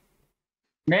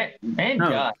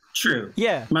 God. True.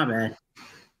 Yeah. My bad.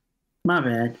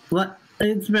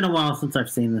 It's been a while since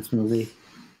I've seen this movie.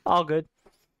 All good.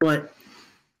 But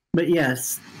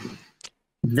yes,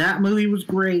 that movie was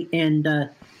great. And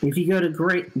if you go to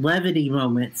great levity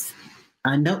moments,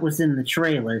 I know it was in the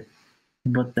trailer,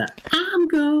 but the "I'm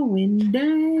going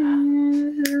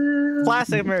down"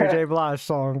 Classic Mary J. Blige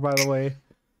song, by the way.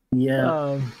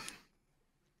 Yeah.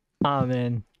 Oh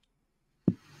man.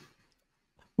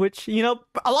 Which, you know,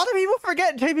 a lot of people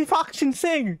forget Jamie Foxx can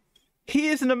sing. He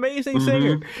is an amazing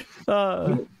singer.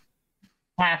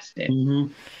 Fantastic.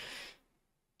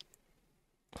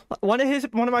 One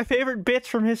of my favorite bits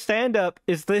from his stand-up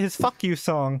is his "Fuck You"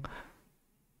 song.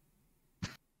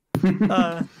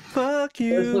 Fuck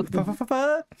you.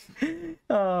 Fuck.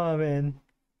 Oh man.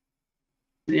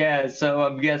 Yeah, so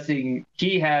I'm guessing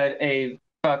he had a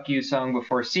 "Fuck You" song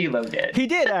before CeeLo did. He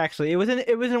did actually. It was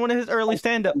in one of his early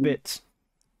stand-up bits.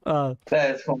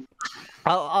 That's cool.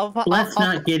 Let's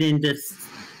not get into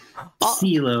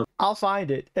CeeLo. I'll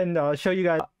find it and show you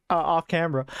guys off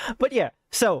camera. But yeah,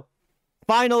 so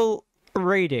final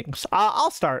ratings.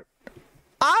 I'll start.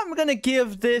 I'm gonna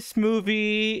give this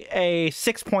movie a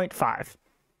 6.5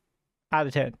 out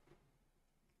of 10.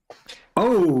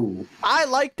 Oh, I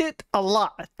liked it a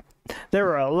lot.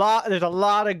 There's a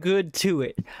lot of good to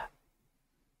it.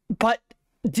 But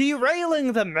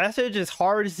derailing the message as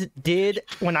hard as it did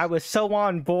when I was so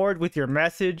on board with your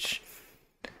message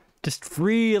just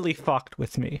really fucked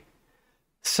with me.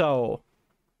 So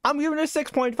I'm giving it a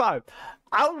 6.5.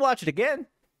 I would watch it again.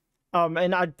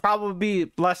 And I'd probably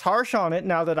be less harsh on it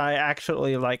now that I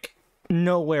actually like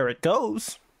know where it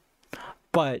goes.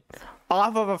 But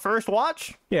off of a first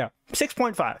watch, yeah,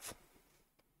 6.5.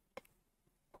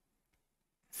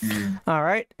 All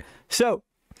right. So,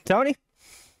 Tony?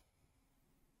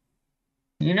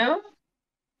 You know,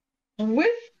 with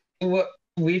what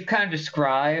we've kind of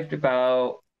described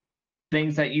about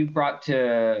things that you brought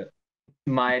to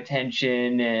my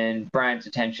attention and Brian's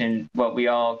attention, what we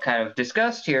all kind of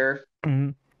discussed here,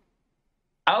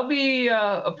 I'll be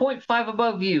a 0.5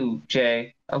 above you,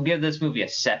 Jay. I'll give this movie a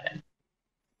 7.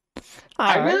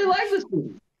 I really like this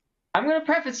movie. I'm going to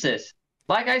preface this.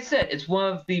 Like I said, it's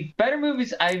one of the better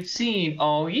movies I've seen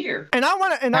all year. And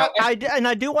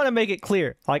I do want to make it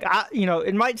clear. Like,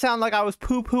 it might sound like I was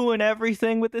poo-pooing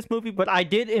everything with this movie, but I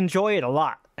did enjoy it a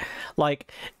lot.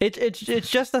 Like, it's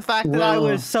just the fact that I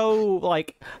was so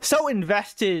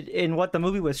invested in what the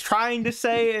movie was trying to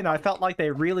say, and I felt like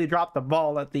they really dropped the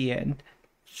ball at the end.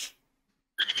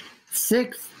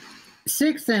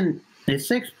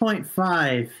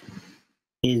 6.5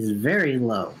 is very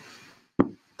low.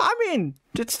 I mean,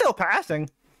 it's still passing.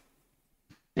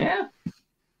 Yeah.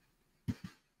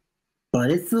 But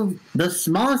it's the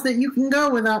smallest that you can go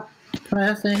without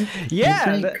passing.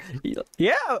 Yeah.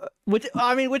 Which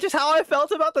is how I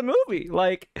felt about the movie.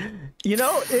 Like, if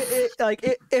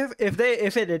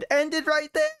it had ended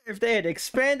right there, if they had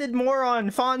expanded more on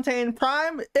Fontaine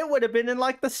Prime, it would have been in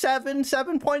like the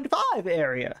 7.5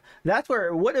 area. That's where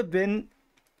it would have been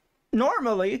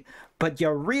normally, but you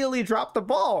really dropped the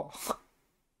ball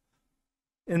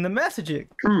in the messaging.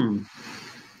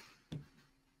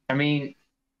 I mean,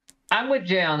 I'm with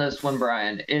Jay on this one,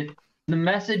 Brian. The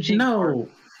messaging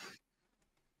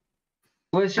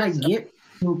was just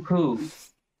poo-poo.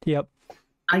 Yep.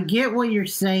 I get what you're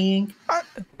saying,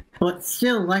 but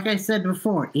still, like I said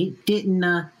before, it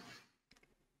didn't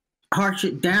harsh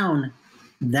it down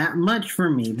that much for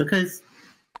me, because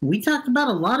we talked about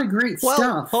a lot of great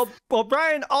stuff. Well,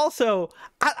 Brian, also,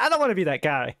 I don't want to be that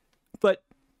guy, but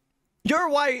you're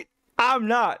white, I'm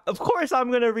not. Of course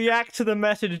I'm going to react to the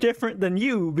message different than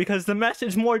you, because the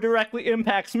message more directly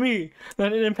impacts me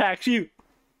than it impacts you.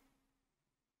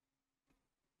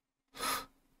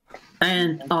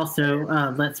 And also,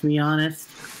 let's be honest,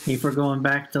 if we're going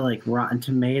back to like Rotten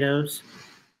Tomatoes,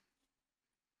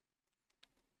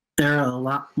 there are a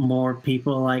lot more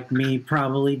people like me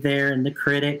probably there in the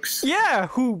critics. Yeah,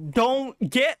 who don't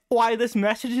get why this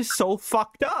message is so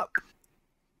fucked up.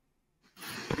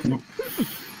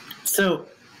 So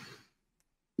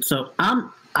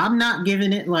I'm not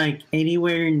giving it like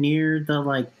anywhere near the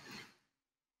like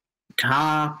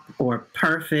top or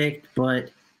perfect,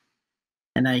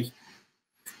 and I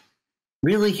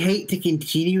really hate to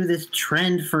continue this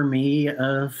trend for me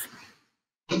of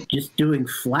just doing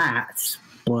flats,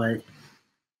 but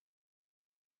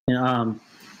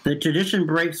the tradition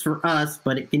breaks for us,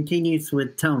 but it continues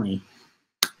with Tony.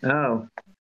 Oh.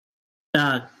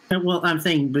 Well, I'm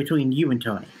saying between you and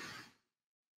Tony.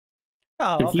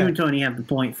 Oh, if you and Tony have the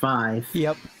 0.5.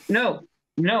 Yep. No,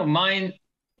 mine.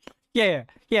 Yeah,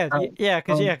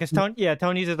 because Tony's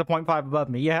at the 0.5 above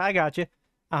me. Yeah, I got you.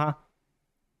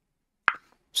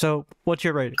 So, what's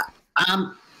your rating?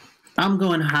 I'm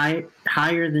going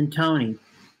higher than Tony.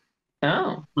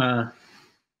 Oh.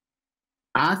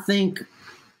 I think,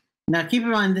 now keep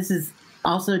in mind, this is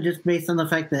also just based on the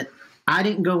fact that I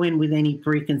didn't go in with any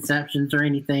preconceptions or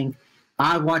anything.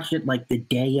 I watched it like the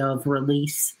day of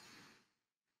release.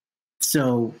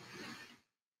 So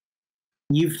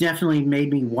you've definitely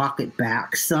made me walk it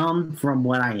back some from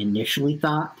what I initially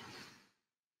thought.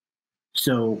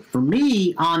 So for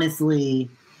me, honestly,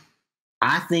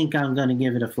 I think I'm going to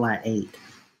give it a flat 8.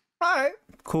 All right,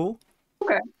 cool.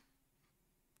 Okay.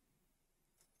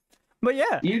 But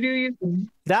yeah, you do you.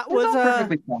 That was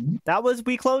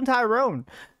We Cloned Tyrone.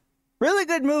 Really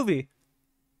good movie.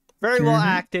 Very well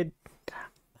acted.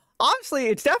 Honestly,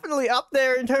 it's definitely up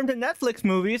there in terms of Netflix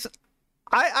movies.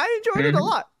 I enjoyed it a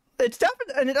lot. It's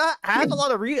definitely, and it has a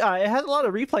lot of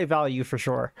replay value for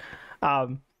sure.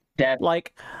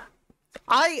 Like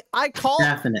I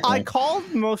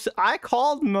called most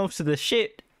of the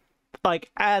shit like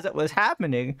as it was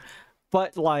happening,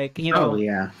 but like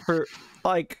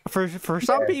for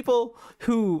some people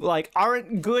who like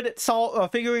aren't good at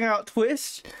figuring out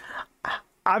twists,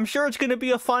 I'm sure it's gonna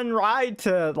be a fun ride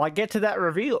to like get to that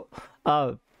reveal.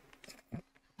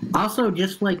 Also,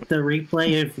 just like the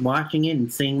replay of watching it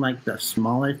and seeing like the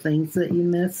smaller things that you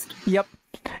missed. Yep,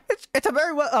 it's a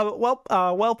very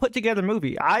well put together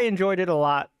movie. I enjoyed it a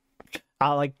lot.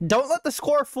 Like, don't let the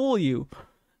score fool you.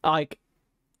 Like,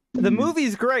 the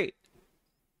movie's great.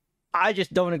 I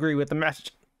just don't agree with the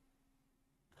message.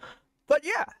 But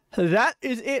yeah, that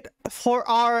is it for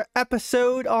our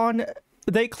episode on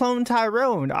They Cloned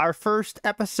Tyrone, our first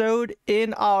episode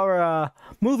in our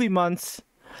movie months.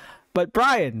 But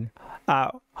Brian,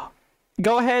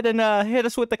 go ahead and hit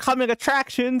us with the coming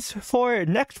attractions for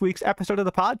next week's episode of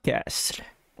the podcast.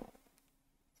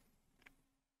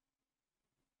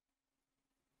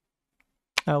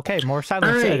 Okay, more All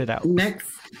silence right, edited out.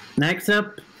 next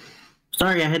up.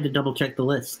 Sorry, I had to double check the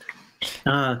list.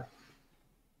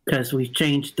 Because we've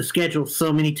changed the schedule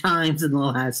so many times in the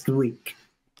last week.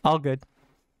 All good.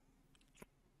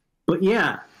 But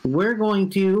yeah, we're going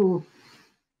to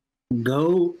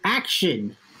go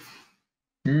action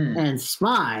and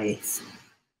spies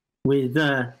with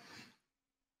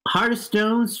Heart of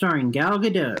Stone starring Gal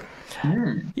Gadot.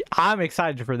 I'm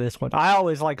excited for this one. I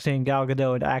always like seeing Gal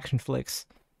Gadot in action flicks.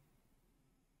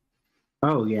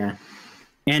 Oh, yeah.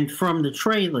 And from the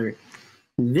trailer,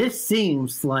 this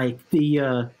seems like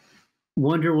the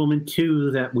Wonder Woman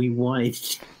 2 that we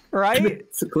wanted. Right?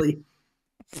 Basically.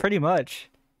 Pretty much.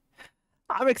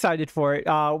 I'm excited for it.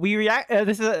 We react.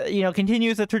 This is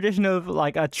continues the tradition of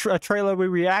like a trailer we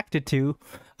reacted to,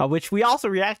 which we also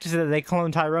reacted to the They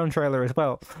Cloned Tyrone trailer as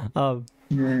well.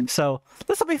 So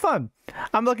this will be fun.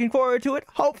 I'm looking forward to it.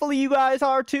 Hopefully you guys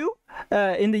are too.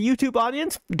 In the YouTube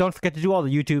audience, don't forget to do all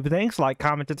the YouTube things like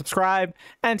comment and subscribe,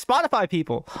 and Spotify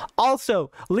people.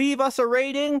 Also, leave us a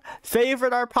rating,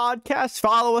 favorite our podcast,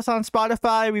 follow us on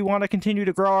Spotify. We want to continue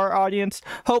to grow our audience.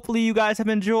 Hopefully you guys have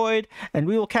enjoyed, and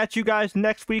we will catch you guys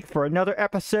next week for another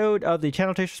episode of the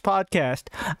Channel Tasters podcast.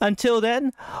 Until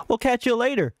then, we'll catch you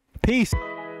later. Peace.